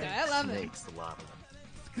residents. is this guy? I love it. Snakes, a lot of them.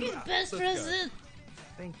 You're the best president.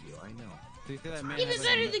 Thank you, I know. Do you see that man Even had,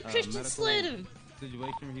 better like, than a Christian medical Slater.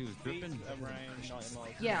 Situation where he was dripping?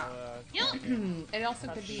 Yeah. Yeah. It also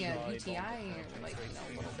could be a UTI or like, you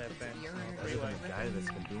know, little bits of urine or Better than whatever. the guy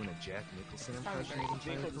that's been doing a Jack Nicholson Probably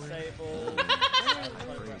impression. very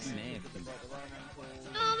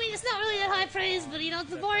I mean, it's not really that high praise, but you know,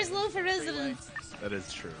 the bar is low for residents. That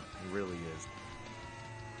is true. It really is.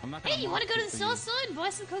 Hey, you want to go to the south side and buy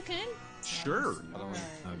some cocaine? Sure. Oh,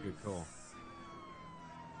 good call.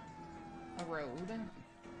 A road.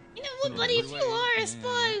 You know what, buddy? If you are a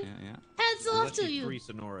spy, hats off to you. 3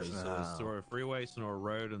 Sonoras. So it's Sonora Freeway, Sonora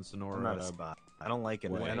Road, and Sonora... I'm not a spy. I don't like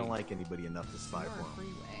Way. I don't like anybody enough to spy for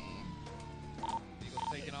them.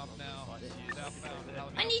 Taking off now.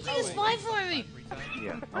 I need you to spy for me.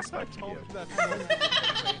 Yeah, I'll spy to you.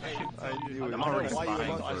 I knew it. I'm already Why you spying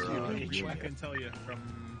want us for to? H. I can tell you from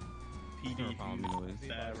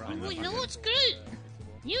PD Well, you know what's great?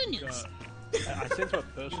 Unions. I sense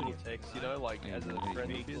what person he takes, you know, like as a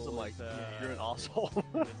friend he feels like you're an asshole.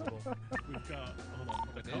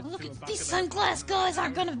 Look at these sunglass guys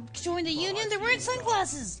aren't gonna join the union. They're wearing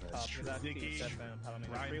sunglasses. That's true. Ziggy,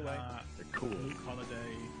 Reinhardt, Cool. Luke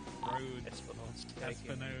Holiday, Road,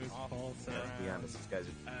 Espinosa, Paulson. To be honest,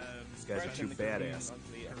 these guys are too badass.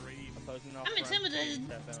 I'm intimidated.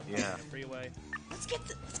 Yeah. Let's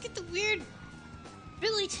get the weird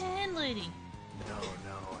Billy Tan lady. No,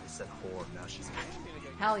 I said whore. Now she's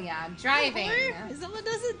Hell yeah, driving. Is that what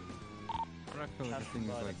does it? I'm not sure this thing is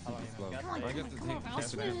like super slow. Come on, I guess come on, I'll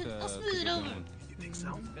smooth it over. You think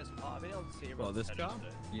so? Well, this car?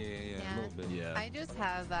 Yeah, a little bit. Yeah. I just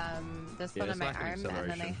have this Yeah, one on it's my like an arm, and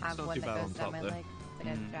then I acceleration. have It's not one too that bad goes on down top, my though. leg.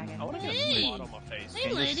 Like a dragon. I want to get Hey. a spot on my face.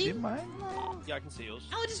 Hey, lady. Yeah, I can see yours.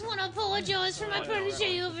 I just want to apologize for my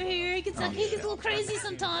protege over here. He gets a little crazy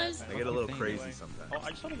sometimes. I get a little crazy sometimes. Oh, I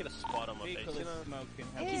just want to get a spot on my face, you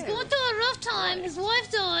know? He's going through a rough time. His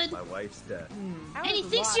wife died. My wife's dead. And he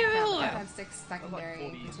thinks you're a I whore. have 6 secondary.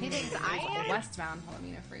 He thinks I am? Westbound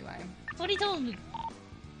Palomino Freeway. That's what he told me.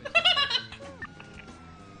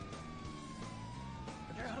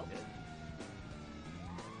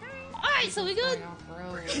 Alright, so we good?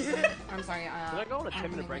 I'm sorry, I go on a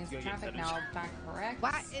 10-minute break to go get traffic tennis? now back correct.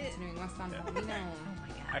 What? Continuing westbound Palomino.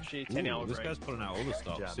 Actually, 10-hour This break. guy's putting out all the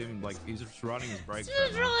stops. Even like he's just running his brakes.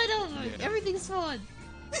 Smooth right over. Yeah. Everything's fine.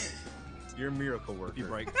 You're a miracle worker. You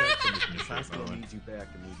brake checks and This this hospital shit, needs you back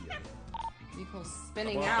immediately. Vehicle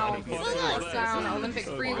spinning out. Westbound Olympic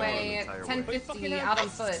Freeway, 1050 out on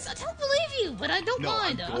foot. I don't believe you, but I don't No,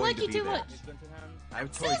 mind. I'm I like going you to too be there. much. I've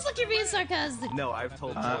told Sounds like you're being sarcastic. No, I've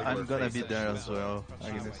told I'm gonna be there as well. She's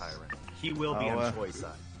a Agnes. tyrant. He will be on Troy's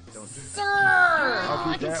side. Don't. Sir!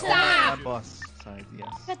 I'll be there on Stop! my boss side, yes.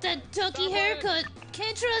 Got that ducky haircut.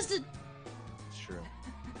 Can't trust it. It's true.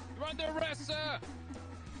 You're under arrest, sir.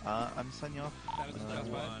 I'm signing off. I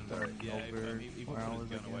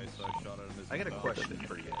got a question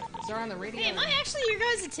for you. Sir, on the radio. Hey, am I actually your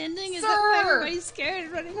guys attending? Is Sir! that why everybody's scared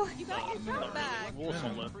and running away? You got your job back.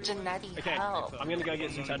 Janetti, Okay, help. I'm gonna go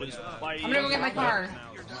get some tenders. I'm gonna go get my car.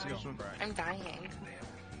 I'm dying.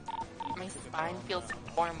 My spine feels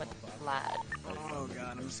warm with blood. Oh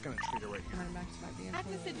god, I'm just gonna treat her right here.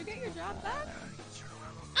 Agnes, did you get your job back?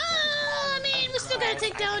 I mean, we still gotta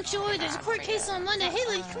take down Joy. There's a court case on Monday. Hey,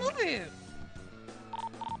 Lee, come over here.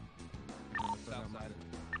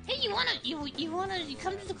 Hey, you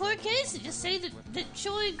come to the court case and just say that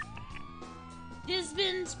Joy has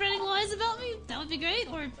been spreading lies about me? That would be great.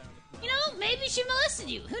 Or, maybe she molested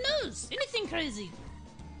you. Who knows? Anything crazy.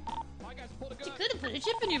 She could have put a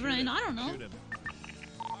chip in your brain. I don't know.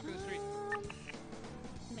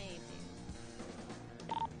 Maybe.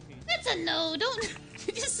 That's a no. Don't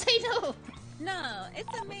just say no. No,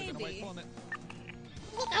 it's a maybe.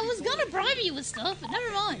 Look, I was gonna bribe you with stuff, but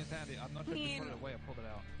never mind.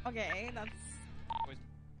 Okay, that's.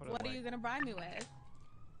 What are you gonna bribe me with?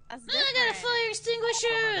 That's I got a fire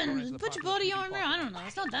extinguisher and a bunch of body armor. I don't know.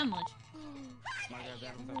 It's not that much.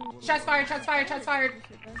 Shots fired, shots fired, shots fired.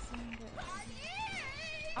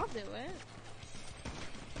 I'll do it.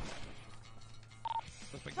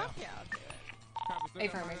 Fuck yeah, I'll do it.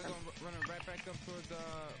 A-firm.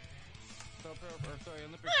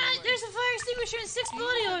 Alright, there's a fire extinguisher and 6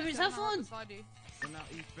 body armors. Have fun.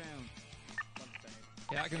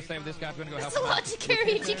 Yeah, I can stay with this guy. I'm gonna go help That's a him lot out. to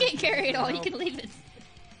carry. If you can't carry it all, you can leave it.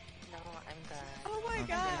 No, I'm good. Oh my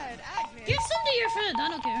god, Agnes. Give some to your friend. I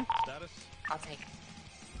don't care. Status? I'll take it.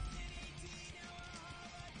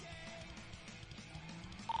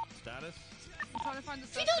 Status? I'm trying to find the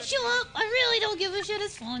If you don't show up, I really don't give a shit.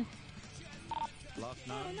 It's fun. Last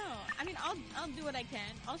No, night? no. I mean, I'll do what I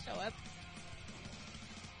can. I'll show up.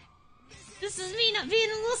 This is me not being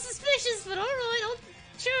a little suspicious, but alright,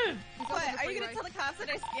 sure. What? Are you gonna tell the cops that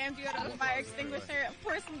I scammed you out of a fire extinguisher? Of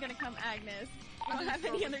course I'm gonna come, Agnes. I don't have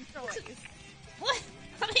any other choice. What?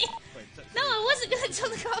 I mean, no, I wasn't gonna tell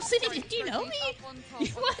the cops anything. Do you know me?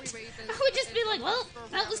 What? I would just be like, well,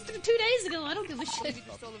 that was 2 days ago. I don't give a shit.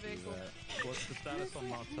 What's the status on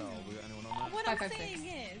Marcel? We got anyone on that? What I'm saying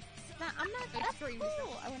is, that I'm not. That's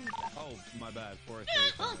cool. I wouldn't do that. Oh, my bad. 403.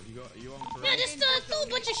 oh. You on for Yeah, just throw a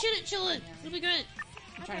bunch of shit at Chillin'. It'll be great.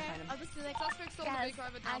 I'm trying to find him. I'll just be like, Suspect's on the guys, vehicle. I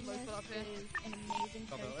have a download Agnes put up here. is an amazing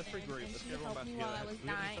Oh, person, let's regroup. and Let's she get everyone helped me back while I together. was Do we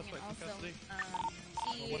have any dying, and suspects in also, custody?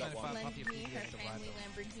 she what about lent Papa me her family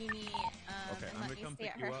Lamborghini, Okay, and I'm let gonna me come stay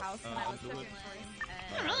pick at you her up. house when I was Do it. homeless.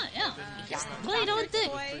 Alright, yeah. Just Dr. play don't think.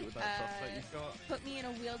 Toy, With that suspect you've got. put me in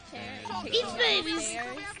a wheelchair and Yeah. take Eat me babies.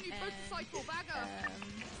 downstairs, We have any motorcycle bagger.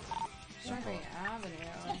 Strawberry Avenue.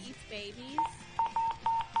 She eats babies.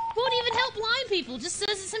 Won't even help blind people. Just says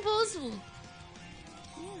it's impossible.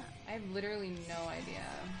 I have literally no idea.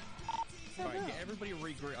 Alright, get everybody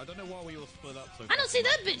regroup. I don't know why we all split up so I don't see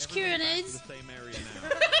that bitch curing Everybody's AIDS. back to the same area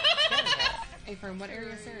now. Hey, from what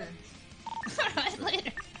area, sir? Alright,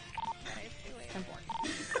 later. 10-4.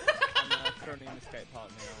 I'm currently in escape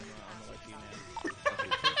partner. I'm like you now. Okay,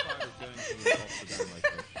 tier 5 is going to the Oxford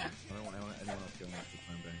location. I don't want anyone else going after the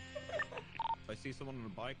time being. If I see someone on a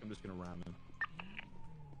bike, I'm just going to ram them.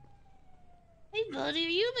 Hey, buddy, are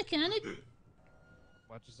you a mechanic?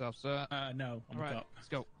 Watch yourself, sir. No, I'm Alright, up. let's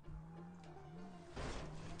go.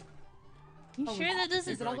 You sure that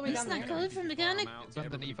doesn't? Is it all the way That's down not there? code for mechanic? It's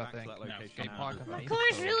underneath, I think. Escape park My underneath.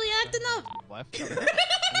 car's really acting up. Left. I wish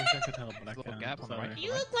I could help, but I Little can't. gap on the Sorry. right.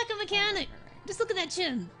 You look like a mechanic. Just look at that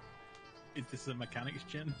chin. Is this a mechanic's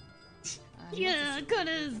chin? Yeah, it could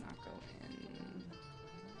is.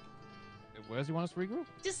 Where does he want us to regroup?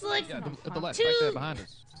 Just like Yeah, at the left, two right there behind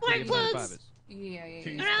us. spark The plugs fibers.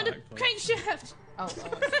 Yeah. around a crankshaft. Oh.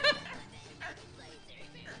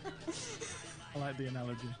 I like the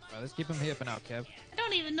analogy. Right, let's keep him here for now, Kev. I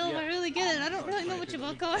don't even know if I really get it. I don't really know much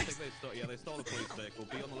about I cars. think they stole a police vehicle.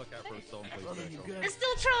 Be on the lookout for a stolen police vehicle. I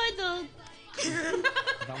still tried though.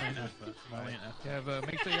 Valiant effort. Valiant effort. Kev,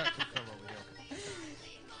 make sure you got control over here.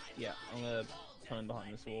 Yeah, I'm gonna turn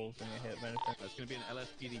behind this wall so I'm gonna hit anything. That's going to be an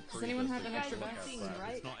LSPD cruiser. Does anyone have so an you extra have to look vaccine, out for it.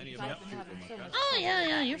 right? It's not any of I've them been shoot having them, so okay? much Oh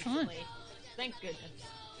yeah, you're fine. Thank goodness.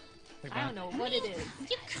 Take I don't know what it is.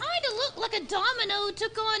 You kind of look like a domino who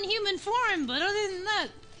took on human form, but other than that,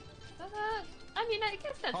 I mean, I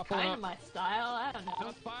guess that's Pop kind up. of my style. I don't know.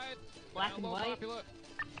 Just fight. Black and white.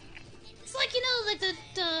 it's like like the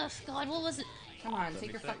God, what was it? Come on,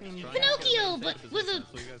 take your fucking... Pinocchio, but with a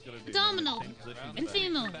domino and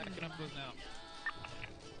female.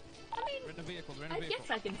 I mean, We're in the vehicle. We're in I the vehicle.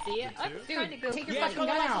 guess I can see it. I'm trying to go. Take your fucking gun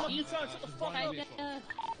out. Copy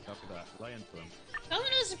that. Lay into him.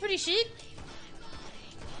 Dominoes are pretty chic.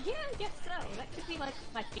 Yeah, I guess so. That could be like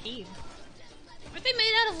my theme. Aren't they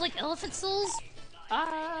made out of like elephant souls?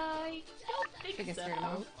 I don't think so.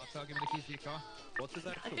 I'll give me the keys to your car. What's his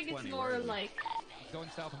actual I think it's 20? more like It's going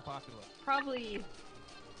south and popular. probably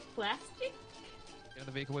plastic. Get in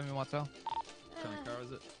the vehicle with me, Martel. What kind of car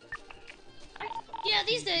is it? Yeah,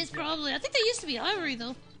 these days probably. I think they used to be ivory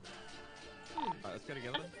though. Alright, let's go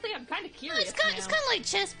together. Honestly, I'm kind of curious. It's kind of like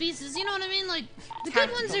chess pieces, you know what I mean? Like the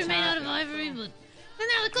good ones are made out of ivory, but and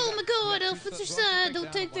they're like, oh my god, elephants are sad.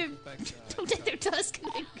 Don't take their tusk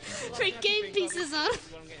and make game pieces out of.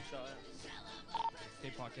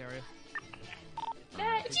 Skate park area.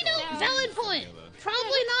 But you know, valid point.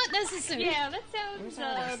 Probably not necessary. Yeah, that sounds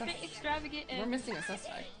a bit extravagant and We're missing a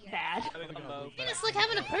suspect. bad. It's like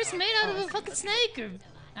having a person made out of a fucking snake or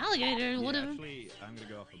alligator or whatever. Actually, I'm gonna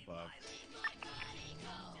go off above.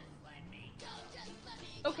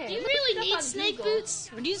 Okay. Do you I looked really it up need on snake Google. boots,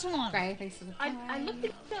 or do you just want them? I looked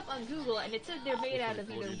it up on Google and it said they're made out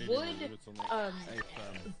of either wood,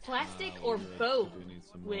 plastic, or bone,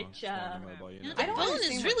 which You know, the bone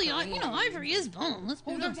is really, you know, ivory is bone. Let's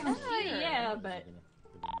be honest. yeah, but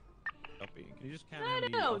Copy. Can you just count I how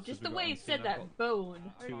don't many know, officers just we've the got way on it scene? said I've that got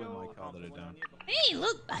bone. 2 in my car that are down. Hey,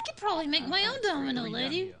 look, I could probably make my own domino,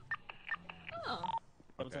 lady. Oh.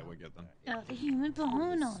 Okay, we're good then. Got the human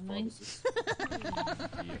bone on me.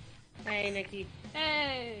 Hey, Nikki.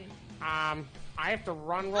 Hey. I have to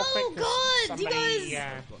run real quick. Oh 'cause god, somebody, you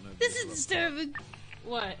guys! This is disturbing.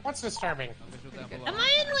 What? What's disturbing? Am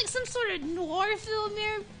I in like some sort of noir film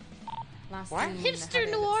here? What? Hipster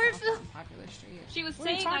noir film? She was What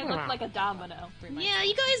are you saying I talking look about? like a domino. Yeah,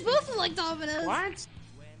 you guys both look like dominoes. What?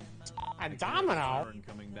 A domino?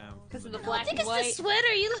 Because of the I black think and it's white. the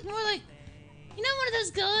sweater. You look more like, you know, one of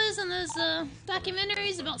those guys on those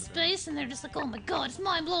documentaries about space, and they're just like, oh my god, it's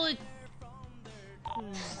mind blowing.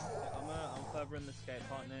 I'm further in the skate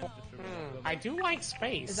park now. Just I do like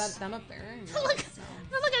space. Is that them up there? Look,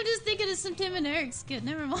 I'm just thinking of some Tim and Eric skit.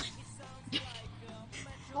 Never mind.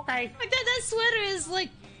 Okay. Like that sweater is like.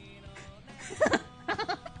 I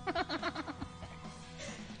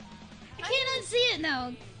can't unsee it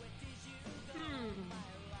now.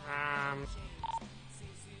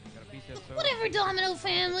 Whatever, Domino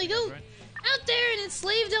family, go out there and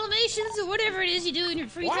enslave Dalmatians or whatever it is you do in your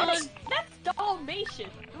free What? time. That's Dalmatian.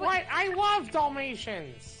 What? I love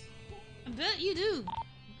Dalmatians. I bet you do.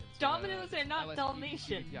 Dominoes are not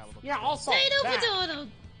Dalmatian. Yeah, also Potato, that. potato.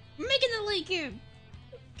 We're making the link here.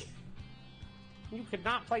 You could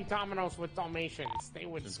not play dominoes with Dalmatians. They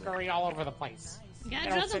would scurry all over the place. Gotta They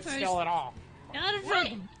drug don't sit them still first. at all. Gotta drug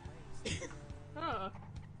them. Huh.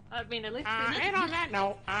 I mean, at least And on that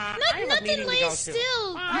note, I have a Nothing meeting to lays go to.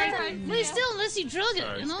 still. Nothing lays still unless you drug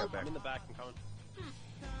it, you know? I'm in the back and coming.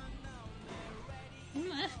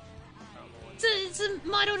 It's a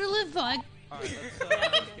motto to live by. Alright,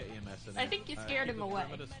 let's get EMS in I think you scared him away.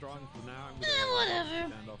 Strong for now. Whatever.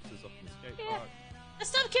 Stand officers up in the skate Yeah. park. I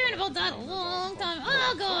stopped caring about that a long time.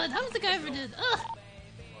 Oh god, I don't think I ever did. Ugh.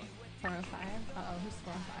 405? Uh-oh, who's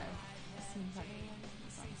 405? Seems like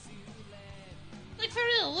Like for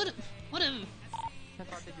real, whatever. Did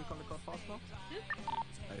you come to car fast now?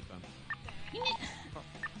 Hey, fam.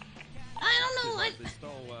 I don't know. They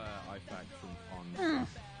stole IFAC from on.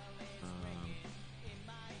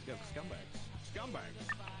 Scumbags. Scumbags.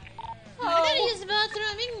 I gotta use the bathroom.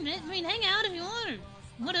 I mean, hang out if you want or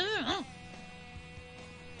whatever. Oh.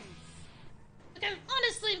 Okay,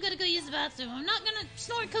 honestly, I've gotta go use the bathroom. I'm not gonna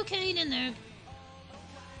snort cocaine in there.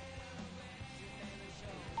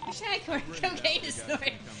 I should have cocaine to snort. Come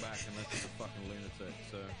back unless it's a fucking lunatic.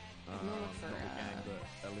 So, not the gang, but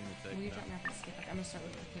a lunatic. Will you drop me off the skate park? I'm gonna start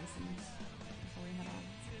with the casings before we head on.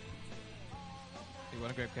 You want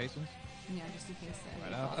to grab casings? Yeah, just in case.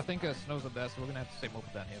 Right, I think Snow's up there, so we're gonna have to stay mobile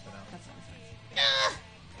down here for now. That's fine.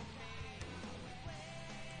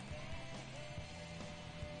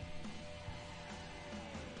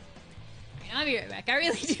 I'll be right back. I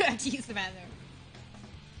really do have to use the bathroom.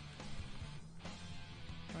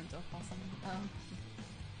 Or until call someone.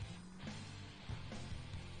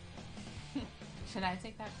 Should I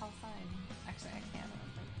take that call sign? Actually, I can't.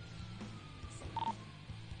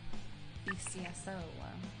 BCSO.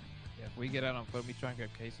 Yeah, if we get out on foot, we try and grab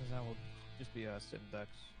casings now, we'll just be sitting ducks.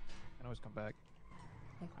 Can always come back.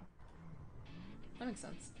 Okay. That makes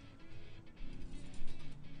sense.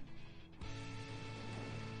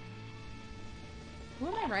 Who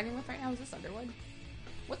am I riding with right now? Is this Underwood?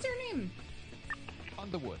 What's your name?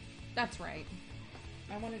 Underwood. That's right.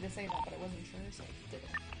 I wanted to say that, but I wasn't sure, so I did it.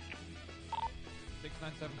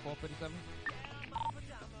 697437.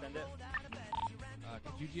 Send it.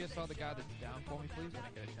 Could you GSR the guy that's down for me, please? I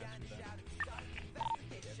didn't get a chance to do that.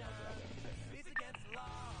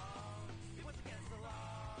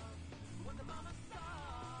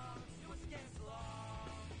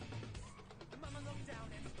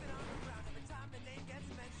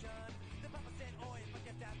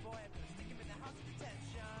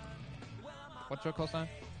 What's your call sign?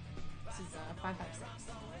 This is 556.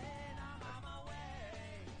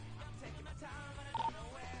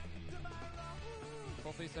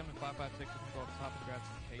 Call 37556 is control the top of the grab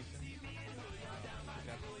some casing.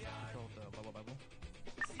 Control the level level.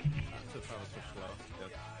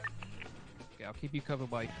 Okay, I'll keep you covered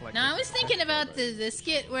while you collect. No, I was thinking about the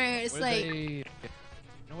skit where it's like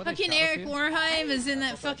fucking Eric Warheim is in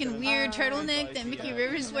that fucking weird turtleneck that Mickey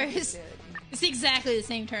Rivers wears. It's exactly the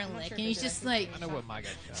same turtleneck, and he's just like I know what my guy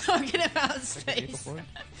shot. talking about space.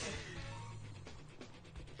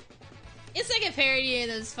 It's like a parody of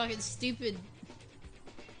those fucking stupid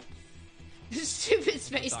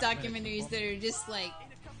space documentaries that are just like,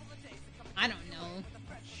 I don't know.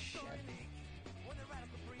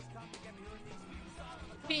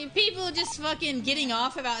 People just fucking getting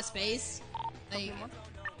off about space. Like,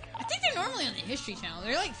 I think they're normally on the History Channel.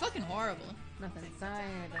 They're like fucking horrible. Nothing inside.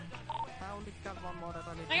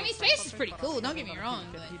 I mean, space is pretty cool, don't get me wrong,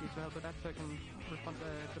 but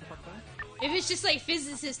if it's just like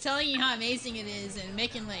physicists telling you how amazing it is and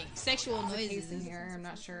making like sexual noises in here, I'm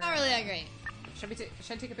not sure. Not really that great. Should I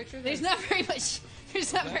take a picture of There's this? not very much.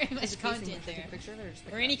 There's not very much Is it casing? content Should I take there, a picture of it or just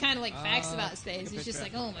pick or it any up? kind of like facts about space. It's just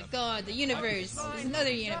like, oh my god, the universe. There's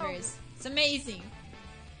another universe. It's amazing.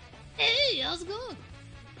 Hey, how's it going?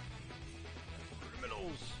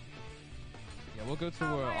 Yeah, we'll go to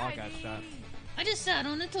where all got shot. I just sat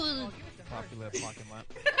on the toilet. Popular parking lot.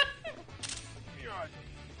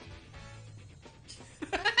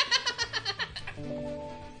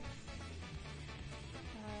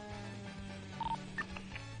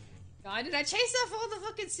 God, did I chase off all the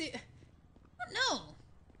fucking No.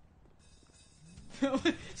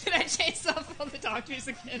 Did I chase off all the doctors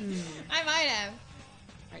again? I might have.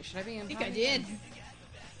 Alright, should I be in? I think I did.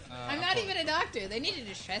 I'm not even a doctor. They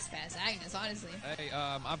needed to trespass Agnes, honestly. Hey,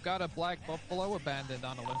 I've got a black buffalo abandoned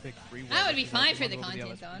on Olympic Freeway. That would be fine for the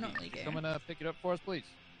content, though. I don't really care. Come and pick it up for us, please.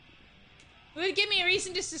 It would give me a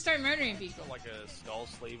reason just to start murdering people. Got like a skull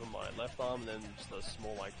sleeve on my left arm, and then just a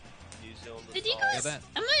small like New Zealand. Did you guys? Am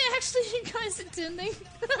I actually you guys attending?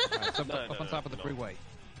 Up on top of the freeway.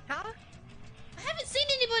 Huh? I haven't seen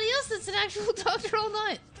anybody else that's an actual doctor all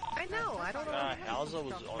night. I know. I don't know. Hauser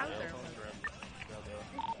was on there.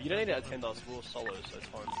 You don't need to attend our school solo, so it's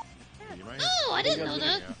fine. Oh, I didn't know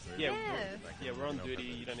that. Yeah, we're on duty.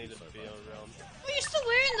 You don't need to be around. Well, you're still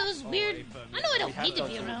wearing those weird. I know I don't need to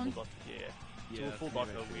be around. Yeah, full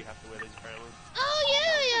doctor, we have to wear these apparently. Oh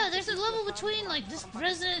yeah. There's a level between like this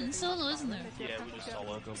president and solo, isn't there? Yeah, we just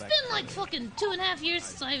solo. It's been like fucking 2.5 years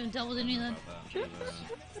since I haven't dealt with any of that.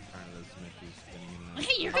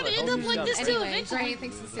 Hey, you're gonna end up like this too eventually. Great,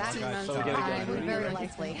 thanks for 16 months. Very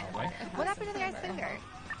likely. What happened to the ice finger?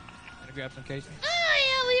 Gonna grab some casing. Oh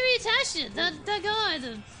yeah, we reattached it. That guy,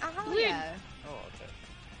 the weird. Yeah. Oh, okay.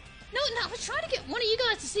 No, I was trying to get one of you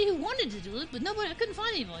guys to see who wanted to do it, but nobody. I couldn't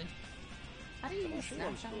find anybody. How do you use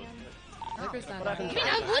Snapchat again? I mean,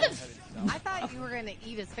 I would have. I thought you were gonna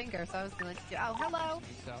eat his finger, so I was like, oh, hello.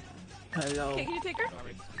 Hello. Okay, can you take her?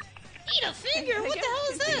 Eat a finger? What the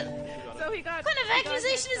hell is that? So he got. What kind of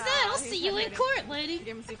accusation is that? I'll see you in court, lady.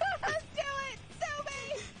 Let's do it. Sue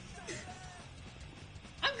me.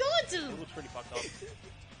 I'm going to. It looks pretty fucked up. We've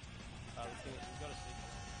got to see.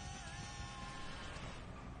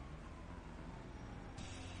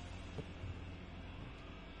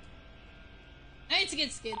 I need to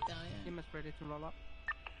get skid though, yeah. Team is ready to roll up.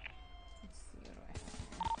 Let's see, what do I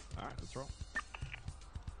have? Alright, let's roll.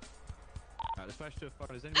 This flash to a fire.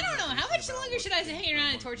 I don't know. How much longer should I hang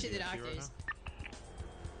around and torture the doctors?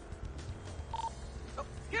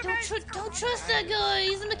 Don't trust that guy.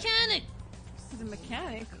 He's a mechanic. He's a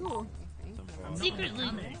mechanic. Cool.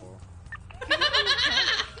 Secretly.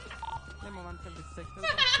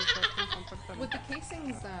 Would the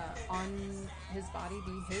casings on his body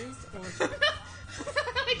be his, or?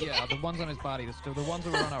 Yeah, the ones on his body. The ones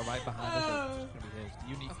that were on our right behind us are just gonna be his. Do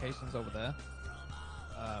you need casings over there?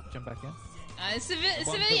 Jump back in.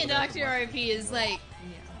 Civilian Doctor RP is like,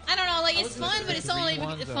 I don't know, like it's fun, but it's only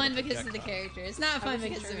fun because of the character. It's not fun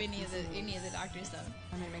because of any of the Doctor stuff.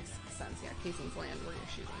 I mean, it makes sense. Yeah, casings land where you're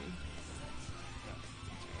shooting.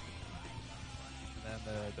 and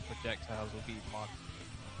then the projectiles will be marked.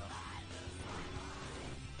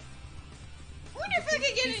 I wonder if I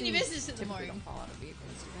could get any business in the morning. Don't fall out of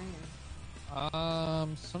vehicles, do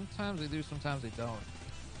they? Sometimes they do, sometimes they don't.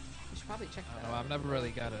 You should probably check that. I've never really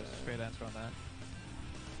got a straight answer on that.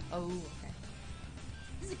 Oh, okay.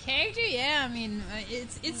 Is a character? Yeah, I mean,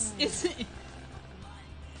 it's it's a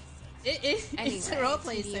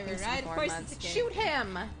roleplay server, right? Of course, it's a character. Shoot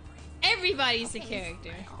him! Everybody's a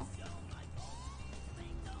character.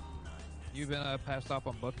 You been passed up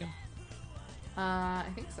on booking? I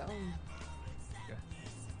think so. Okay.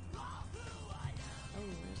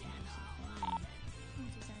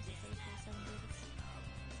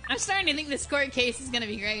 I'm starting to think this court case is gonna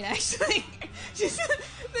be great, actually. Just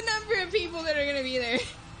the number of people that are gonna be there.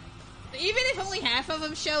 Even if only half of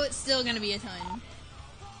them show, it's still gonna be a ton.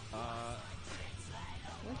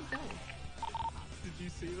 Where'd he go? Did you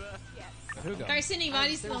see that? Yes. Who got? Start sending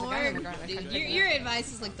bodies to the morgue. Dude, your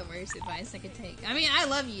advice is like the worst advice I could take. I mean, I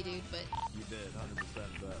love you, dude, but... You did,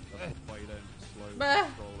 100%, but that's why you don't slow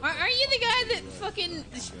Aren't you the guy that fucking...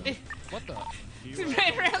 What the?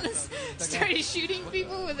 Right around this, started shooting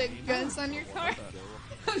people with the guns on your car?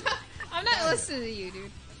 I'm not listening to you,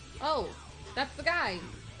 dude. Oh, that's the guy.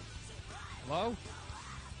 Hello?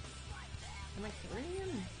 Am I carrying him?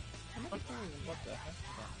 Am I carrying him? What the heck?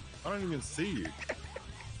 I don't even see you.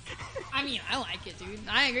 I mean, I like it, dude.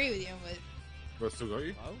 I agree with you, but... But I still got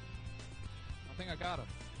you? Hello? I think I got him.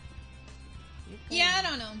 Yeah, I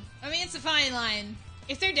don't know. I mean, it's a fine line.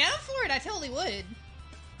 If they're down for it, I totally would.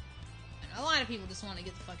 A lot of people just want to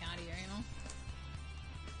get the fuck out of here, you know?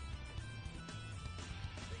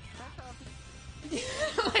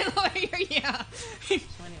 My lawyer, yeah. So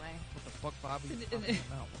anyway. What the fuck, Bobby?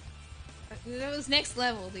 That was next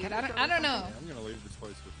level, dude. I don't know. I'm gonna leave this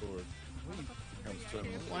place before it comes to me.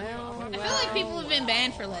 Well, I feel like people have been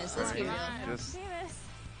banned for less. Let's be real. Just...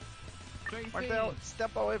 Martel,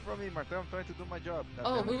 step away from me, Martel. I'm trying to do my job.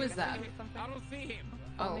 Oh, who is that? I don't see him.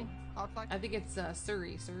 Oh, I think it's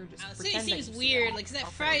Surrey. Sir, just City pretend seems that you weird. see Like, is that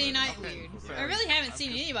Friday night weird? I really haven't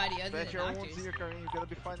seen anybody other than Bet you I won't doctors. see your car. You're gonna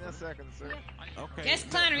be fine in a second, sir. Okay. Guess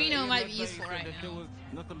Clownarino might be useful right There now. was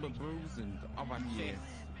nothing but bruising on my chest.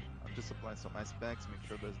 I'm just applying some ice packs. Make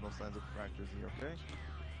sure there's no signs of fractures here, okay?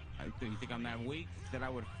 You think I'm that weak that I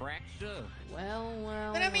would fracture? Well.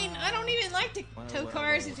 But I mean, I don't even like to tow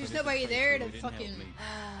cars if there's nobody there to fucking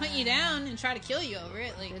hunt you down and try to kill you over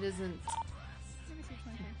it. Like, it isn't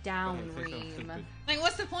down, Reem. Like,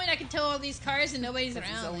 what's the point? I can tow all these cars and nobody's This is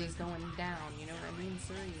around. always Like, going down. You know what I mean,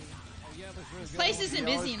 Surrey? this place isn't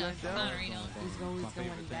busy enough for Clownarino. He's always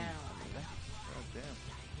going down.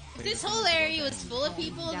 If this whole area was full of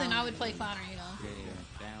people, then I would play Clownarino. Yeah,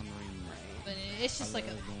 down ring. But it's just like a...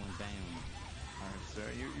 going down. Alright, sir.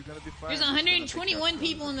 You're gonna be fine. There's 121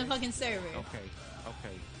 people in the fucking server. Okay.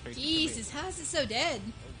 Jesus, how is it so dead?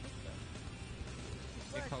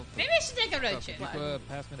 Maybe I should take a road trip.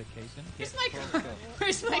 Pass medication. Where's my car?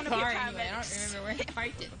 Where's my car anyway? I don't remember where I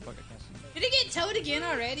parked it. Did it get towed again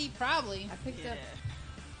already? Probably. I picked up.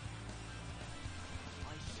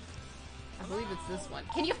 I believe it's this one.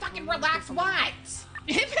 Can you fucking relax? What?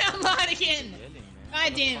 It found lot again.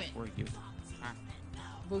 God damn it.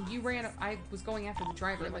 Well, you ran. I was going after the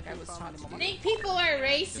driver like I was taught to I do. think people are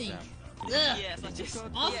racing. Ugh. Yes, I just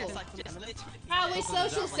Awful. Yes, I just literally. Probably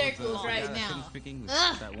social circles right now.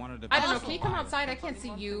 Ugh. I don't know. Can you come outside? I can't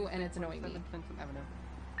see you, and it's annoying me.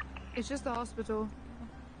 It's just the hospital.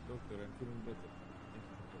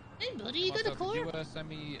 Hey, buddy, you go to court? Could you send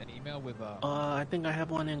me an email with I think I have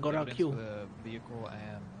one in Gorak evidence Q. for the vehicle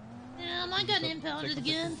and Yeah, mine got impounded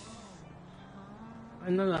again.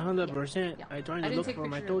 I'm not 100%. I tried to didn't look take for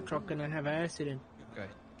my picture tow of- truck and I have an accident. Okay.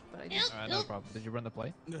 But I just. Alright, no problem. Did you run the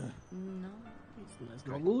plate? No. That's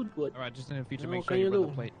no good, but... Alright, just in the future, What make can sure you you run the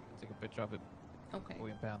do? plate. Take a picture of it. Okay. Before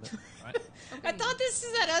we impound it. Alright? I thought this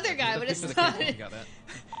is that other guy, but it's You not. got that.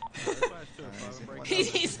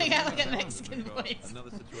 He's like, got like a Mexican voice. Another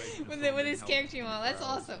situation with his character model. That's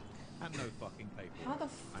awesome. And no fucking paper. How the I'm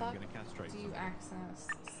fuck gonna castrate do you them. access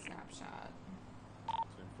Snapshot?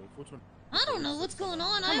 I don't know what's going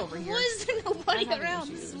on. Come over here. Why is there nobody I'm having around?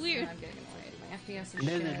 issues, This is and weird. I'm getting annoyed. My FPS is That's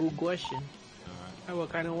shit. a good question. I was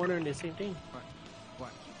kind of wondering the same thing.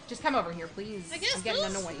 Just come over here, please. I guess I'm getting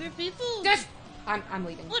those annoyed. are people. Just. I'm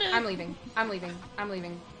leaving. Whatever. I'm leaving. I'm leaving. I'm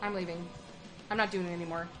leaving. I'm leaving. I'm not doing it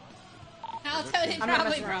anymore. I'll tell him I'm not probably.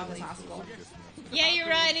 messing around with this hospital. Yeah, you're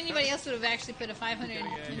right. Anybody else would have actually put a 500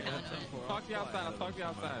 pound on it. Talk to you outside. I'll talk to you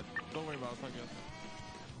outside. Don't worry about it. I'll talk to you outside.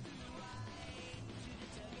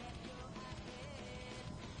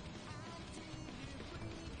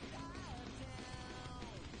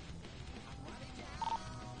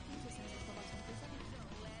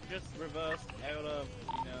 reverse out of,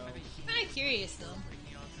 I'm curious though.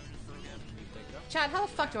 Chad, how the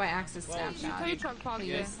fuck do I access Snapchat?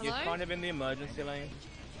 You're kind of in the emergency lane.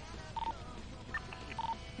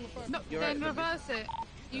 No, You're then right, reverse it.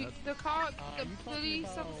 The police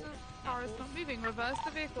officer's car is not moving. Reverse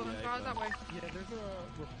the vehicle and drive that way. Yeah, there's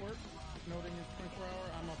a report noting it's 24 hour.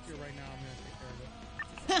 I'm up here right now. I'm gonna take care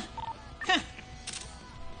of it.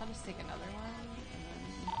 I'll just take another one. And then...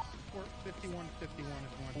 Report 5151 if you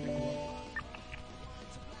want to take a look.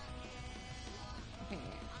 Okay,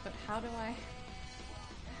 but how do I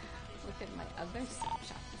look at my other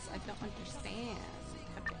snapshots? I don't understand.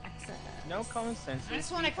 How to access. No common sense. I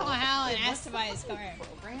just want to call Hal and ask to buy his car.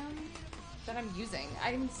 Program that I'm using.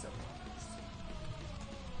 I'm so confused.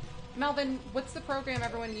 Melvin, what's the program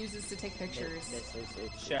everyone uses to take pictures?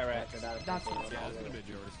 It's Share It. That's what it's called.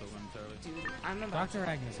 Dude, I'm about Dr.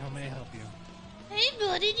 Agnes, how may I help you? Hey,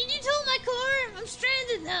 buddy, did you tow my car? I'm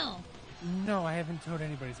stranded now. No, I haven't towed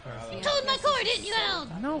anybody's car. You towed my car, didn't you, Al?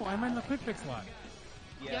 No, I'm in the quick fix lot.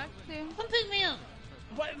 Yeah. Come pick me up.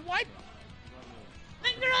 What?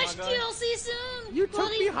 My garage QLC soon. You took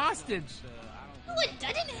buddy. me hostage. What?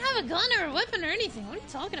 I didn't have a gun or a weapon or anything. What are you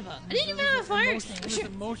talking about? I didn't even have a fire extinguisher.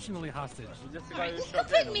 Emotionally hostage. Alright, come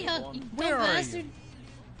pick me up, you Where dumb are bastard. you?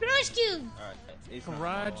 Garage Q.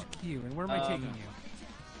 Garage Q. And where am I taking you?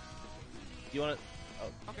 You want to?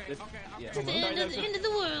 To the end of the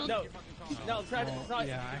world. No, try to.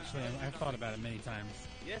 Yeah, actually, I've thought about it many times.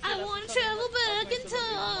 I want to travel back in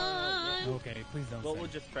time. Okay, please don't. Well, we'll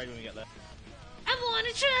just pray when we get there. I want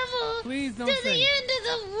to travel Please don't to sing. the end of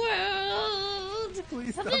the world.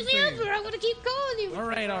 Please Pick stop me singing. up or I'm going to keep calling you. All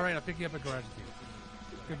right. I'll pick you up at Garage Q.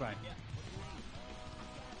 Goodbye.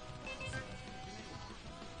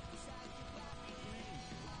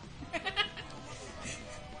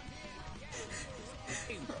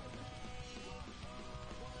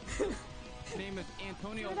 Name is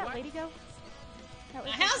Antonio Where did that White. lady go? That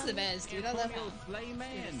was How's the best, dude? I love Antonio it.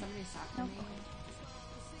 Slayman. Somebody talking to me.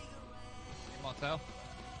 Martel?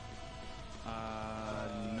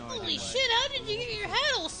 No. Holy shit, how did you get your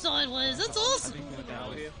hat all sideways? That's awesome.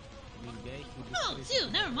 Oh,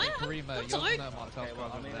 dude, never mind. I'm sorry. Martel's car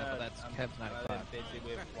over there, but that's Kev's 95.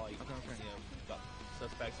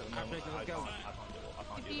 Suspects at the moment. I can't do that.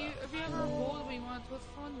 If you ever roll that we want to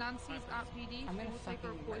phone Nancy's at PD, I'm gonna we'll take her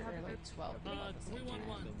fucking report. murder like 12 people at the same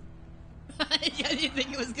time. I didn't think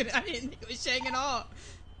it was gonna. I didn't think it was Shang at all.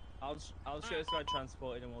 I'll show this guy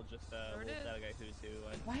transported and we'll just we'll delegate who's who.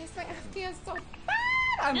 Why is my FPS so bad?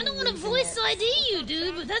 I don't want to voice ID you,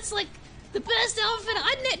 dude, but that's like the best outfit.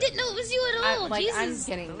 I didn't know it was you at all. I'm Jesus.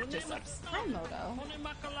 getting just upset. Hi, Moto. All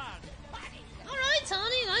right,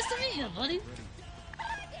 Tony. Nice to meet you, buddy.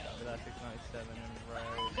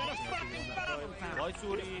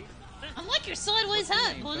 I like your sideways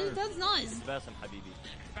hat, buddy. That's nice.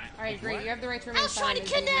 Alright, great. You have the right to remain I was trying to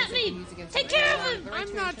kidnap me. Take care of him.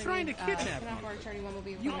 I'm not trying to kidnap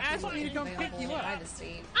you. You asked me to come pick you up.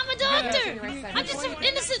 I'm a doctor. I'm just an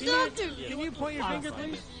innocent doctor. Can you point your finger,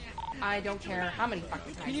 please? I don't care how many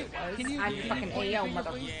fucking times it was. I'm fucking point your AO, finger,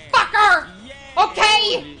 motherfucker!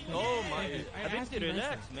 Okay! Oh my, Habibti,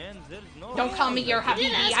 relax, man. There's no. Don't call me your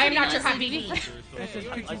Habibi. I am not your Habibi. I said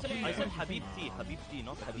Habibti,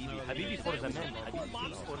 not Habibi. Habibi for the men.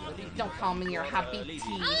 Habibti for the ladies. Don't call me your Habibti.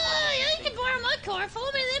 Oh, yeah, you can borrow my car.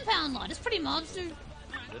 Follow me to the impound lot. It's pretty mobster.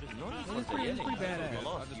 There is no need for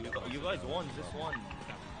yelling. You guys won this one.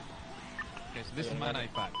 Okay, so this is my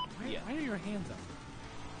 95. Yeah. Why are your hands up?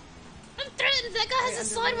 I'm threatened. That guy has a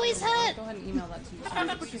sideways hat. Go ahead and email that to me. I'm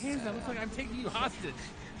not put your hands up. Looks like I'm taking you hostage.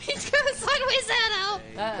 He's got a sideways hat out.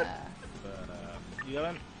 You got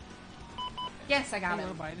him? Yes, I got I'm him.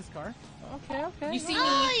 gonna buy this car. You see me?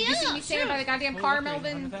 Oh, You see yeah, me standing sure. by the goddamn car,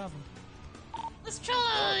 Melvin? 100,000. Let's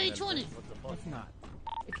try 20. It's not.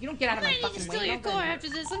 If you don't get out of I my need to fucking steal way, your Melvin. car after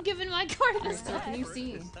this. I'm giving my car to this So can you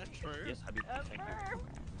see? Yes, Habibti, thank you.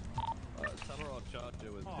 Tell her I'll charge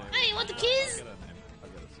you with Hey, you want the keys? I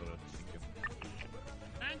get it sorted.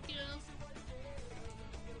 Thank you.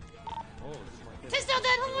 Thank you. Test out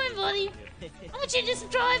that horn, buddy. I want you to do some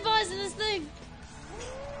drive-bys in this thing.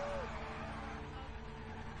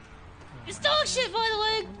 It's dog shit, by the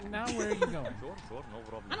way. Now where are you going? Sure, no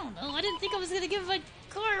problem. I don't know. I didn't think I was gonna give my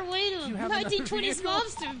car away to a You have another 1920s vehicle?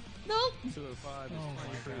 mobster. Nope. 205 is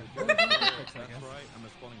Oh, That's right. I'm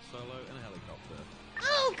responding solo in a helicopter.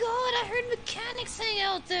 Oh god, I heard mechanics hang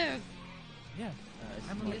out there. Yeah.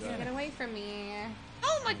 Please get away from me.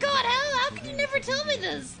 Oh my god, how can you never tell me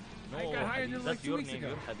this? No, I got hired Habib, like that's 2 your weeks name. ago.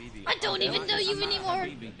 You're Habibi. I don't even know you anymore.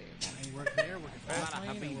 I work there, work at Fastlane,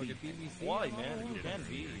 I work at BBC. Why, man? You can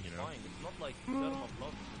be. It's fine. It's not like term of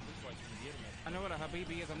love. It's just like endearment. I know what a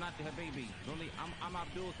Habibi is. I'm not the Habibi. I'm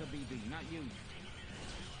Abdul's Habibi, not you.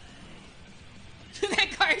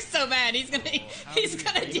 That car is so bad. He's gonna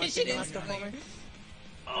dish it in.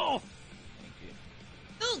 Oh!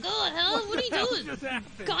 Oh God, Hal, what are you doing?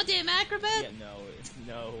 Goddamn acrobat! Yeah,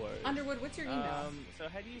 no worries. Underwood, what's your email? So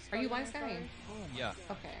how do you Are you wise guy? Yeah.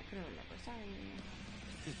 Okay, I couldn't remember. Sorry.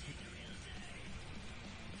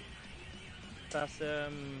 That's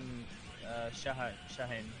Shahin.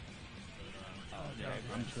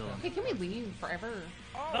 I'm chilling. Hey, can we leave forever?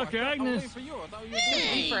 Dr. Agnes! Can we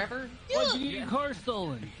leave forever? Why did you get your car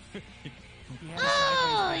stolen?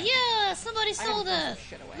 Oh, yeah, somebody stole that.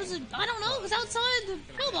 Was it, I don't know, it was outside the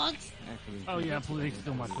pillbox. Oh yeah, police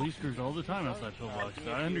steal my police cruise all the time outside pillbox.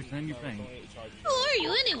 So I understand your pain. Who are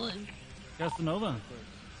you anyway? Casanova.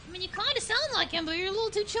 I mean, you kind of sound like him, but you're a little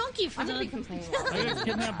too chunky for that. I got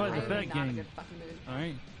kidnapped by the fat gang.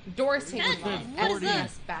 Alright? Doris taking What is that?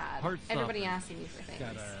 That's bad. Everybody asking me for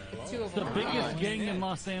things. It's two of The them. biggest gang in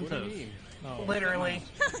Los Santos. Literally.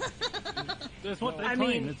 That's what they I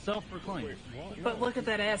claim. mean- It's self-proclaimed. But look at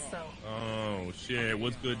that ass, though. Oh shit!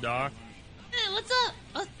 What's good, Doc? Hey, what's up?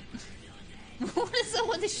 What is up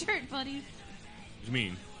with the shirt, buddy? What do you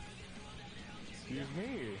mean? Excuse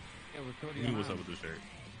me. What do you mean, what's up with the shirt?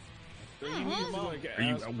 Uh-huh. Are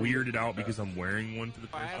you weirded out because I'm wearing one for the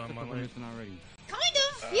first time in my life? Kind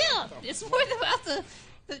of, yeah. It's more about the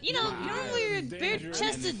you know, normally you're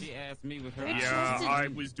bare-chested. Yeah, I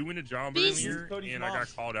was doing a job earlier, and I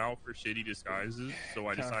got called out for shitty disguises, so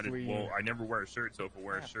I decided, well, I never wear a shirt, so if I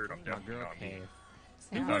wear a shirt, I'm definitely not me.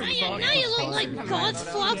 Now you look like God's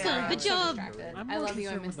Flocka. Good job. I love you,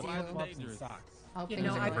 I miss you. You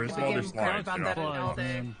know, I've First been of all, getting there's crap lines, about you that know. all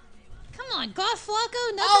day. Come on, God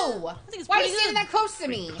Flocko. Oh! I think it's Why are pretty you standing good. that close to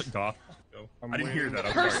me? Goth. I didn't hear that.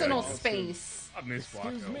 I'm Personal sorry. space. I miss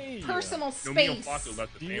Flacco. Personal No, me and space. Flacco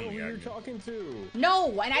left the family. You're talking to?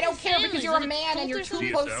 No, and I don't care because you're a Is it a man and you're cult or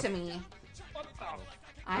too something? close to me.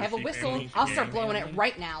 I have a See, whistle. family, I'll start yeah. blowing it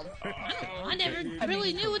right now. I never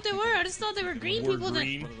really knew what they were. I just thought they were green We're people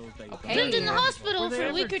green. that lived in the hospital Were for they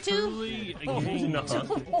a week ever or two. truly a gang?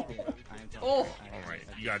 Oh. All right,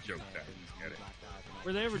 you got jokes. Get it.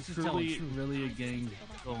 Were they ever truly really a gang?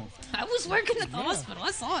 Oh. I was working at the hospital.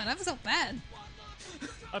 I saw it. I felt bad.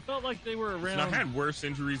 I felt like they were around. And I had worse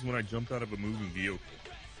injuries when I jumped out of a moving vehicle.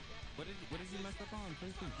 What did you mess up on?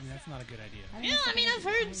 That's not a good idea. Yeah, I mean, I've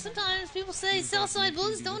heard sometimes people say Southside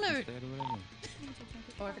bullets don't hurt.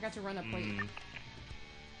 Oh, I forgot to run that plate.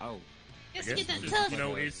 Oh. Guess I you guess get that it's, tough, you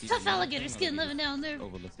know, it's, tough alligator skin living down there.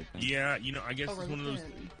 Yeah, you know, I guess it's one of those.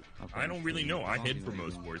 I don't really know. I hid for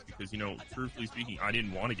most wars because, you know, truthfully speaking, I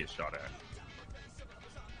didn't want to get shot at.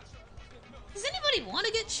 Does anybody want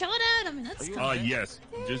to get shot at? I mean, that's Yes.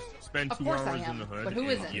 Just spend Of 2 course I hours am, in the hood. but who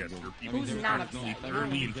and isn't? Yes, there are people Who's who not actually upset?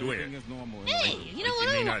 thoroughly enjoy it. Hey, you know Like, what?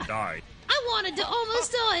 they may not die. I wanted to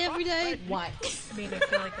almost die every day. What? I mean, I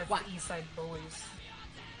feel like that's the East Side Bullies.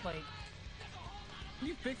 Like,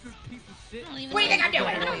 You fix this piece of shit. I don't even What do you know. think I'm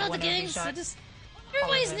doing? I don't know the When I get gangs. shot. I just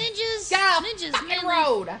everybody's ninjas. Get off Ninjas, fucking man.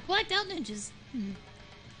 road. Blacked out ninjas.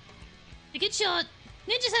 They get shot.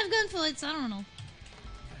 Ninjas have gunfights. I don't know.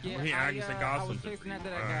 Hey, Agnes, I got was something chasing for you. after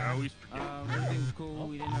that I guy. always forget. Everything's cool.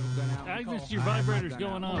 We didn't have a gun out. Agnes, your vibrator's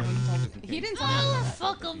going off. He didn't tell me Oh, that.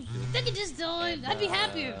 fuck them. They could just die. I'd be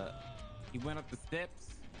happier. He went up the steps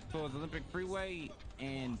towards Olympic Freeway,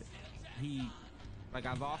 and he, like,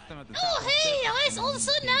 I lost him at the top. Oh, of the hey, steps, Ice. All of a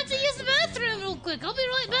sudden, I have to use the bathroom real quick. I'll be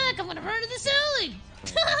right back. I'm gonna run to this alley.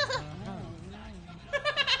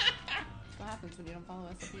 What happens when you don't follow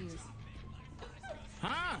SOPs?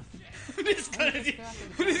 Huh? I'm just gonna do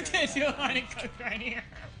a honey cook right here.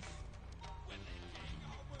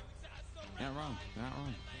 Not wrong. Not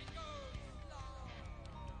wrong.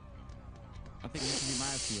 I think this should be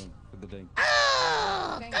my appeal for the day.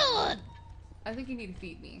 Oh, Hang God. on. I think you need to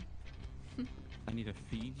feed me. I need to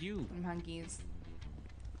feed you. I'm hungies.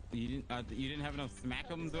 You didn't have enough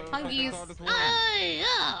smackums or Hungies. Yeah,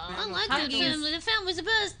 I like that Hungies. family. The family's the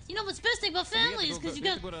best. You know what's the best thing about family is because you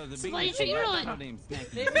got somebody to treat you right. Well,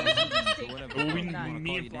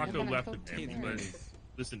 me and Flacco left the family, but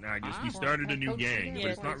listen, Agnes, we started a new gang, but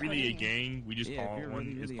it's not really a gang. We just call it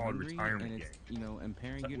one. It's called retirement gang. You know,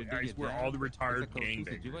 impairing you to do Guys, we're all the retired gang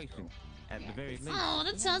bangers. At the very least. Oh,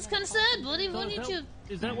 that sounds kind of sad, buddy. Why don't you?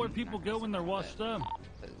 Is that where people go when they're washed up?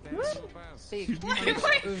 I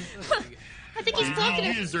think he's talking.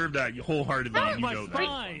 You deserve that wholeheartedly. You know that.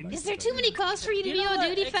 Fine. Is there too many cops for you to be on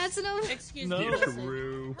duty, Fatsanova? Excuse No. me.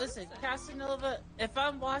 True. Listen, Casanova, if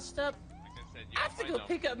I'm washed up, I have to go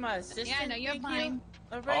pick up my assistant. Yeah, no, you're thank fine. you.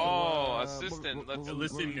 All right. Oh, assistant.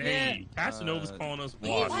 Listen, hey, Casanova's calling us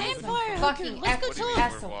Hey, boss. vampire. Fucking Let's go F talk.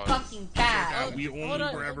 that's so fucking bad. We only Hold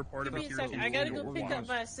on. were ever part of Give a me a tier second. two. I gotta go pick up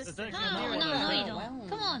my assistant. No, you don't.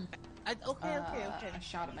 Come on. Okay. I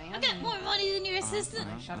shot a man. I got more money than your assistant.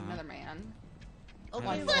 I shot another man. Okay,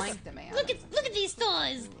 I Look, flanked a man. look at these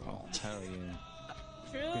thighs. Oh, hell yeah.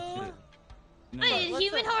 True. I had a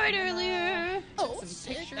human heart earlier. Oh, Some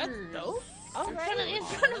shit, pictures. that's dope. All In right.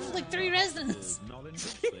 front of like 3 residents.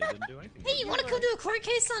 Hey, you want to come to a court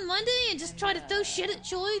case on Monday and just try to throw shit at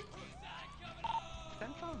Choi?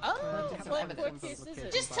 Oh, what court case is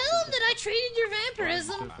it? Just tell him that I treated your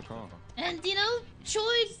vampirism, and you know, Choi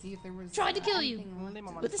tried to kill you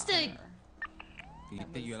with a stake. You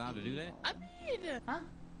think you're allowed to do that? I mean, huh?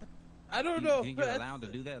 I don't know. You think you're allowed to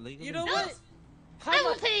do that legally? You know what? I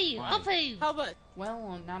will pay you. I'll pay you. How much?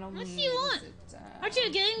 Well, not only. What do you want? Aren't you a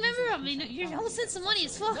gang member? I mean, your whole sense of money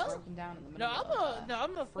is fucked.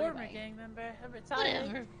 I'm a former gang member. I'm retired.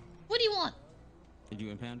 Whatever. What do you want? Did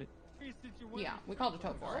you impound it? Yeah, we called a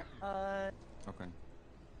tow for it. Okay.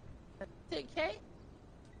 10K?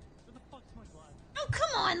 Oh, come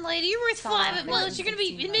on, lady. You're worth 5 at most. You're gonna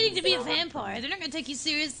be admitting to be a vampire. They're not gonna take you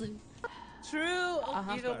seriously. True.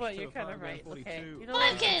 You know what? You're kind of right. Okay. You know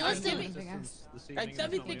 5K, let's do it.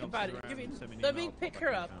 Let me think about it. Let me pick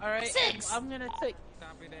her up. All right. 6. I'm gonna take.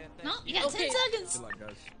 No, you got 10 seconds.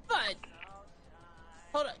 Fine.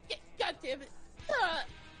 Hold on. God damn it.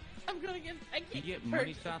 I'm gonna get. You get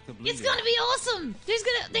money shots to bleed. It's gonna be awesome. There's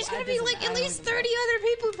gonna be like at least 30 other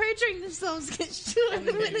people perjuring themselves against you on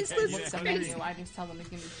the witness list. What's the menu? I just tell them to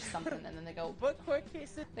give me something, and then they go. What court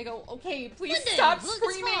case? They go. Okay, please Monday. stop Look,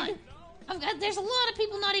 screaming. There's a lot of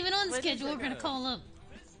people not even on the When schedule. is it? We're gonna call up.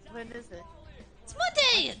 When is it? It's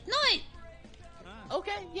Monday at night.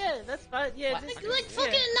 Okay. Yeah, that's fine. Yeah. Like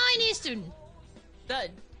fucking 9 Eastern. Done.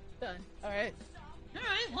 All right. All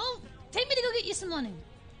right. Well, take me to go get you some money.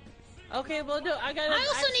 Okay, well, no, I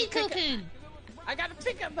also need cocaine. I gotta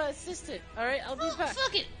pick up my assistant. All right, I'll be back.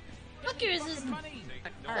 Fuck it. Fuck your assistant.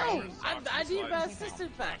 All right, I need my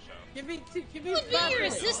assistant back. Give me. Who'd be your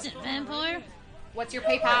assistant, vampire? What's your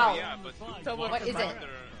PayPal? So what is it?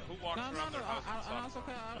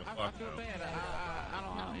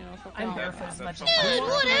 I'm barefoot as much as Dude,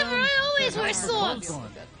 whatever. I always wear socks.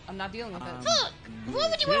 I'm not dealing with it. Fuck. Why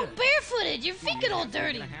would you wear barefooted? Your feet get all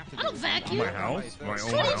dirty. I don't vacuum. My house? My own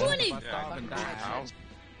 2020. house?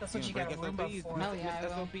 That's what you got a Roomba for. Hell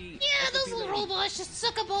yeah, I will. Yeah, those little robots just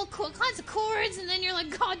suck up all kinds of cords, and then you're like,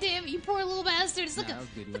 God damn it, you poor little bastard. It's like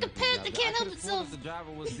a pet that can't help itself. The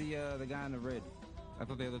driver was the guy in the red. I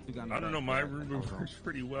thought the other two guys. I don't know. My Roomba works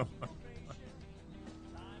pretty well. I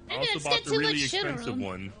Maybe also it's bought got the too really much shit expensive around.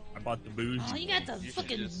 one. I bought the booze. Oh, you got the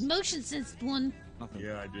fucking motion sensed one.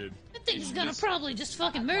 Yeah, I did. That thing's gonna probably just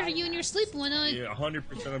fucking murder you in your sleep one night. Yeah,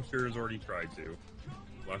 100% I'm sure has already tried to.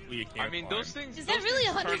 Luckily, it can't. I mean, those things. Is that really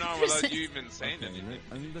turn on 100%? without you even saying anything.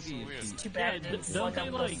 It's too Yeah, bad. It's don't like they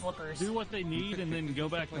on like slippers. do what they need and then go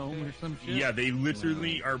back home or some shit? Yeah, they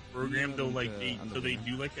literally are programmed to like they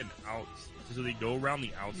do like an out. So they go around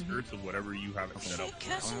the outskirts of whatever you have it set up.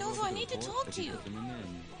 Casanova, I need to talk to you.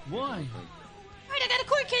 Why? Alright, I got a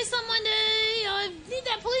court case on Monday. I need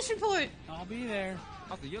that police report. I'll be there.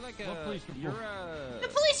 Also, you're like What police report? The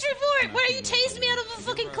police report! Where you tased me out of a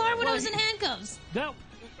fucking car when I was in handcuffs. That,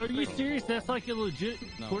 are you serious? That's like a legit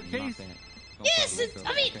court case? Yes,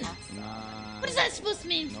 I mean, what is that supposed to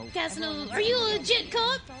mean, Casanova? Are you a legit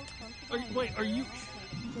cop? Wait, are you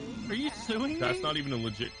suing me? That's not even a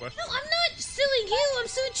legit question. No, I'm not suing you. I'm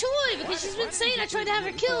suing Choi because she's been saying I tried to have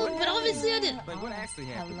her killed, but obviously I didn't. But what actually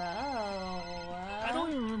happened? Hello. I don't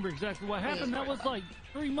even remember exactly what happened. That was like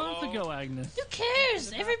 3 months ago, Agnes. Who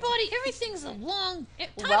cares? Everything's a long.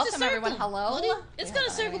 Time's Welcome, a everyone. circle, Hello. buddy. It's gonna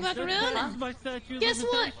circle back around. That's my statute of Guess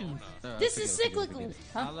what? limitations. This is cyclical.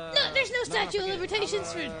 No, there's no statute of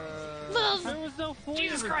limitations for love. There was no FOIA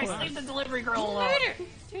Jesus Christ, request. leave the delivery girl alone.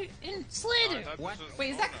 Murder and slander.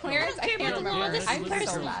 Wait, is that Clarence? I I don't care can't about the law. remember. This is I'm so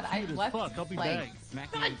personal. mad. I left Fuck, I'll be like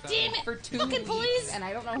back. God damn it! for 2 Fucking weeks, police! and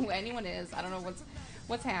I don't know who anyone is. I don't know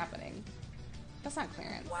what's happening. That's not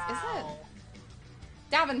Clarence. Is it?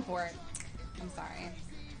 Davenport. I'm sorry.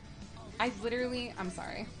 I'm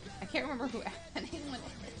sorry. I can't remember who anyone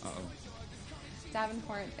is.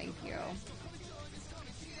 Davenport, thank you.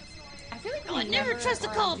 I feel like I would never trust a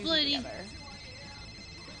are call, on duty lady. together.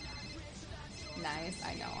 Nice,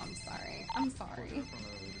 I know, I'm sorry. I'm sorry.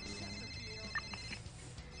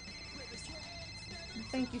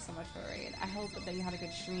 Thank you so much for the raid. I hope that you had a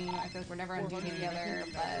good stream. I feel like we're never on duty together,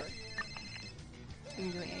 but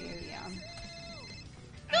usually, yeah.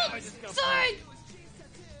 Oops, sorry.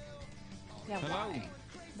 Yeah, Hello? why?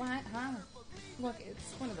 What? Huh? Look,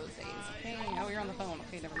 it's one of those days. Okay. Oh, you're on the phone.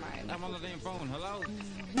 Okay, never mind. I'm on the damn phone. Hello?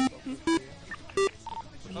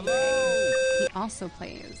 He also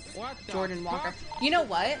plays Jordan Walker. You know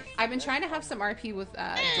what? I've been trying to have some RP with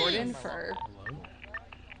Jordan for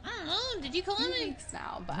I don't know. Did you call me? weeks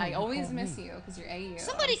now, but I always miss you because you're AU.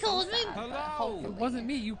 Somebody called me. It wasn't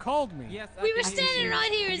me. You called me. Yes, We were standing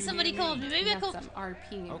right here and somebody called me. Maybe I have called. some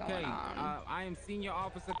RP Okay, going on. I am Senior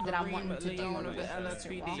Officer That I'm wanting to do Leon of the with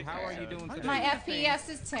LSPD. Mr. How are you doing today? My FPS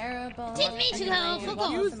is terrible. Didn't mean to, Hal. Fuck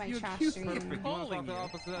off. Welcome to my trash stream.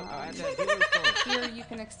 Officer, Here you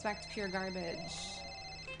can expect pure garbage.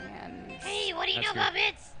 And Hey, what do you know That's about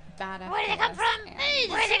good. bits? bad Where did they come FPS from? and Hey,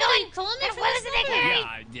 where are they going? Call me for this thing.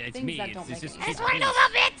 Yeah, it's Things me. that don't It's make just any I just keep want to know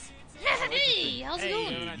painting. about bits. Hey, how's it going?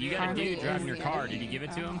 Hey, you got a dude driving your car. Did you give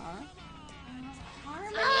it to him?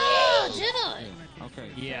 Oh, did I?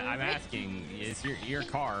 Okay. Yeah, I'm asking. Is your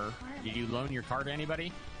car? Did you loan your car to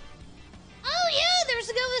anybody? Oh yeah, there's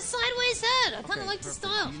a guy with a sideways head. I kind of like the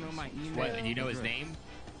style. You know my email. What? Did you know his name?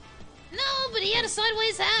 No, but he had a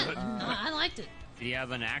sideways hat. I liked it. Did he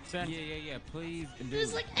have an accent? Yeah. Please. He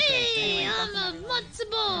was like, "Hey, I'm a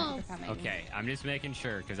matzo ball." Okay, I'm just making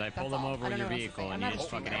sure because I pulled That's him all. over I in don't your know what vehicle to and say. you I'm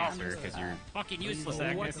just not fucking a answer cheater. because you're fucking useless, What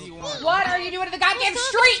Agnes. do you want? What are you doing in the goddamn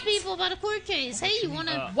street? People about a court case. Hey, you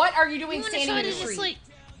wanna? What are you You doing wanna standing try in to the just street? like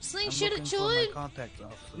sling shit at Choi?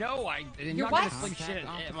 No, I didn't. You're Not what? gonna sling shit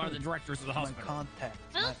at one of the directors of the hospital.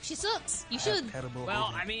 Well, she sucks. You should.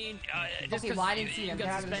 Well, I mean, just Okay, well, I didn't see you him. got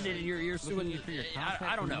Get out of the suspended and you're suing you for your.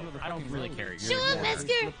 I don't know. I don't really care. Show up,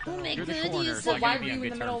 Metzger. We'll make You're the good coroner, use so So of. I why gotta were be on you in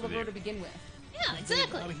good the middle of terms the road with to begin with? Yeah,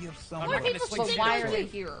 exactly. I'm More not gonna people swing should So think why that are they way.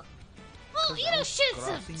 here? Well, you know, shit's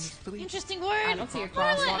an interesting word. I don't see a Where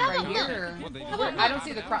am I? crosswalk How right about here. How about I don't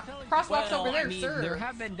see the crosswalk's over there, I mean, sir. there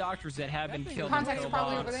have been doctors that have been killed. Contacts in are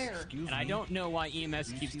probably pillbox, over there. And I don't know why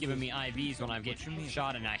EMS keeps giving me IVs when I get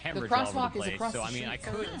shot and I hemorrhage The all over crosswalk the is place. across So the I mean, I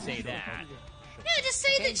street, could sir. say that. Yeah, just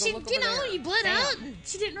say Okay, that go she, look you over know, there. you bled Damn. out and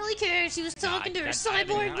she didn't really care. She was talking to her I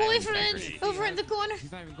cyborg have boyfriend integrity. over in the corner.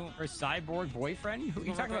 Her cyborg boyfriend? Who are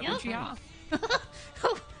you talking about? Yeah.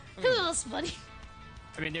 Uchiha? Who else, buddy?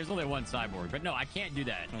 I mean, there's only one cyborg, but no, I can't do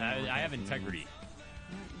that. I have integrity.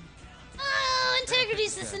 Oh,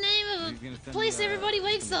 integrity's just the name of a place everybody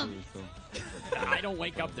wakes up. I don't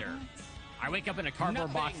wake up there. I wake up in a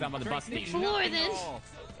cardboard box on the bus station. Poor then.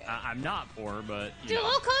 I'm not poor, but Do you know.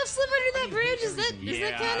 all cops live under that bridge? Is that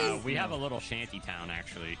Yeah, kind of? we have a little shanty town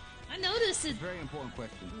actually. I noticed it. Very important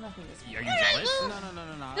question. Nothing is Are you All right, jealous?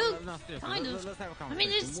 well, No, seriously. kind of. Let's have a I mean, conversation.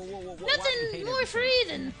 there's Why do you hate nothing more everything? free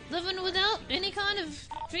than living without any kind of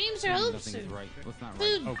dreams or hopes. Nothing is Or right. What's not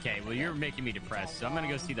food. right? Okay, well you're making me depressed, so I'm gonna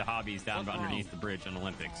go see the hobbies down underneath the bridge on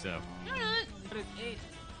Olympic. So All right. But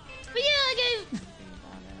But yeah, I gave.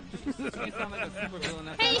 you sound like a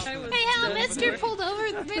supervillain. Hey, Hal, Metzger pulled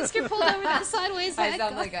over. Metzger pulled over that sideways I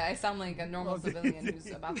hat. sound like a normal civilian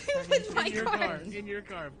who's about to turn into My a car. friend. In your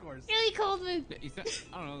car, of course. Yeah, he called me.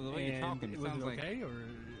 I don't know the way you're talking. It was sounds it like okay, or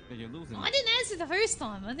that you're losing. Well, I didn't answer the first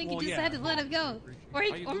time. I think Well, he just yeah. had to let him go, or Are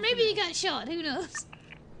you or losing maybe he it? got shot. Who knows?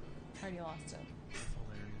 Already lost it.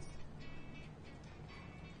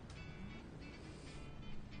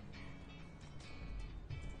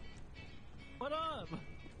 what up?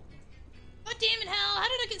 God damn it, Hal! How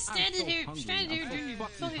did I get stranded so here? hungry. Stranded here I'm so during your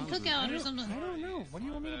fucking fucking hungry. cookout or something? I don't know. What do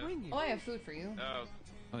you want me to bring you? Oh, I have food for you.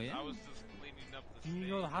 Oh yeah. I was just cleaning up the Can you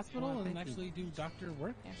go to the hospital and actually do doctor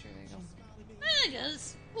work? Yeah, sure, there you go. I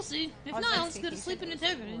guess we'll see. If Oh, not, that let's go to vacation sleep in was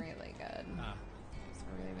integrity. Really good. Ah. It's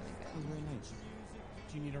really, really good. Very nice.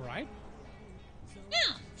 Do you need a ride?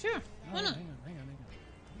 Yeah, sure. Why Oh, not? hang on.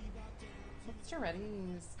 What's your ready?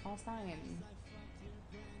 Call sign.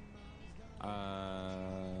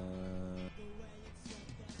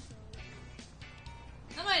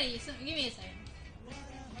 Somebody, give me a second.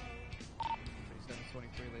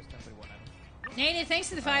 23 less 10, Nana, thanks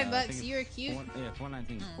for the $5. You're cute. Yeah,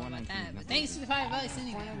 419. I don't know about that, but thanks for the $5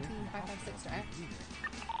 anyway. 419-556, right?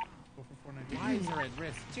 Go for 490. Why is there at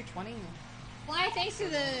risk? 220. Why? Thanks for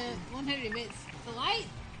the 100 bits. The light?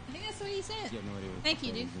 I think that's what he said. You have no idea what Thank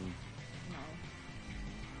you, dude.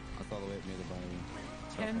 That's all the way up near the bottom.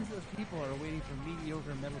 Tens of people are waiting for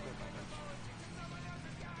mediocre medical coverage.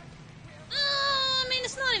 I mean,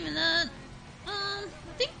 it's not even that. I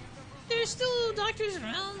think there's still doctors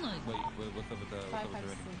around. Like, Wait, what's up with the 556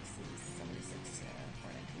 already? is 76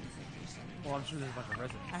 419 Well, I'm sure there's a bunch of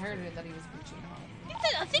residents. I heard that he was reaching home.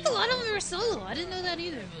 I think a lot of them are solo. I didn't know that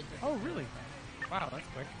either. But Oh, really? Wow, that's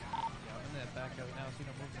quick. Yeah, I'm in that back out now, so you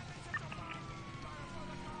don't move.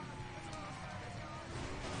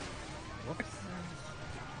 Whoops.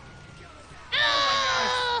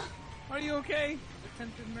 Ah! Are you okay?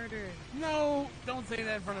 Attempted murder. No, don't say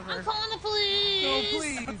that in front of her. I'm calling the police. No,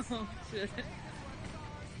 please. Oh, shit.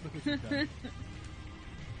 Look what you've done.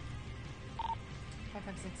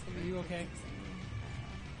 556. Are you okay?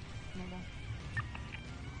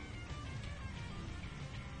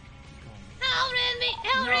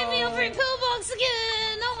 Al ran me over in pillbox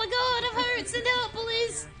again. Oh my god, I'm hurt. Send help,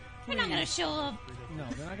 police. You're not gonna show up. No,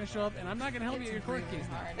 they're not gonna show up, and I'm not gonna help you in your court case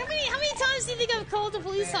now. How many times do you think I've called the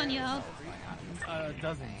police on you, Al?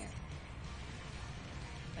 Dozens.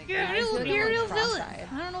 You're a real villain. I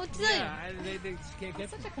don't know what to say. Yeah, they can't get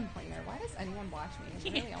such a complainer. Why does anyone watch me? It's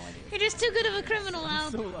really all I do. You're just too good of a criminal,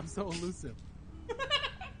 Al. I'm so elusive.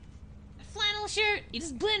 Flannel shirt. You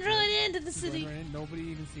just blend right into the city. Nobody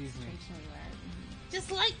even sees me. Just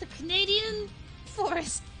like the Canadian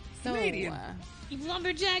forest. So, Canadian. You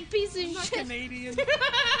lumberjack piece of Not shit. Canadian.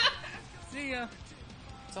 See ya.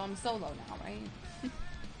 So I'm solo now, right?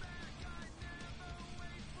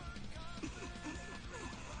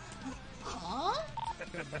 Huh?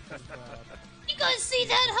 You guys see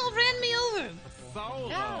that? Hal ran me over.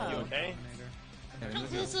 Yeah. You okay? I don't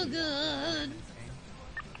feel so good.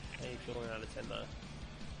 How you feeling out of 10 though?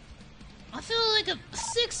 I feel like a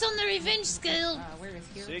 6 on the revenge scale. Where is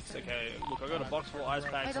here? 6? Okay. Look, I got a box full of ice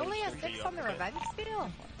packs. It's only a 6 on the revenge scale.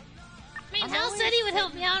 I mean, Hal said he would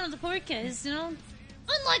help me out on the court case, you know?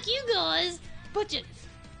 Unlike you guys, bunch of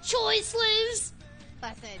choice slaves.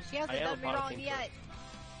 Listen, she hasn't done me wrong yet.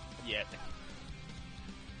 Yet.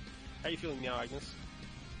 How you feeling now, Agnes?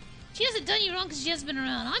 She hasn't done you wrong because she hasn't been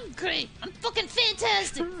around. I'm great. I'm fucking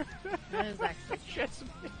fantastic. That is actually true.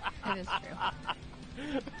 That is true.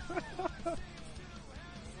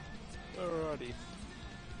 Alrighty.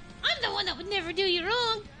 I'm the one that would never do you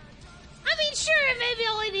wrong. I mean, sure, maybe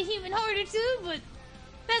I'll eat a human heart or two, but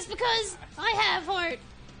that's because I have heart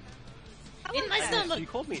in my stomach. You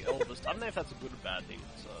called me Elvis. I don't know if that's a good or bad thing,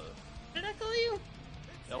 so... Did I call you?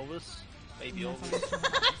 Elvis? Maybe Elvis?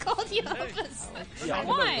 I called you Elvis. Yeah, I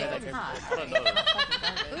Why? don't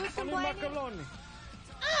know.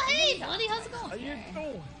 Oh, hey, buddy, how's it going? How you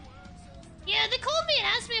doing? Yeah, they called me and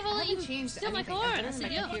asked me if I'll let you changed steal my anything. car, I've and I been- said,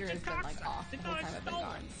 my yeah. computer has been like off the whole time I've been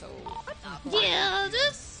gone, so... Yeah,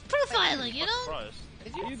 just profiling, you know?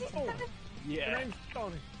 Did you Yeah. name's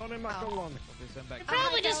Tony. Tony Macaroni.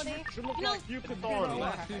 Probably just, You look you know... like you could be Oh, the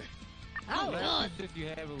last Oh, God. You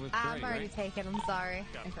have it with I'm already taken, I'm sorry.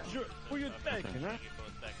 Who you taking, huh?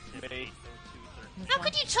 How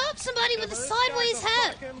could you chop somebody with a sideways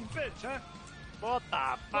hat? Fucking bitch, huh? What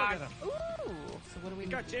the fuck? Ooh! So what do we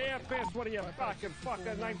Got your earpiece, what are you fucking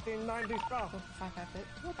 1990s stuff? 556?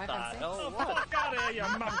 What the hell? Oh, fuck out of here,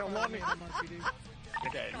 you macaroni.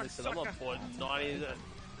 Okay, listen, I'm not for 90s,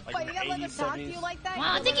 Wait, like you gotta let them 80s, talk to 70s. you like that?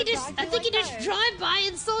 Wow, I think you just drive by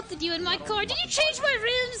and insulted you in my car. Did you change my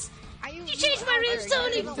rims? Did you change my rims,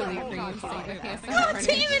 Tony? God damn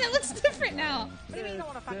it, it looks different now. What do you mean you don't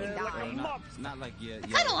want to fucking die? Not like yeah. I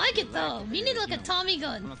kinda like it though. You need like a Tommy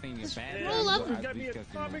gun. Just roll up. Be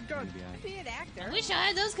an actor. I wish I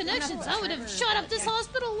had those connections. I would have shot up this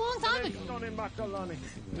hospital a long time ago.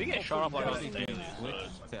 We get shot up like on stage.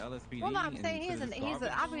 Well, no, I'm saying he's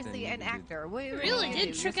obviously an actor. He really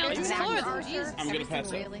did trick out this car though. Jesus. I'm gonna pass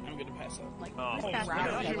out. Really? I'm gonna pass out. Like,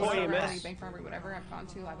 Call EMS. bank robbery, whatever I've gone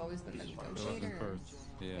to, I've always been the negotiator.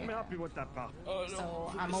 Let me help you with that, pal.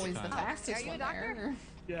 So I'm always the fastest one there.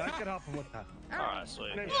 Yeah, I can help him with that. Alright,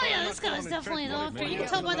 sweet. Oh yeah, this guy's definitely a doctor. You can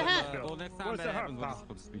tell by the hat. Well, next time Where's that the happens, hurt, we'll just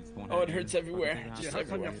put speech. Oh, it hurts everywhere. Yeah, Just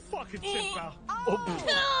that's on your everywhere. fucking shit, pal.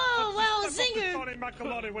 Oh wow, zinger! Tony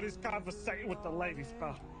Macaroni when he's conversating with the ladies,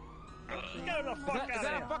 pal. Get the fuck out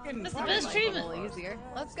of here. That's the best treatment. Easier.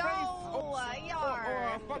 Let's go! Or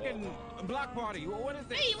a fucking block party. What is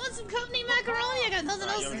it? Hey, you want some company macaroni? I got nothing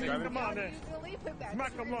else to do. Come on then.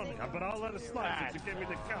 Macaroni, but I'll let it slide since you give me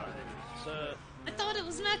the car. I thought it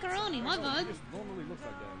was macaroni, my bad. Normally looks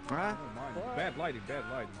like that. Huh? Bad lighting, bad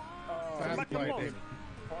lighting. Macaroni.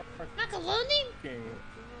 Macaroni?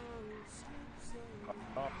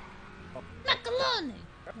 Macaroni!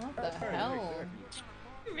 What the hell?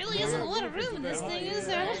 There really isn't a lot of room in this thing, is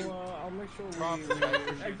there? I'll make sure we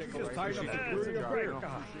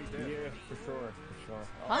Yeah, for sure.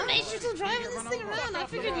 What made you still driving this thing around? I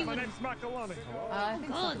figured you My would. name's Macaroni. I think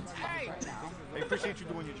God. something's wrong right now. Hey, appreciate you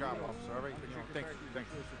doing your job, officer. All right, thank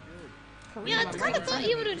you. Yeah, I kind of thought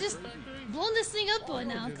you would have just blown this thing up by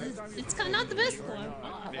now, because it's kind of not the best one.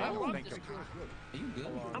 Thank you.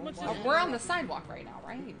 We're on the sidewalk right now,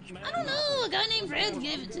 right? I don't know, a guy named Red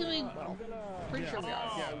gave it to me. Pretty sure we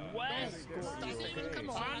are.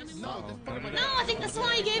 No, I think that's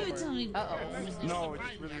why he gave it to me. Uh-oh. No,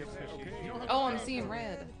 it's really official. Oh, I'm seeing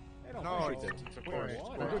red. No, it's of course.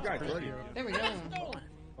 We're good guys, ready. There we go.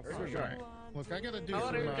 Alright. Look, I gotta do How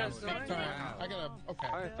some are you guys big doing? time. I gotta. Okay.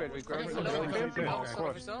 Alright, Fred, we grab I some gotta really do good. some- Of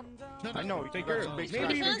course. I know. Take care of it. Maybe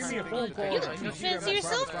Maybe give me a phone call. You fancy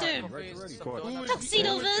yourself, dude?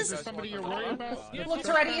 Tuxedo vest. Somebody you're worried about? Look,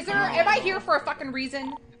 Toretti, is there? Am I here for a fucking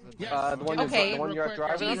reason? Yes. The one Okay. the one you're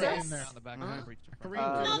driving. Jesus.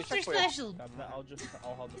 Officer special.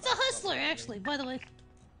 It's a hustler, actually, by the way.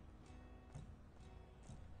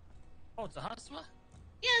 Oh, it's a hustler?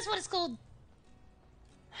 Yeah, that's what it's called.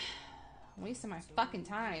 Wasting my fucking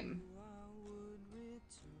time.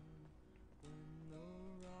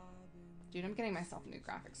 Dude, I'm getting myself a new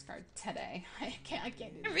graphics card today. I can't do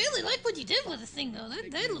I really like what you did with the thing, though.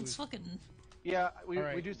 That looks fucking... Yeah, we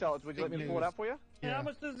do sell it. Would you let me pull it out for you? Yeah. How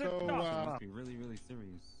much does it cost? Be really, really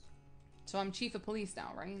serious. So I'm chief of police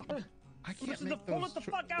now, right? I can't Listen, make pull those. it the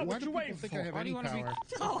fuck out. Why What do you people waiting think for? I have Why do any you want to be? power?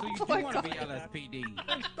 So you do want to be LSPD?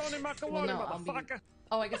 Stony Well, macaroni, no, I'll be. motherfucker.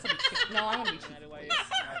 Oh, I guess I'll be. No, I want to be chief of police.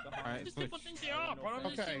 Alright, These people think they are, bro.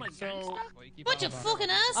 Don't you Okay, see my so gangster? Bunch of fucking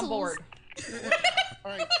assholes. I'm bored.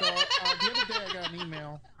 all right. So the other day I got an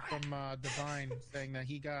email from Divine saying that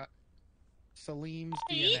he got Salim's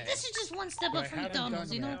Hey, DNA. this is just one step What up I from haven't McDonald's,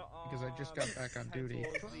 done you know? yet, because I just got back on duty,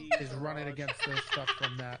 is run it against the stuff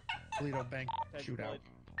from that Toledo Bank shootout.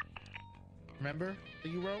 Remember that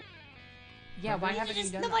you wrote? Yeah, why haven't you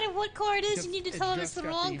Just done no that? matter what car it is, you need to It tell him just it's the got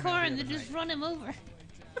wrong the car email and the then other just night. run him over.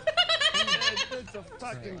 It's a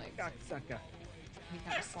fucking cocksucker. He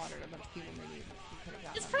kind of slaughtered a bunch of people. Maybe he could have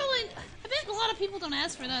gotten It's them. probably... I bet a lot of people don't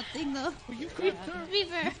ask for that thing, though. Well, you could. To be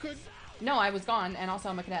fair. No, I was gone, and also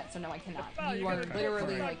I'm a cadet, so no, I cannot. You are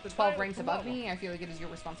literally like 12 ranks above me. I feel like it is your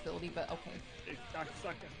responsibility, but okay.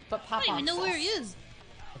 But I pop don't off, even know where he sis. is.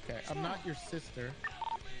 Okay, I'm not your sister.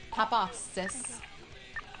 Pop off, sis.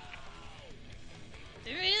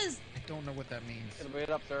 There he is. I don't know what that means. Bring it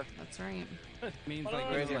up, sir. That's right. Means Right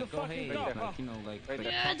like, here. go ahead, like, you know, like.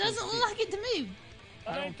 Yeah, it doesn't look like it to me.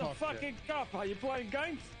 That ain't the fucking cop. Are you playing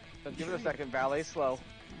games? Give it a second, valet, slow.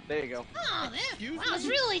 There you go. Oh, there. Wow, it's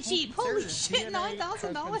really cheap. Holy shit,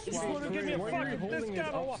 $9,000. You want to give me a fucking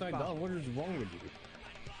discount or what? What is wrong with you?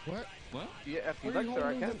 What? What? Yeah, if you Why are like, you sir, I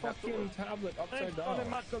holding the can. fucking tablet upside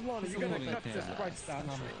down? You're gonna cut this price down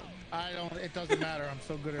on me. I don't. It doesn't matter. I'm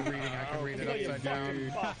so good at reading. I can read it upside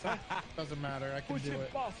down. Doesn't matter. I can Push do it,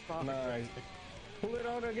 it. boss, man. Nice. Pull it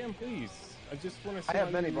out again, please. I just want to see. I have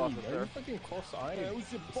how many you bosses, read. sir. Are you fucking cross-eyed?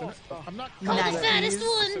 Who's your boss, man? I'm not. Call the fattest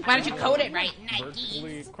one. Why don't you code it right?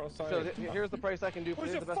 Vertically cross-eyed. So here's the price I can do for Who's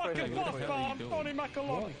you. your The best price I fucking can boss, do. man? I'm Tony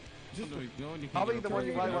Macaroni. Probably the one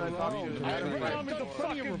you probably want to talk to. Tell me the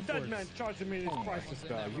fucking dead man charging me this price. Is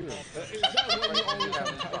that why you always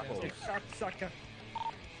have typos? Cocksucker.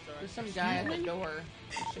 There's some guy at the door.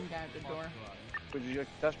 There's some guy at the door. Would you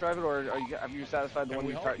test drive it, or have you satisfied the one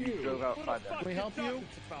you drove outside? Can we help you?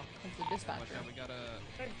 It's the dispatcher. We got a.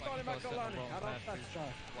 Hey, Tony Macaroni. How about that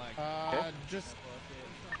shot? Just.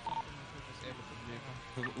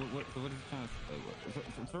 So what is the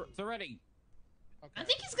chance? It's already. I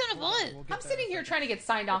think he's gonna buy it. I'm sitting here trying to get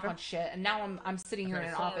signed off on shit, and now I'm sitting here in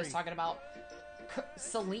an office talking about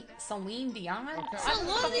Celine Dion. So a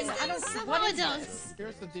lot of these things, What is does. this?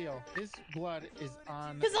 Here's the deal. His blood is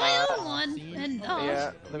on. Because I own one, and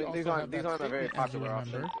Yeah, We these also aren't have that a very statement, popular as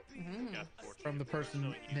you option. remember, from the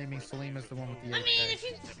person naming Salim as the one with the. I mean, if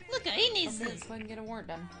you look, he needs Okay, this. let's go ahead and get a warrant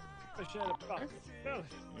done. Appreciate it, pal. Really?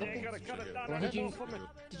 You ain't gotta cut it down Go any ahead. more for me.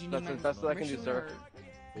 Did you That's need my the best that I can do, permission, sir. or-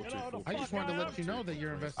 I just wanted to let you know that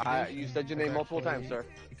your investigation. You said your name multiple times, sir.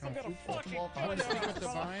 Become fruitful. I'll have to speak with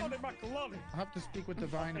Divine. I'll have to speak with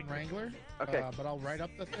Divine and Wrangler. Okay. But I'll write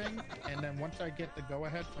up the thing, and then once I get the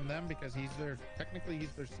go-ahead from them, because he's their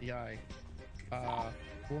CI,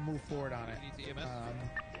 we'll move forward on it.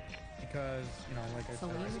 Because like I said,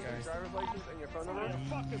 this guy. Driver's license and your phone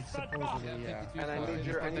number. Supposedly, yeah. And I need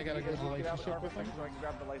your. They got a good relationship with so I him. can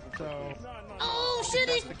grab the license. So. Oh shit!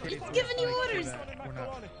 He's giving you orders. We're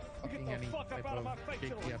not fucking any type of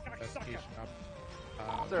JTF investigation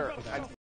up. Sir, for that.